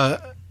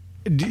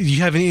who? Do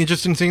you have any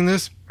interest in seeing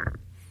this?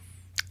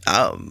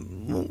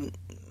 No.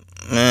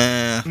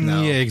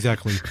 Yeah,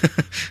 exactly.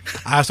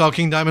 I saw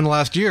King Diamond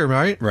last year,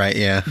 right? Right.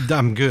 Yeah.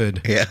 I'm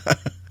good. Yeah.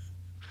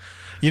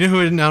 You know who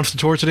announced the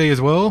tour today as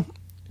well?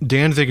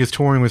 Danzig is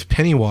touring with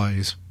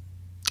Pennywise.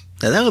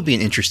 Now that would be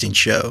an interesting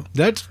show.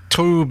 That's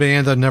two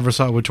bands I never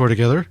saw would tour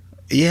together.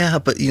 Yeah,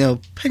 but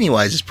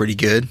Pennywise is pretty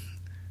good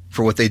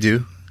for what they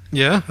do.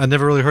 Yeah, I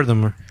never really heard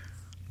them.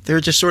 They're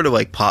just sort of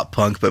like pop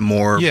punk, but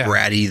more Yeah.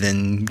 bratty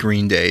than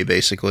Green Day,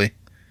 basically.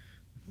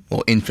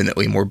 Well,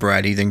 infinitely more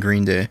bratty than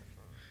Green Day.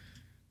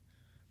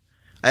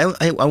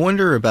 I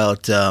wonder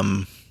about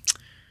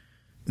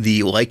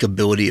the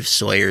likability of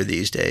Slayer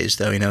these days,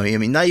 though. I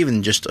mean, not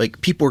even just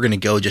like people are going to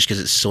go just because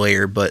it's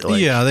Slayer, but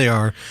like, Yeah, they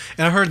are.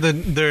 And I heard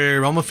that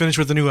they're almost finished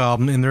with the new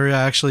album, and there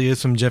actually is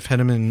some Jeff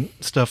Henneman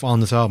stuff on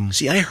this album.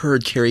 See, I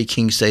heard Kerry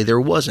King say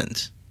there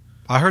wasn't.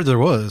 I heard there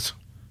was.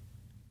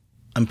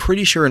 I'm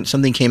pretty sure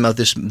something came out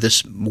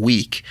this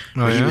week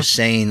where he was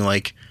saying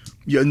like,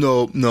 yeah,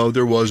 no,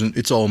 there wasn't.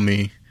 It's all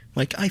me.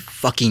 Like, I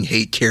fucking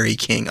hate Kerry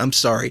King. I'm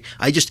sorry.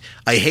 I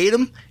hate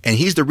him, and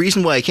he's the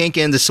reason why I can't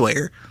get into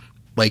Slayer.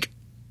 Like,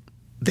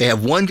 they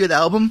have one good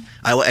album.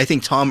 I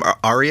think Tom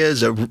Araya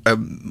is a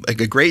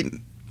great.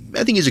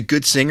 I think he's a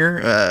good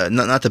singer.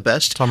 Not the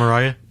best. Tom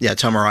Araya? Yeah,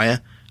 Tom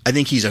Araya. I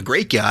think he's a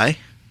great guy.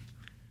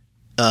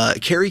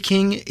 Kerry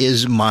King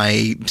is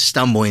my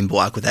stumbling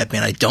block with that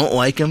band. I don't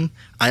like him.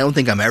 I don't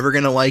think I'm ever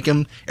going to like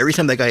him. Every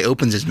time that guy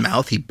opens his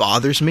mouth, he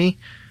bothers me.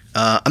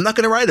 I'm not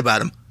going to write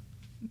about him.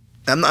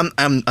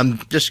 I'm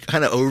just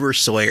kind of over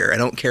Slayer. I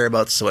don't care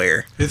about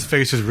Slayer. His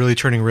face is really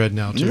turning red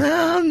now, too.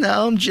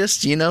 No, I'm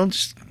just,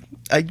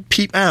 I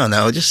don't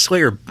know, just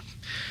Slayer.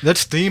 That's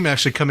steam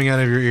actually coming out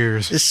of your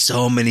ears. There's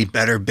so many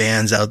better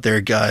bands out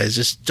there, guys.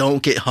 Just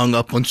don't get hung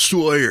up on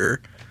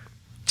Slayer.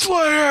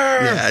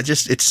 Slayer! Yeah,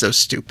 it's so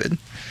stupid.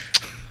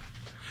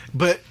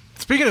 But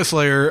speaking of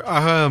Slayer,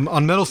 on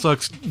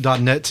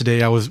metalsucks.net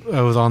today, I was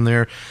on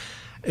there,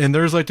 and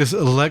there's like this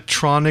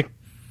electronic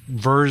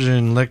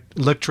version,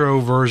 electro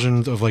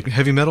versions of like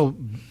heavy metal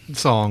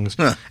songs,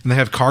 and they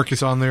have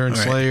Carcass on there and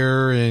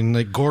Slayer and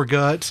like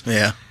Gorguts.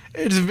 Yeah,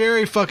 it's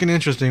very fucking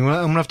interesting.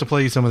 I'm gonna have to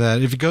play you some of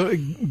that. If you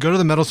go to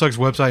the Metal Sucks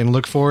website and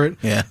look for it,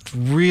 it's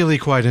really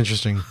quite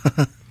interesting.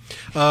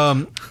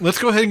 Let's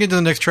go ahead and get to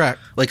the next track.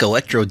 Like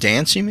electro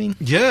dance, you mean?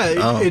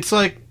 Yeah, it's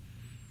like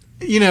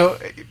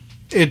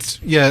it's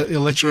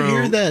electro. Did you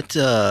hear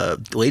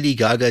that Lady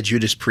Gaga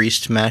Judas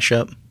Priest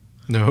mashup?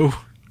 No,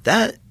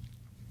 that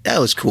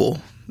was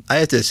cool. I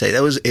have to say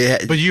that was.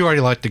 But you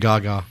already liked the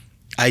Gaga.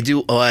 I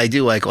do. Oh, I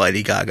do like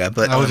Lady Gaga,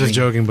 but I was just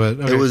joking. But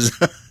okay. It was.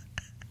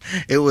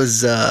 It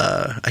was.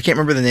 I can't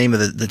remember the name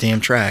of the damn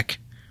track.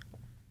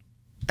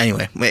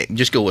 Anyway, wait,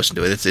 just go listen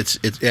to it.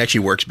 It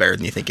actually works better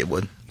than you think it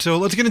would. So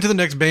let's get into the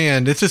next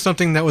band. This is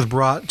something that was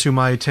brought to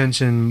my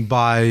attention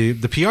by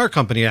the PR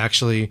company.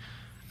 Actually,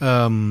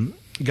 a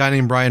guy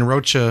named Brian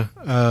Rocha.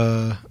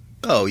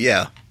 Oh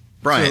yeah,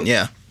 Brian.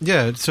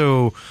 Yeah.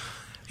 So.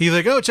 He's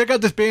like, oh, check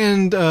out this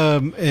band,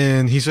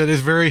 and he said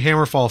it's very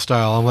Hammerfall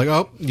style. I'm like,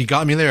 oh, you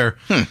got me there.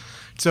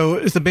 So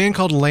it's a band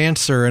called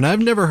Lancer, and I've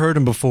never heard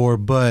them before,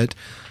 but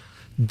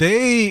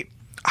I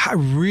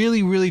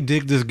really, really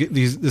dig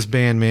this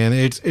band, man.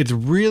 It's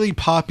really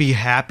poppy,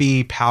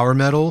 happy power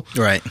metal,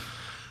 right?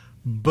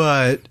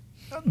 But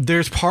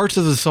there's parts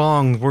of the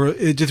song where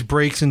it just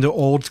breaks into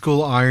old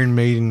school Iron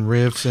Maiden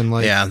riffs and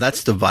like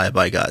that's the vibe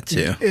I got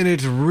too. And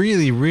it's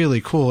really,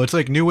 really cool. It's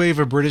like new wave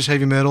of British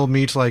heavy metal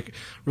meets like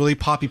really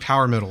poppy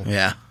power metal.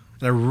 Yeah.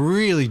 And I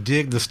really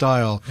dig the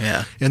style.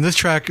 Yeah. And this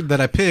track that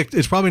I picked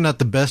is probably not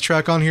the best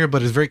track on here,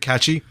 but it's very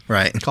catchy.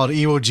 Right. It's called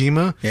Iwo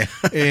Jima. Yeah.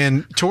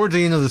 And towards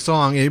the end of the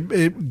song,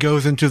 it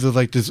goes into the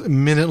like this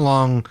minute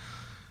long,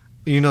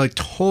 like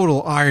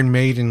total Iron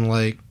Maiden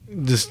like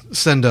just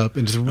send up,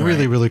 and it's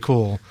really, really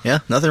cool.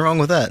 Yeah, nothing wrong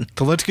with that.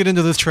 So let's get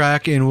into this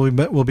track, and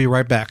we'll be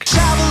right back. 7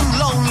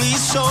 lonely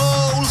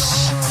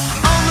souls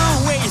on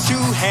the way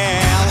through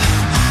hell,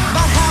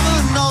 but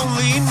heaven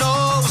only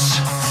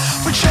knows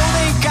which road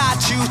they got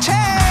to take,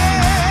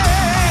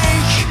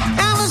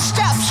 and the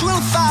steps will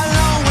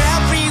follow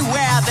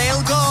everywhere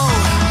they'll go,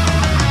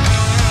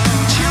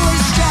 till they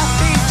step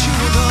into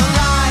the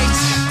light.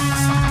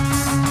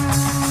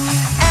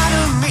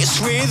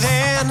 Enemies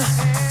within,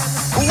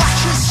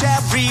 watches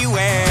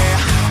everywhere.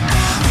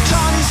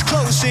 Dawn is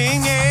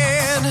closing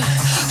in.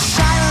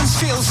 Silence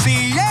fills the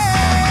air.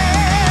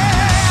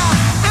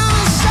 And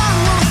the sun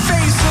will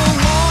face the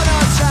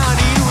water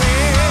turning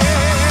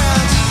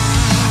red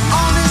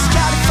on this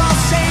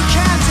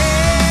God-forsaken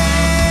day.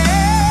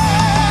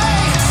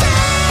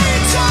 They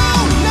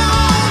don't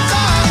know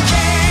the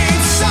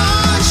gates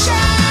are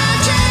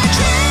shut and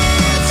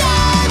driven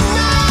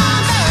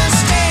another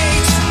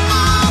state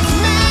of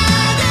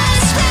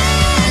madness.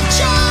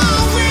 Picture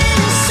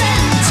wings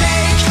and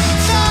take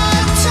the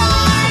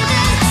time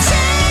and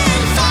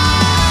sing for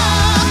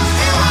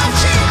Iwo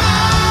Jima.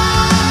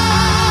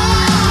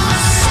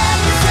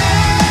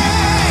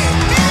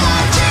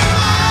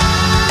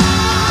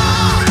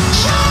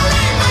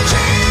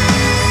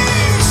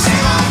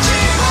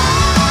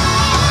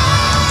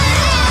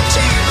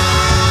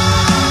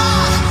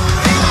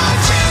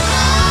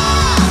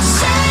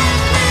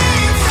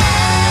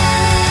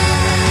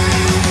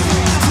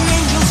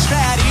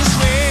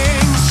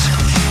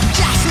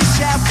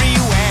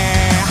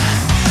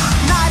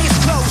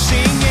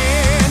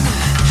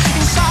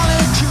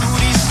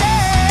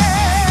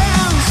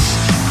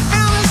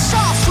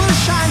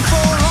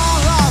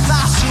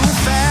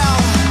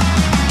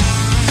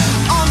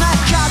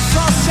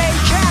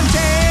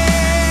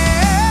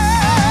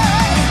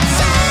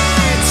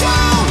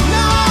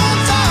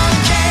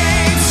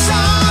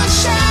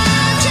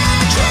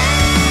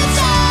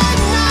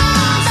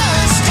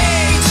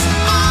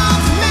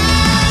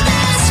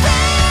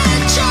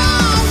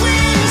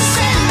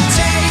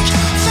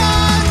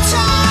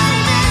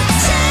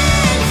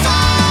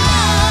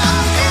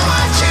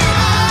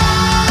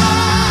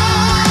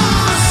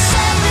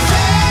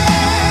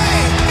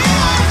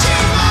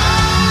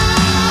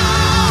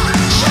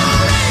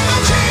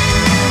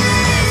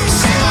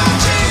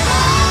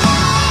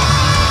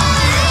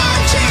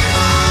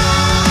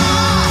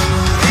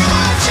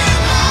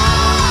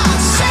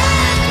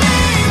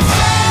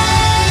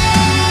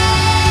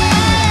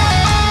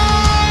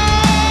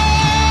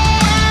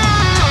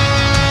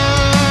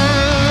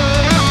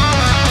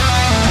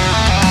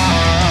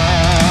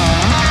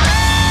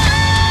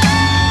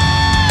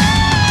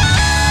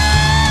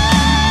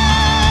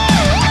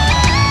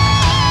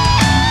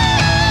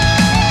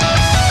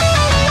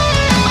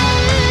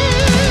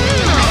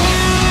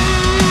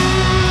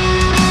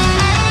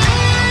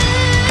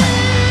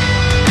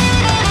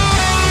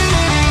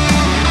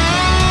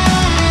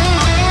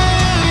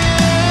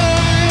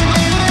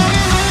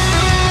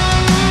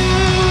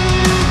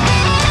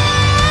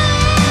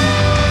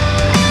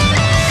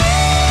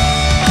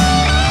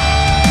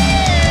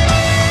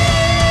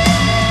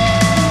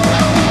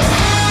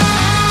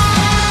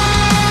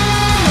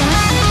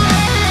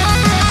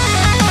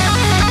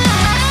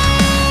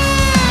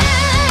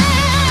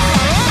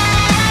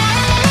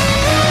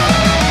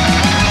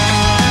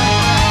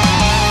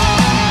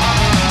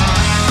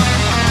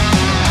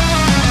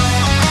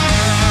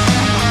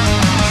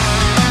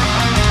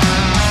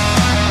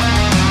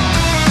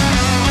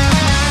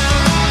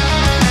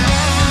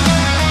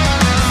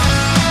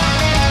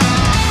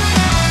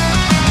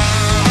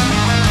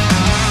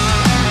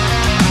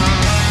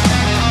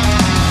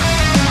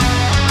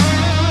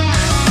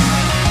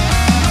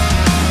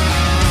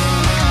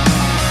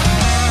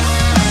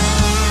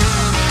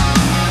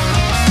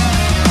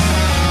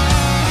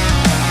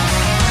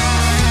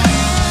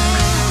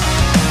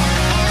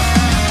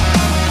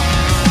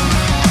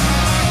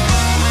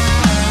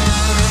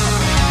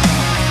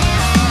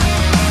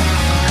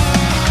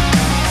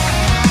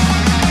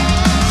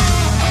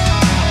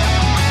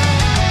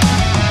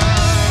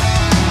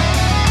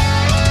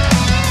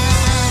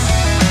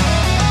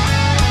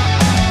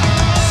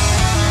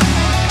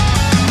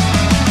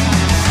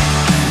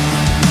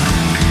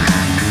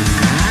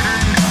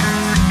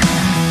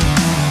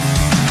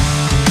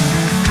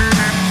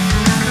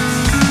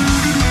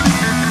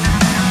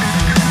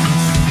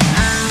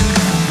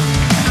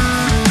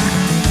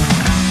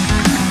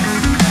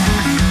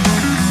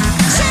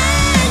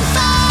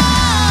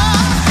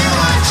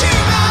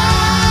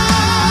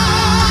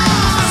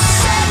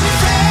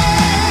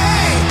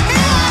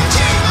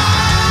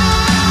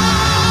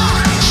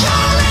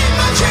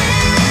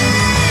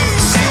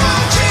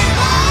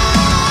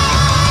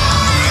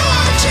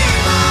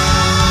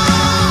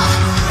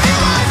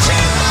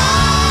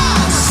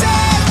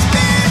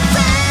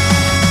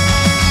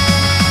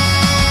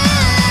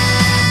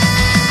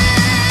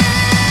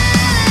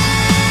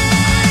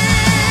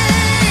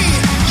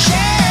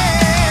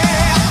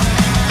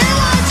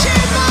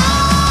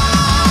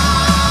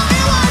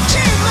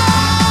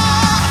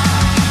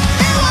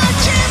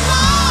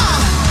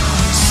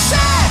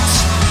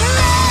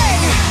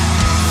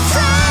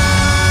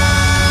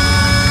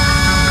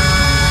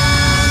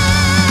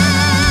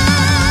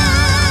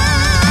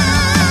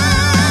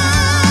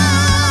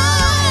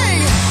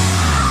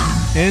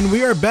 And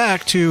we are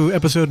back to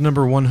episode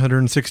number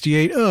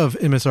 168 of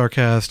MSR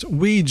Cast.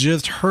 We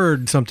just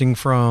heard something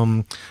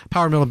from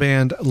power metal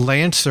band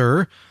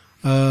Lancer.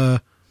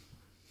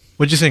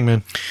 What'd you think,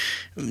 man?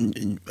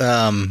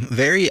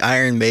 Very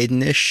Iron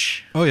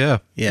Maiden-ish. Oh, yeah.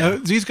 Yeah.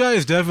 These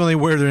guys definitely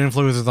wear their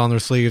influences on their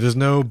sleeve. There's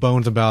no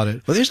bones about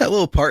it. Well, there's that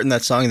little part in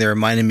that song that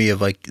reminded me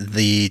of like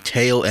the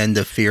tail end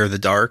of Fear of the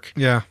Dark.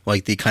 Yeah.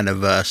 Like the kind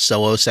of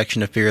solo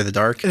section of Fear of the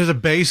Dark. There's a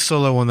bass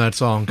solo on that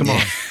song. Come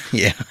on.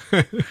 Yeah.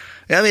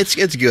 Yeah, I mean,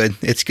 it's good.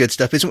 It's good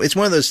stuff. It's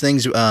one of those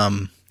things,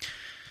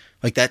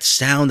 like that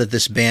sound that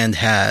this band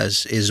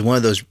has is one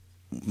of those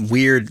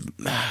weird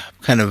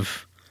kind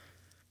of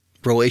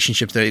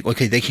relationships that,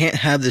 okay, they can't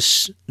have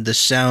this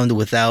sound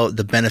without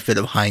the benefit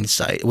of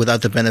hindsight,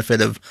 without the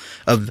benefit of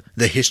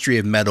the history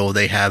of metal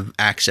they have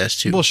access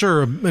to. Well,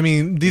 sure. I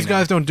mean, these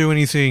guys don't do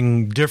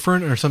anything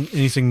different or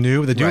anything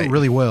new. They do it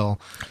really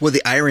well. Well,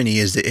 the irony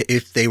is that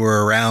if they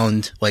were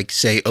around, like,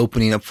 say,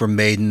 opening up for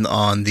Maiden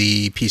on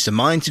the Peace of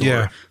Mind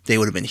tour, they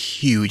would have been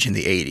huge in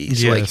the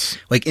 80s. Yes.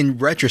 Like in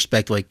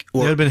retrospect, like... They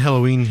would have been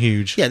Halloween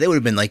huge. Yeah, they would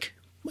have been like,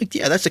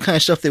 yeah, that's the kind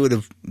of stuff they would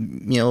have,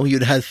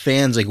 you'd have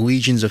fans, like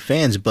legions of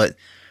fans, but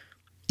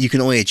you can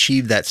only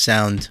achieve that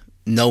sound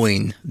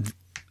knowing,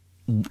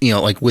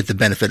 like with the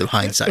benefit of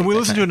hindsight. And we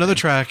listened to another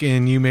track,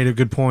 and you made a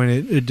good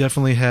point. It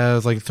definitely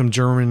has like some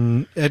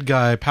German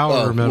Edguy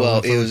power metal.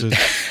 Well, it was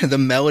the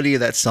melody of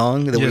that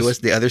song that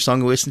the other song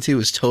we listened to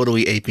was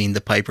totally aping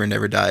 "The Piper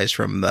Never Dies"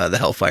 from the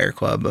Hellfire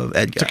Club of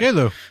Edguy. It's okay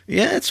though.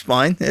 Yeah, it's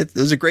fine. It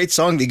was a great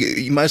song.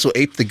 You might as well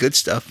ape the good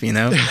stuff,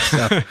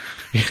 So.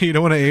 You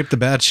don't want to ape the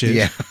bad shit.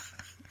 Yeah.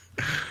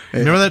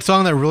 Remember that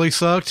song that really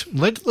sucked?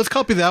 Let's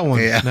copy that one.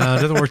 Yeah. No,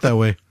 it doesn't work that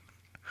way.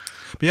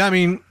 But yeah, I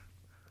mean,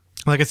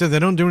 like I said, they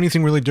don't do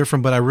anything really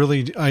different, but I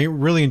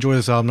really enjoy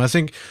this album. I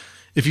think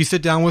if you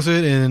sit down with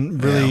it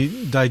and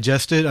really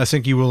digest it, I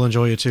think you will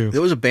enjoy it too. There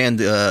was a band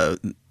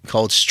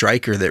called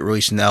Striker that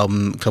released an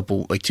album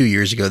 2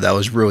 years ago that I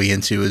was really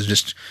into. It was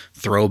just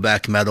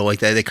throwback metal like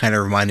that. They kind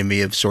of reminded me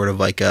of sort of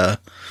like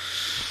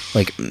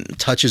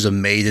touches of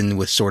Maiden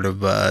with sort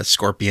of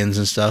scorpions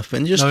and stuff,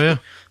 and just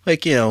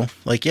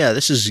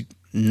this is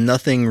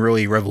nothing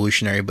really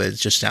revolutionary, but it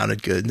just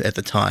sounded good at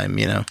the time,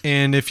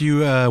 And if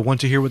you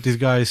want to hear what these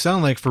guys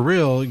sound like for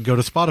real, go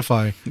to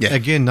Spotify. Yeah.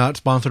 Again, not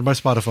sponsored by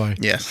Spotify.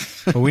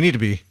 Yes. But we need to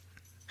be.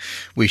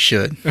 We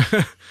should.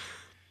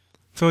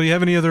 So do you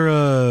have any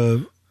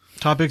other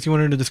topics you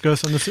wanted to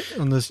discuss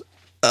on this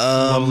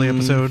lovely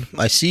episode?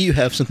 I see you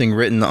have something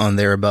written on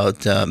there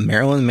about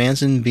Marilyn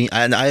Manson being...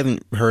 I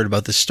haven't heard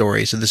about this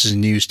story, so this is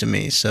news to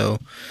me. So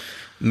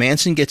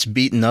Manson gets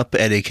beaten up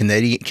at a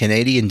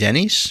Canadian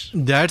Denny's?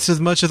 That's as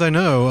much as I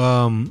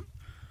know.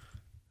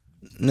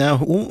 Now,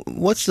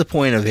 what's the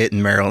point of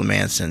hitting Marilyn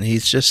Manson?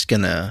 He's just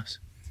gonna...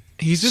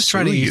 He's just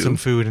trying to eat some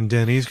food in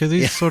Denny's because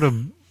he's sort of,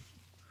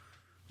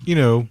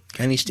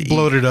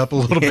 bloated up a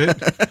little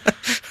bit.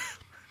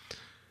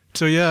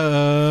 So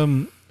yeah,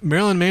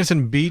 Marilyn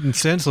Manson beaten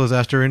senseless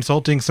after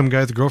insulting some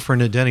guy's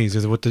girlfriend at Denny's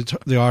is what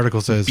the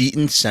article says.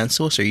 Beaten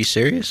senseless? Are you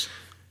serious?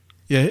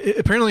 Yeah,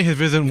 apparently his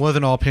visit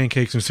wasn't all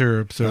pancakes and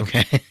syrup. So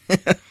okay.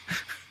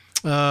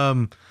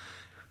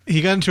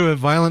 He got into a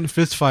violent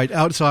fist fight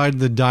outside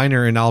the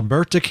diner in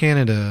Alberta,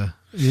 Canada.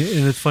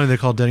 And it's funny they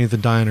call Denny's the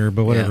diner,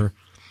 but whatever.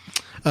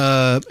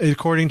 Yeah.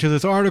 According to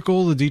this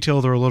article, the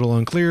details are a little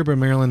unclear, but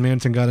Marilyn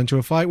Manson got into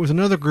a fight with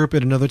another group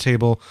at another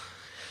table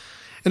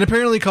and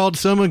apparently called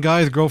some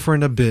guy's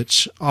girlfriend a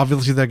bitch.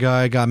 Obviously, that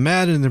guy got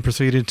mad and then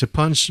proceeded to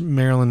punch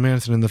Marilyn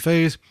Manson in the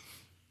face,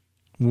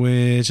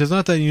 which is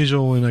not that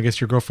usual when, I guess,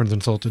 your girlfriend's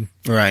insulted.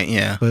 Right,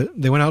 yeah.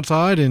 But they went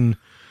outside and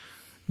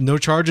no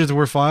charges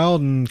were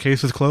filed and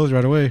case was closed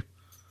right away.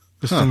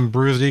 Just some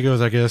bruised egos,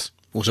 I guess.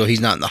 Well, so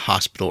he's not in the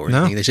hospital or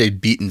anything. They say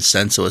beaten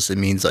senseless. It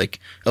means like,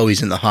 oh,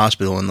 he's in the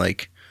hospital in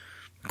like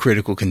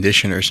critical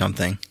condition or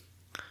something.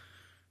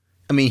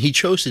 I mean, he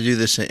chose to do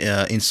this,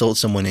 insult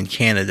someone in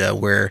Canada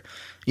where,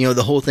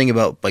 the whole thing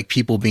about like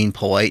people being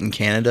polite in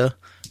Canada,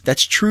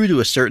 that's true to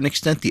a certain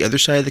extent. The other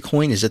side of the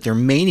coin is that they're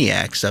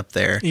maniacs up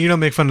there. You don't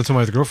make fun of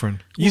somebody's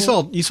girlfriend. You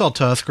saw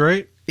Tusk,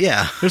 right?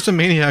 Yeah. There's some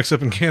maniacs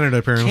up in Canada,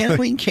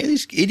 apparently.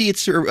 These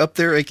idiots are up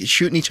there like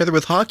shooting each other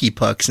with hockey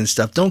pucks and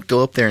stuff. Don't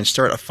go up there and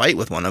start a fight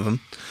with one of them.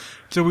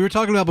 So we were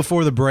talking about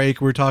before the break,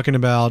 we were talking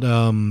about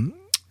I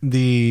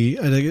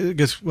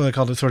guess what I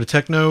call it, sort of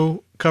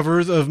techno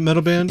covers of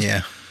metal bands.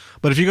 Yeah.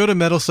 But if you go to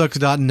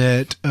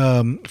metalsucks.net,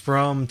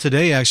 from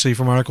today, actually,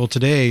 from article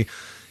today,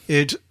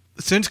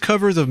 since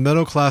covers of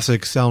metal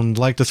classics sound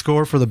like the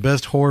score for the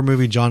best horror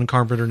movie John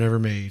Carpenter never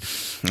made.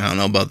 I don't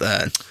know about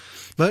that.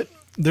 But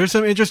there's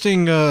some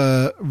interesting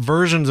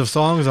versions of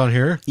songs on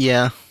here.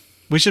 Yeah.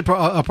 We should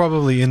I'll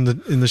probably in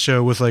the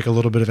show with like a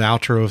little bit of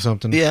outro of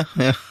something. Yeah,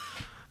 yeah.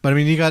 But I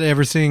mean, you got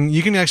everything.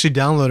 You can actually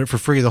download it for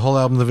free. The whole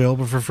album's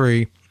available for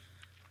free.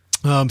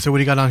 So what do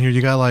you got on here?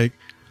 You got like,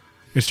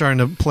 it's starting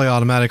to play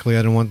automatically.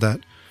 I don't want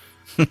that.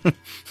 And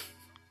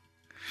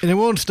it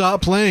won't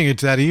stop playing.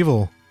 It's that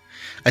evil.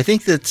 I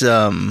think that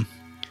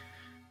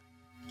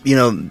you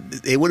know,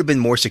 it would have been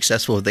more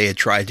successful if they had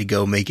tried to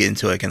go make it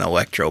into like an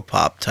electro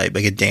pop type,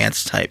 like a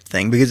dance type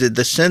thing, because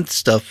the synth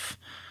stuff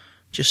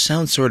just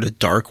sounds sort of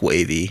dark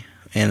wavy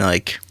and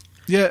like.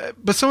 Yeah,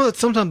 but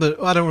sometimes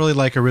I don't really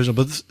like original,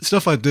 but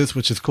stuff like this,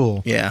 which is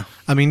cool. Yeah.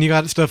 I mean, you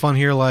got stuff on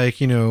here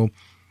like, you know,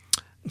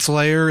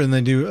 Slayer, and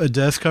they do a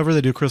Death cover.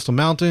 They do Crystal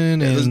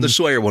Mountain, and The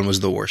Slayer one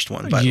was the worst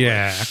one. By the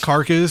way.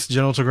 Carcass,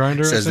 Genital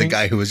Grinder. Says I the think.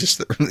 guy who was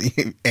just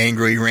really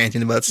angry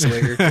ranting about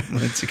Slayer a couple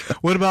minutes ago.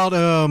 What about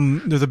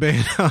there's a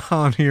band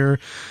on here.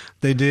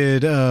 They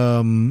did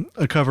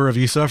a cover of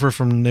 "You Suffer"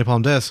 from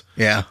Napalm Death.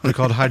 Yeah, They're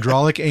called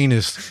Hydraulic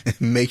Anus.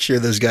 Make sure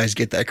those guys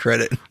get that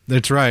credit.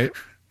 That's right.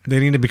 They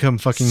need to become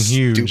fucking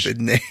huge. Stupid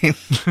name.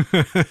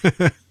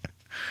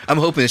 I'm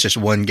hoping it's just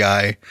one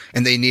guy,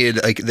 and they needed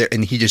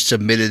and he just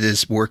submitted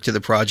his work to the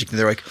project, and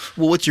they're like,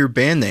 "Well, what's your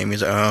band name?"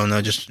 He's like, "Oh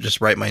no,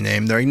 just write my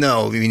name." They're like,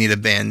 "No, we need a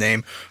band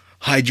name,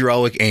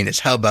 Hydraulic Anus.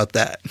 How about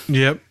that?"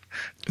 Yep.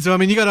 So I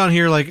mean, you got on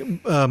here like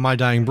My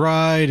Dying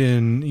Bride,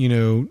 and you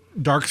know,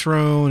 Dark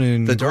Throne,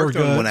 and The Dark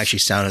Throne Gorguts. one actually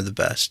sounded the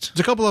best. There's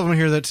a couple of them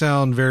here that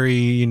sound very,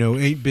 you know,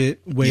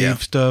 8-bit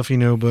wave stuff, you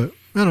know, but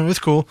I don't know, it's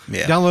cool.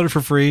 Yeah. Download it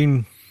for free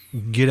and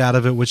get out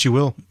of it what you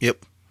will.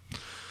 Yep.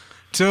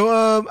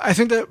 So I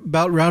think that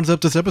about rounds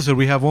up this episode.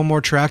 We have one more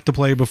track to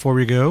play before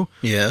we go.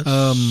 Yes.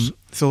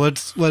 So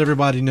let's let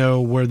everybody know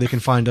where they can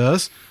find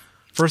us.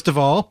 First of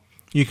all,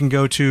 you can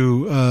go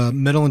to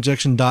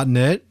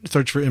metalinjection.net,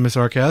 search for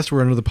MSRcast.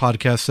 We're under the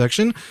podcast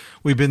section.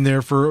 We've been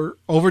there for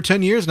over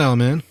 10 years now,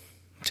 man.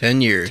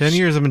 10 years. 10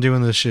 years I've been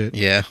doing this shit.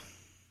 Yeah.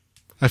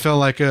 I felt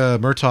like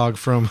Murtaugh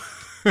from...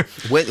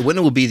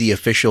 When will be the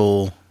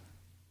official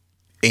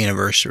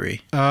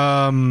anniversary?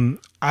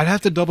 I'd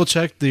have to double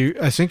check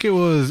I think it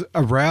was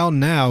around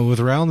now. It was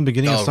around the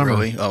beginning of summer.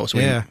 Really? Oh, so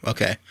yeah.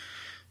 Okay.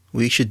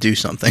 We should do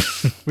something.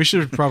 We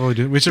should probably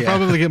do. We should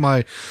probably get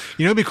my.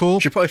 You know, it'd be cool.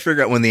 We should probably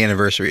figure out when the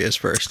anniversary is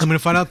first. I'm going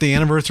to find out the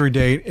anniversary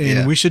date,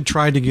 and we should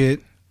try to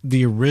get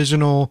the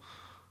original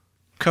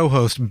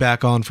co-host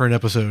back on for an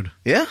episode.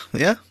 Yeah.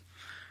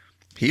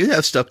 He would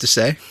have stuff to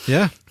say.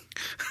 Yeah.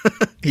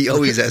 He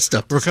always has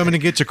stuff to We're say. coming to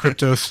get you,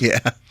 Cryptos. Yeah.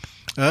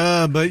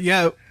 But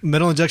yeah,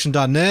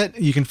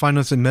 metalinjection.net. You can find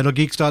us at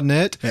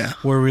metalgeeks.net,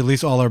 where we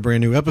release all our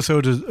brand new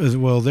episodes as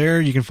well there.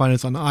 You can find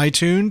us on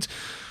iTunes.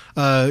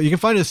 You can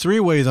find us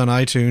 3 ways on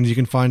iTunes. You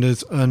can find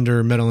us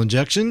under Metal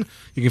Injection.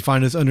 You can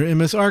find us under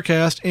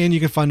MSRcast, and you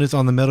can find us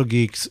on the Metal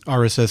Geeks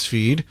RSS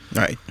feed.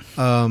 Right.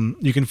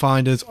 You can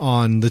find us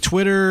on the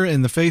Twitter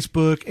and the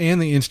Facebook and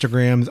the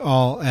Instagrams,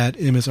 all at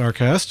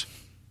MSRcast.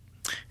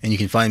 And you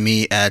can find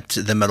me at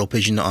The Metal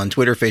Pigeon on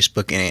Twitter,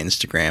 Facebook, and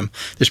Instagram.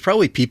 There's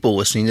probably people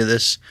listening to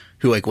this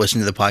who like listen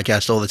to the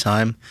podcast all the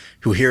time,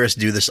 who hear us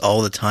do this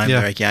all the time.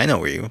 Yeah. They're like, yeah, I know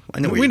where you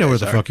We know where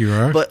the fuck you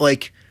are. But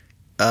like,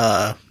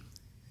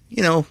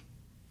 you know,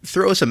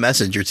 throw us a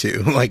message or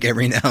two, like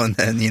every now and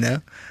then, you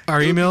know?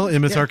 Our email,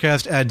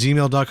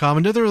 msrcast@gmail.com.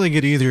 It doesn't really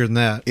get easier than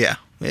that. Yeah.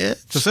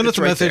 So send us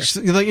a message,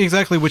 like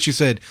exactly what you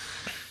said.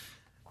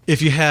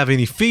 If you have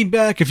any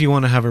feedback, if you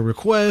want to have a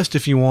request,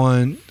 if you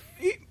want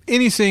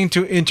anything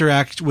to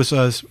interact with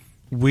us,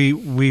 we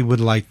would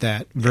like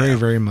that very,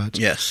 very much.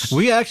 Yes.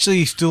 We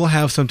actually still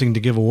have something to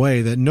give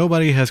away that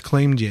nobody has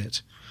claimed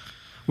yet.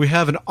 We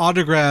have an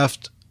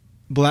autographed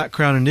Black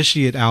Crown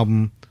Initiate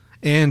album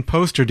and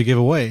poster to give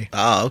away.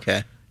 Oh,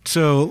 okay.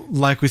 So,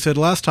 like we said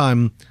last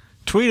time,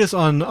 tweet us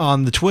on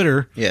the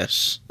Twitter.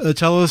 Yes.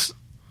 Tell us,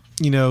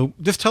 you know,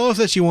 just tell us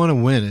that you want to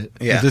win it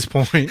at this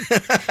point.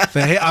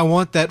 Say, hey, I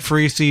want that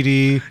free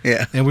CD.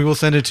 Yeah. And we will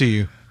send it to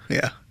you.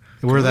 Yeah.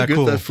 We're that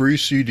cool. Get that free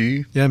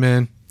CD. Yeah,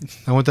 man.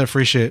 I want that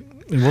free shit.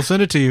 And we'll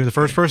send it to you, the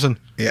first person.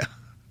 Yeah.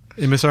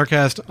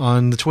 MSRcast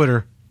on the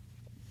Twitter.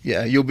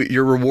 Yeah, you'll be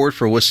your reward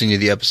for listening to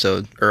the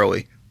episode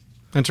early.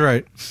 That's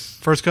right.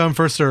 First come,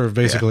 first serve,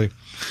 basically.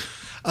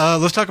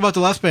 Let's talk about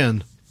the last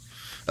band.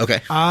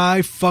 Okay.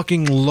 I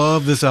fucking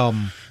love this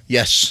album.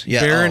 Yes.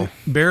 Yeah.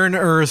 Barren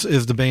Earth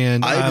is the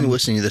band. I've been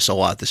listening to this a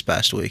lot this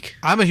past week.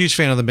 I'm a huge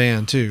fan of the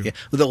band, too. Yeah.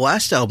 Well, the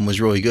last album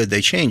was really good.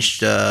 They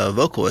changed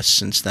vocalists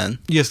since then.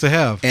 Yes, they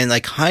have. And I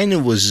kind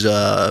of was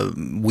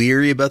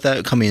weary about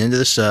that coming into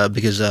this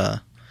because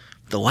the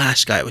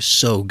last guy was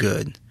so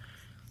good.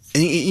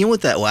 And you know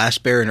what that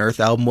last Barren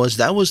Earth album was?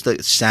 That was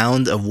the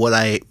sound of what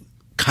I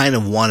kind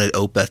of wanted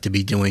Opeth to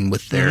be doing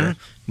with their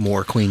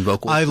more clean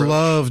vocal I approach.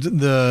 loved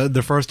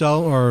the first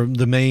album, or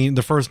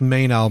the first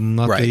main album,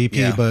 not the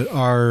EP, but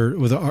our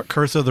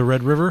Curse of the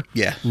Red River.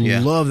 Yeah.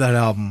 Love that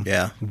album.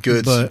 Yeah,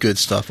 good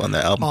stuff on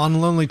that album. On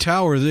Lonely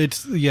Tower,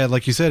 it's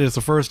like you said, it's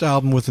the first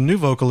album with a new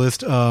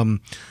vocalist, John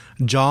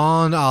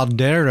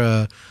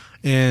Aldera,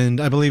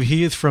 and I believe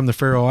he is from the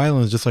Faroe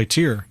Islands, just like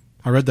Tyr.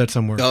 I read that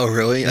somewhere. Oh,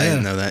 really? Yeah. I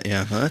didn't know that.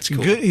 Yeah, well, that's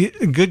cool.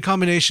 Good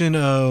combination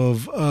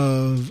of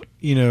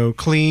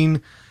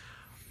clean,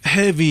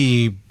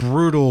 heavy,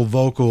 brutal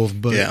vocals,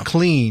 but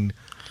clean.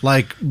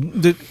 Like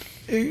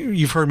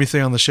you've heard me say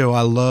on the show,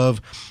 I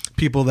love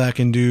people that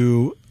can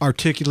do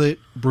articulate,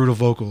 brutal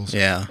vocals.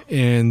 Yeah,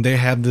 and they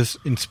have this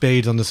in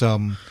spades on this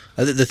album.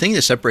 The thing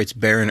that separates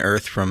Barren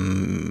Earth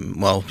from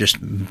just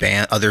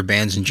other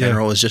bands in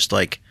general is just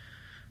like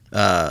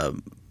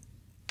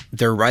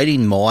they're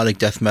writing melodic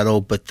death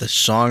metal, but the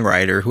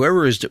songwriter,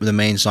 whoever is the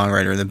main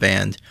songwriter in the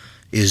band,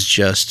 is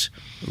just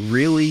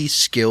really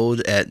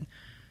skilled at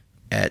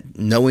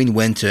knowing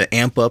when to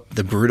amp up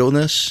the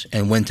brutalness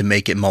and when to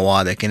make it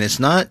melodic. And it's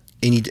not,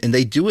 and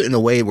they do it in a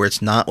way where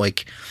it's not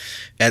like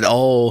at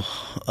all.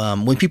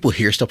 When people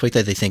hear stuff like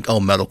that, they think, "Oh,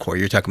 metalcore."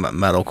 You're talking about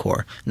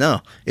metalcore.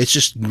 No, it's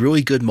just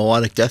really good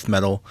melodic death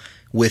metal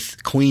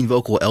with clean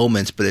vocal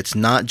elements, but it's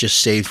not just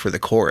saved for the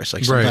chorus.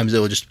 Like sometimes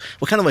it'll just,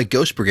 well, kind of like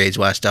Ghost Brigade's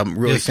last album,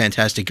 really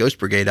fantastic Ghost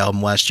Brigade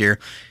album last year.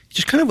 It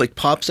just kind of like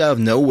pops out of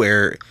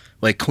nowhere,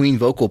 like clean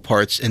vocal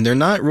parts, and they're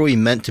not really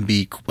meant to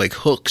be like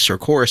hooks or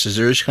choruses.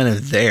 They're just kind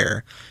of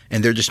there,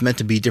 and they're just meant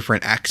to be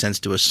different accents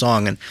to a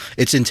song. And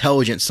it's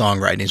intelligent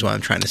songwriting is what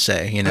I'm trying to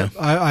say. You know,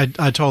 I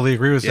totally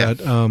agree with that.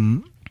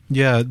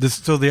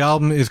 So the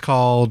album is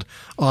called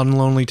On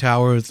Lonely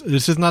Towers.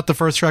 This is not the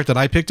first track that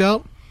I picked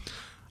out.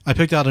 I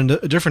picked out a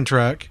different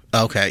track.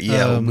 Okay,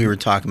 yeah, we were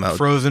talking about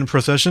Frozen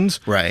Processions,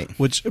 right?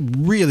 Which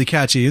really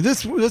catchy.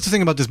 That's the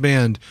thing about this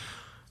band.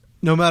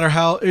 No matter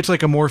how, it's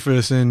like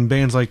amorphous in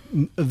bands like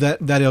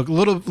that ilk.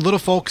 Little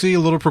folksy,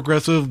 a little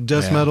progressive,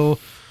 death metal.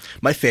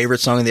 My favorite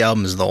song on the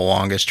album is the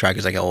longest track.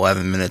 It's like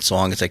 11 minutes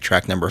long. It's like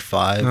track number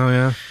 5. Oh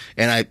yeah.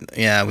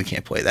 And we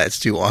can't play that. It's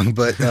too long.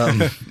 But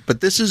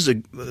but this is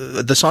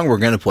the song we're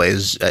gonna play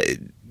is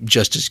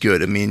just as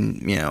good. I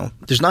mean, you know,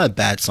 there's not a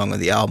bad song on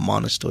the album,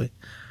 honestly.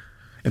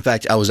 In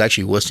fact, I was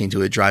actually listening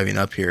to it driving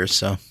up here.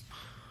 So,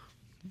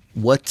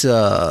 what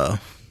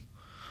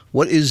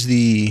is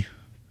the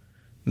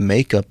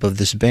makeup of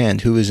this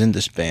band? Who is in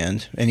this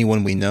band?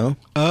 Anyone we know?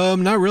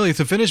 Not really. It's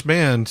a Finnish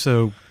band,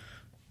 so.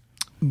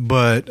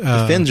 But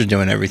the Finns are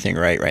doing everything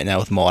right now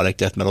with melodic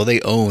death metal. They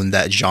own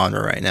that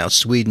genre right now.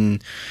 Sweden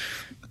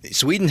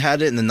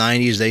had it in the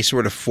 90s. They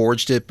sort of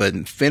forged it,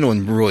 but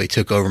Finland really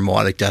took over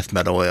melodic death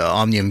metal.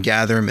 Omnium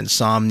Gatherum,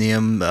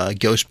 Insomnium,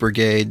 Ghost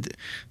Brigade.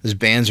 Those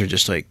bands are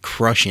just like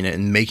crushing it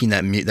and making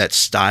that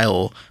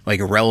style like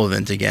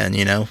relevant again,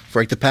 you know,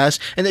 for like the past.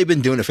 And they've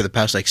been doing it for the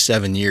past like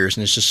 7 years.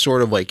 And it's just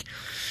sort of like,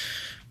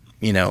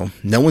 you know,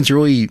 no one's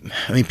really,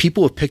 I mean,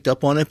 people have picked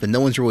up on it, but no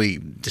one's really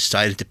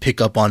decided to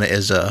pick up on it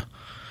as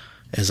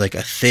like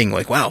a thing,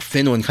 like, wow,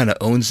 Finland kind of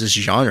owns this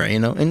genre, you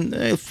know,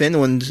 and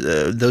Finland,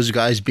 those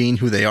guys being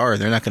who they are,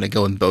 they're not going to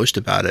go and boast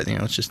about it, you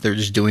know, it's just, they're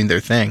just doing their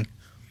thing.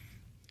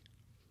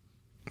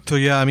 So,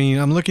 yeah, I mean,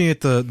 I'm looking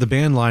at the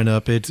band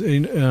lineup. It's,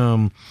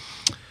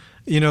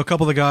 you know, a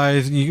couple of the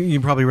guys,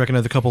 you probably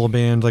recognize a couple of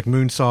bands like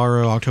Moon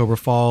Sorrow, October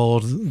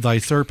Falls, Thy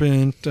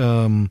Serpent.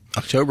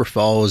 October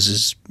Falls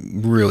is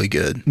really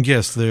good.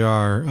 Yes, they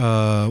are.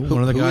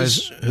 One of the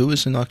guys. Who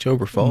is in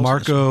October Falls?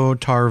 Marco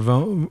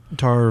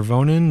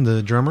Tarvonen,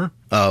 the drummer.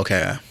 Oh,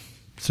 okay.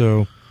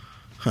 So,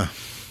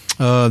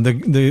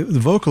 the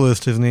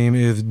vocalist, his name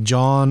is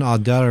John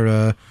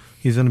Adara.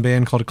 He's in a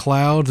band called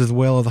Clouds, as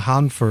well as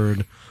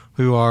Hanford,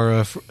 who are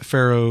a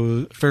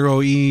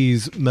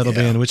Faroese metal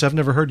band, which I've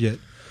never heard yet.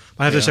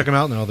 I have to check them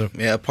out now, though.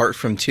 Yeah, apart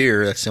from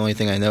Tyr, that's the only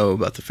thing I know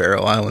about the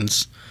Faroe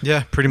Islands.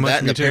 Yeah, pretty much.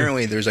 That, and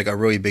apparently there's like a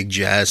really big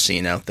jazz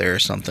scene out there or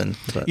something.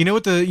 But. You know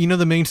what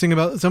the main thing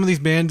about some of these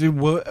bands,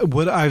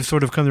 what I've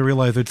sort of come to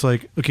realize, it's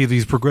like, okay,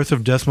 these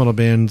progressive death metal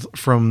bands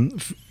from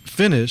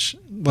Finnish,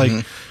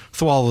 like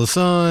Swallow the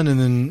Sun, and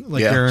then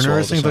like Baron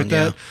Earth, things like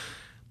that.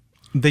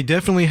 They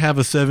definitely have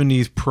a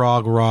 70s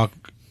prog rock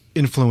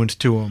influence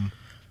to them.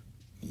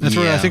 That's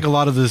where I think a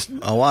lot of this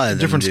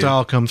different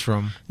style comes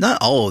from. Not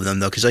all of them,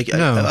 though, because like,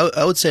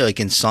 I would say like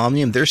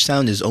Insomnium, their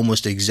sound is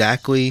almost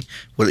exactly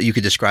what you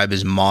could describe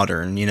as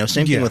modern. You know,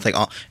 same thing with like,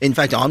 in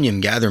fact,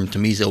 Omnium Gatherum to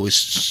me always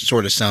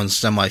sort of sounds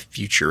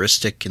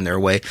semi-futuristic in their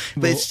way.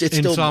 But it's still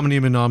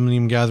Insomnium and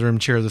Omnium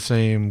Gatherum share the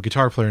same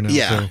guitar player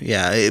now.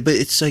 Yeah, but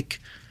it's like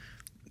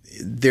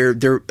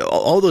they're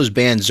all those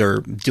bands are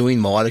doing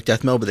melodic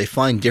death metal, but they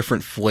find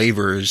different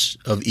flavors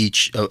of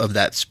each of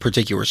that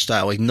particular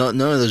style. Like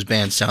none of those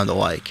bands sound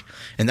alike,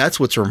 and that's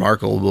what's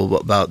remarkable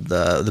about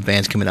the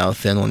bands coming out of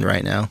Finland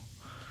right now.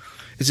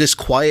 It's this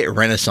quiet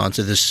renaissance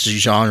of this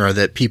genre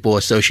that people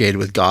associated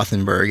with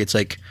Gothenburg. It's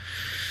like,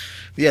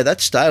 yeah,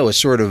 that style is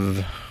sort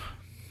of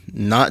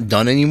not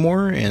done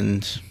anymore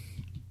and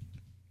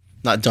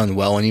not done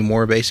well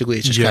anymore, basically.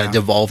 It's just kind of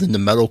devolved into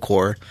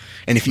metalcore.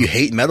 And if you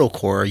hate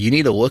metalcore, you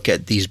need to look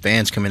at these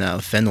bands coming out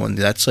of Finland.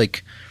 That's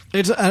like...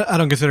 I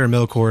don't consider it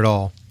metalcore at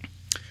all.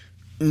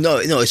 No,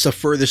 it's the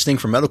furthest thing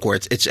from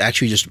metalcore. It's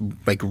actually just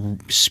like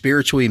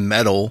spiritually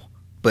metal,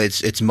 but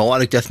it's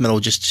melodic death metal.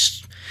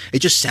 It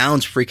just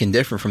sounds freaking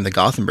different from the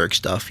Gothenburg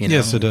stuff. You know?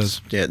 Yes, it does.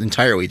 Yeah,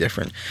 entirely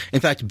different. In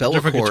fact, Bellacore...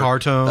 Different guitar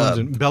tones.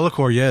 And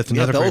Bellacore, it's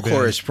another great band.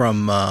 Bellacore is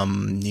from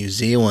New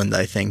Zealand,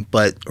 I think,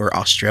 or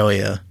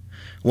Australia.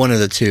 One of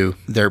the two.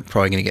 They're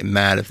probably going to get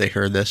mad if they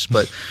heard this,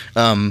 but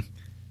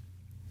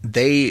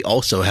they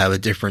also have a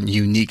different,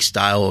 unique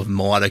style of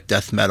melodic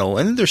death metal,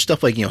 and there's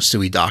stuff like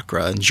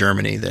Suidakra in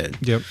Germany.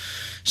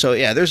 So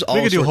yeah, there's all.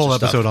 We could do a whole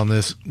episode on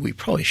this. We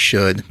probably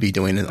should be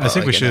doing it. I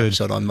think we should. An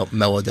episode on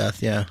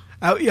Melodeath. Yeah.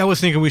 I was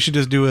thinking we should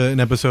just do an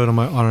episode on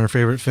our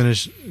favorite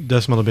Finnish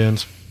death metal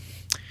bands.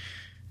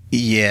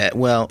 Yeah.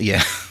 Well,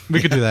 yeah.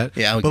 We could do that.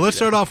 Yeah, we but could let's do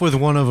start off with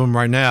one of them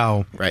right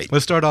now. Right.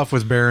 Let's start off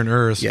with Baron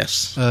Earth.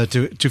 Yes.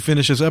 To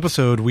finish this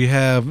episode, we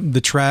have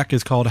the track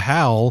is called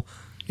Howl.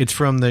 It's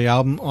from the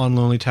album On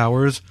Lonely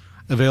Towers,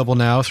 available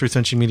now through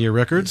Senshi Media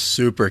Records.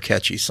 Super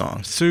catchy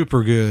song.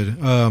 Super good.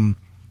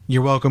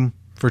 You're welcome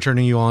for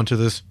turning you on to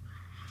this.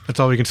 That's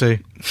all we can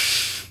say.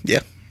 Yeah.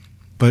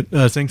 But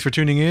thanks for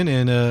tuning in,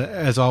 and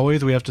as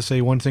always, we have to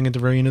say one thing at the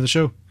very end of the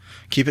show.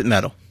 Keep it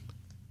metal.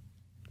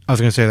 I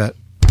was going to say that.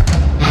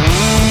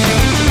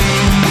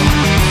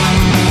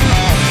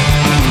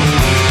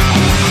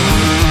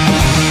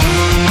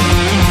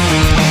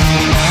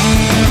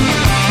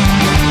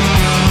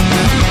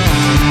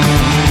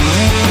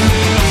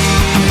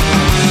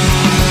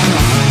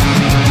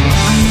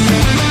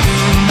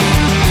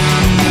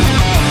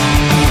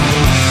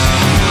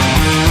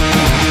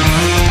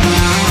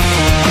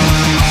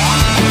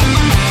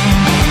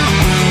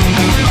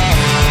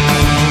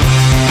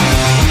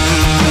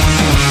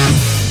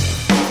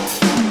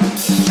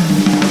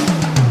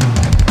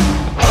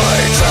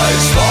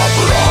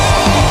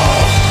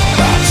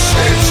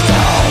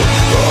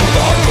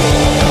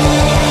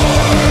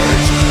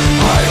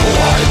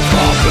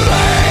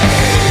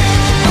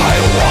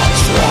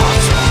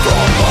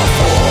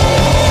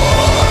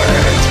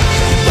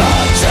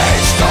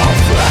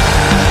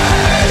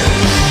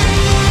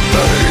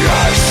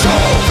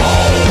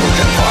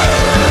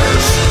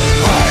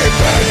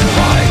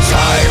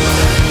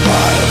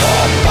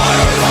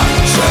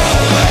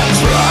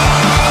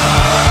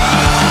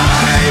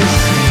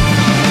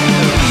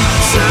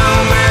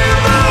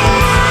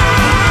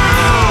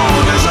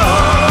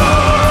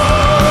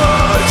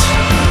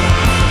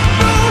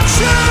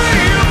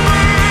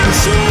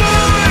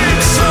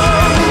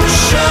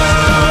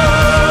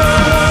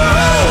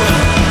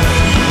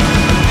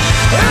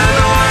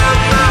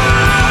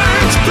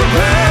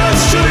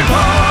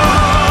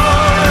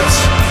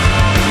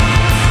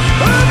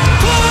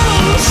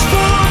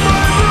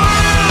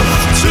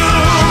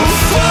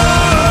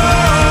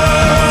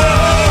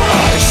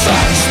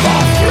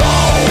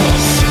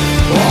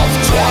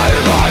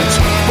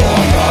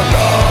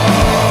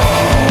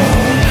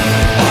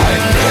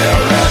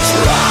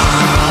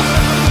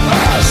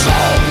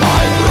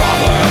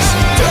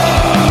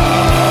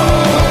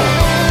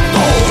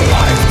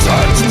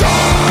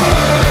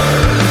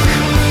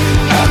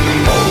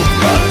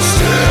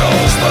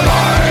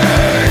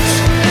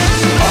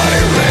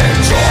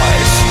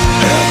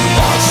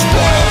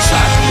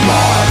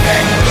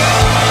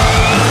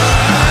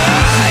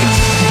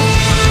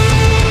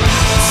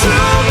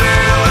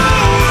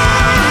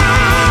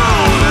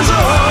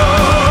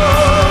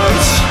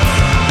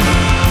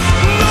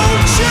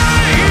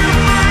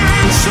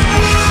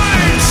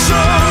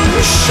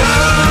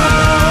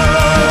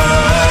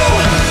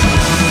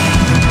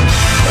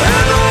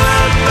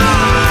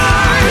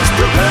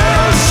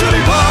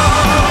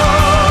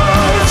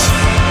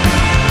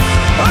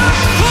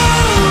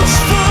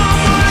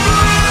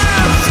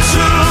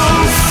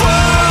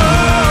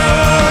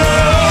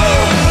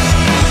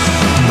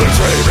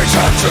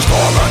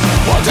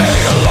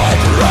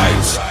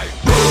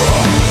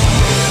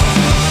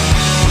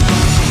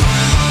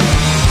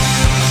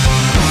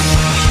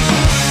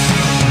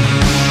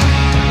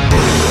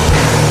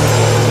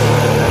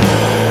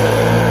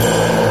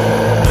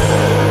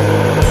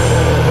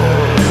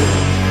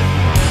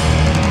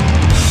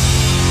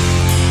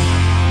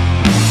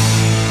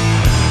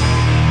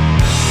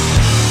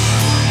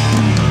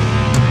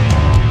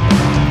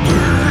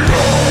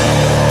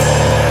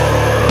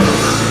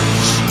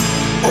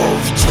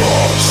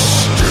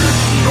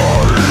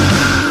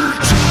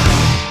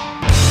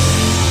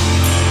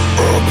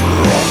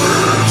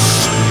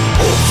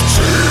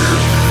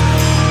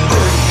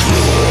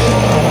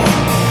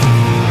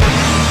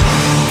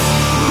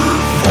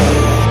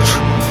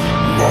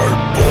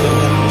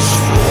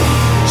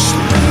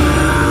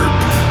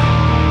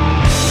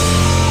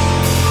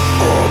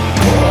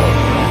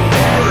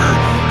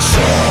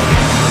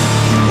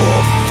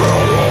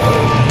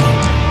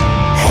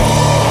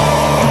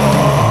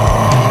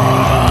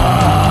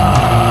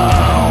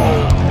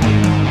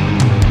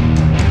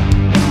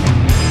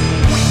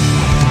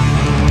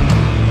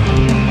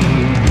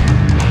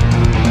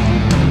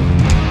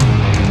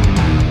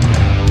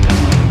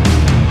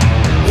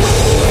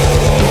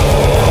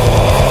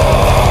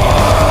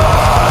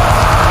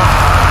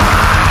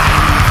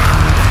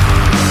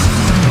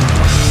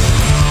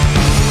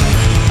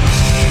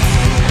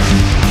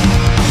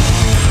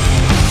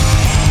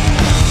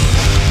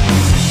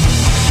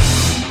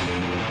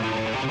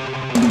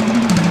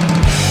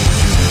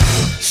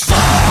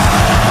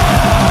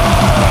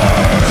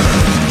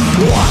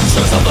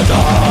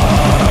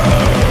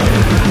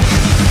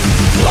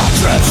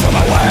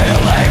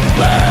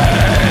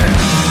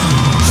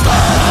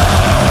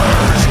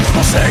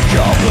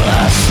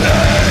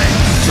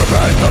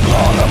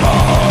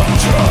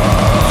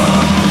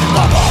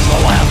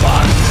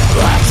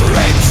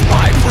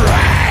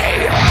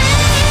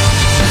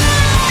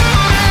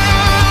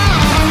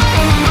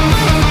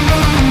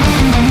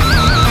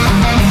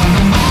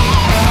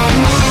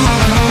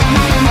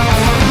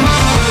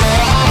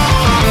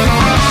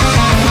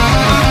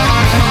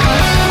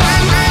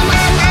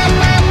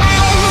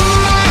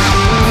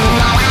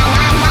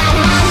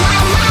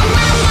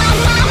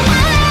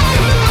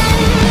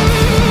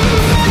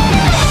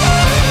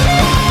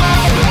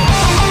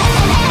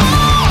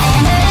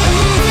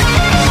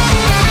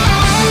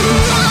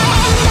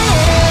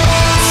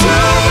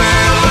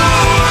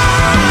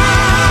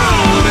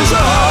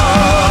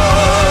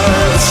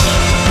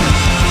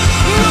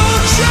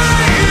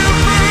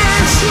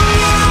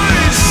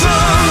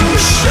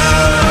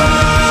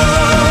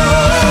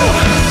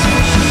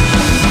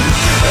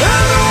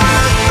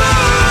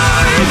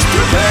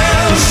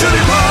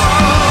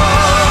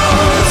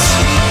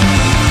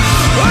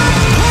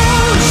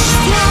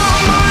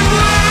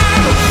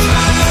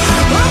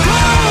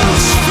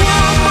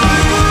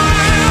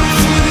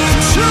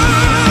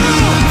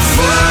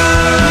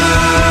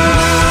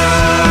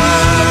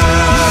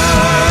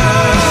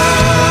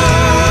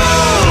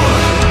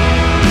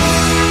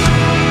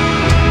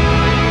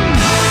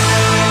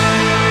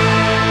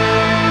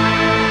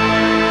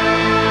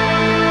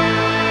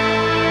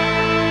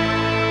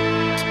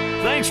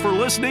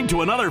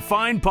 another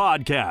fine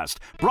podcast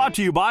brought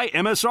to you by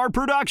MSR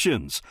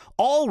Productions.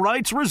 All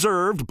rights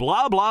reserved,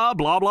 blah, blah,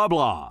 blah, blah,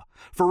 blah.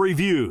 For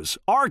reviews,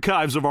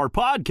 archives of our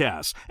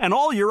podcasts, and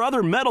all your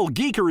other metal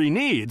geekery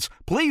needs,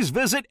 please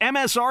visit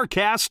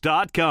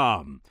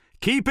MSRcast.com.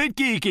 Keep it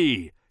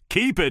geeky.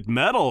 Keep it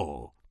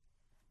metal.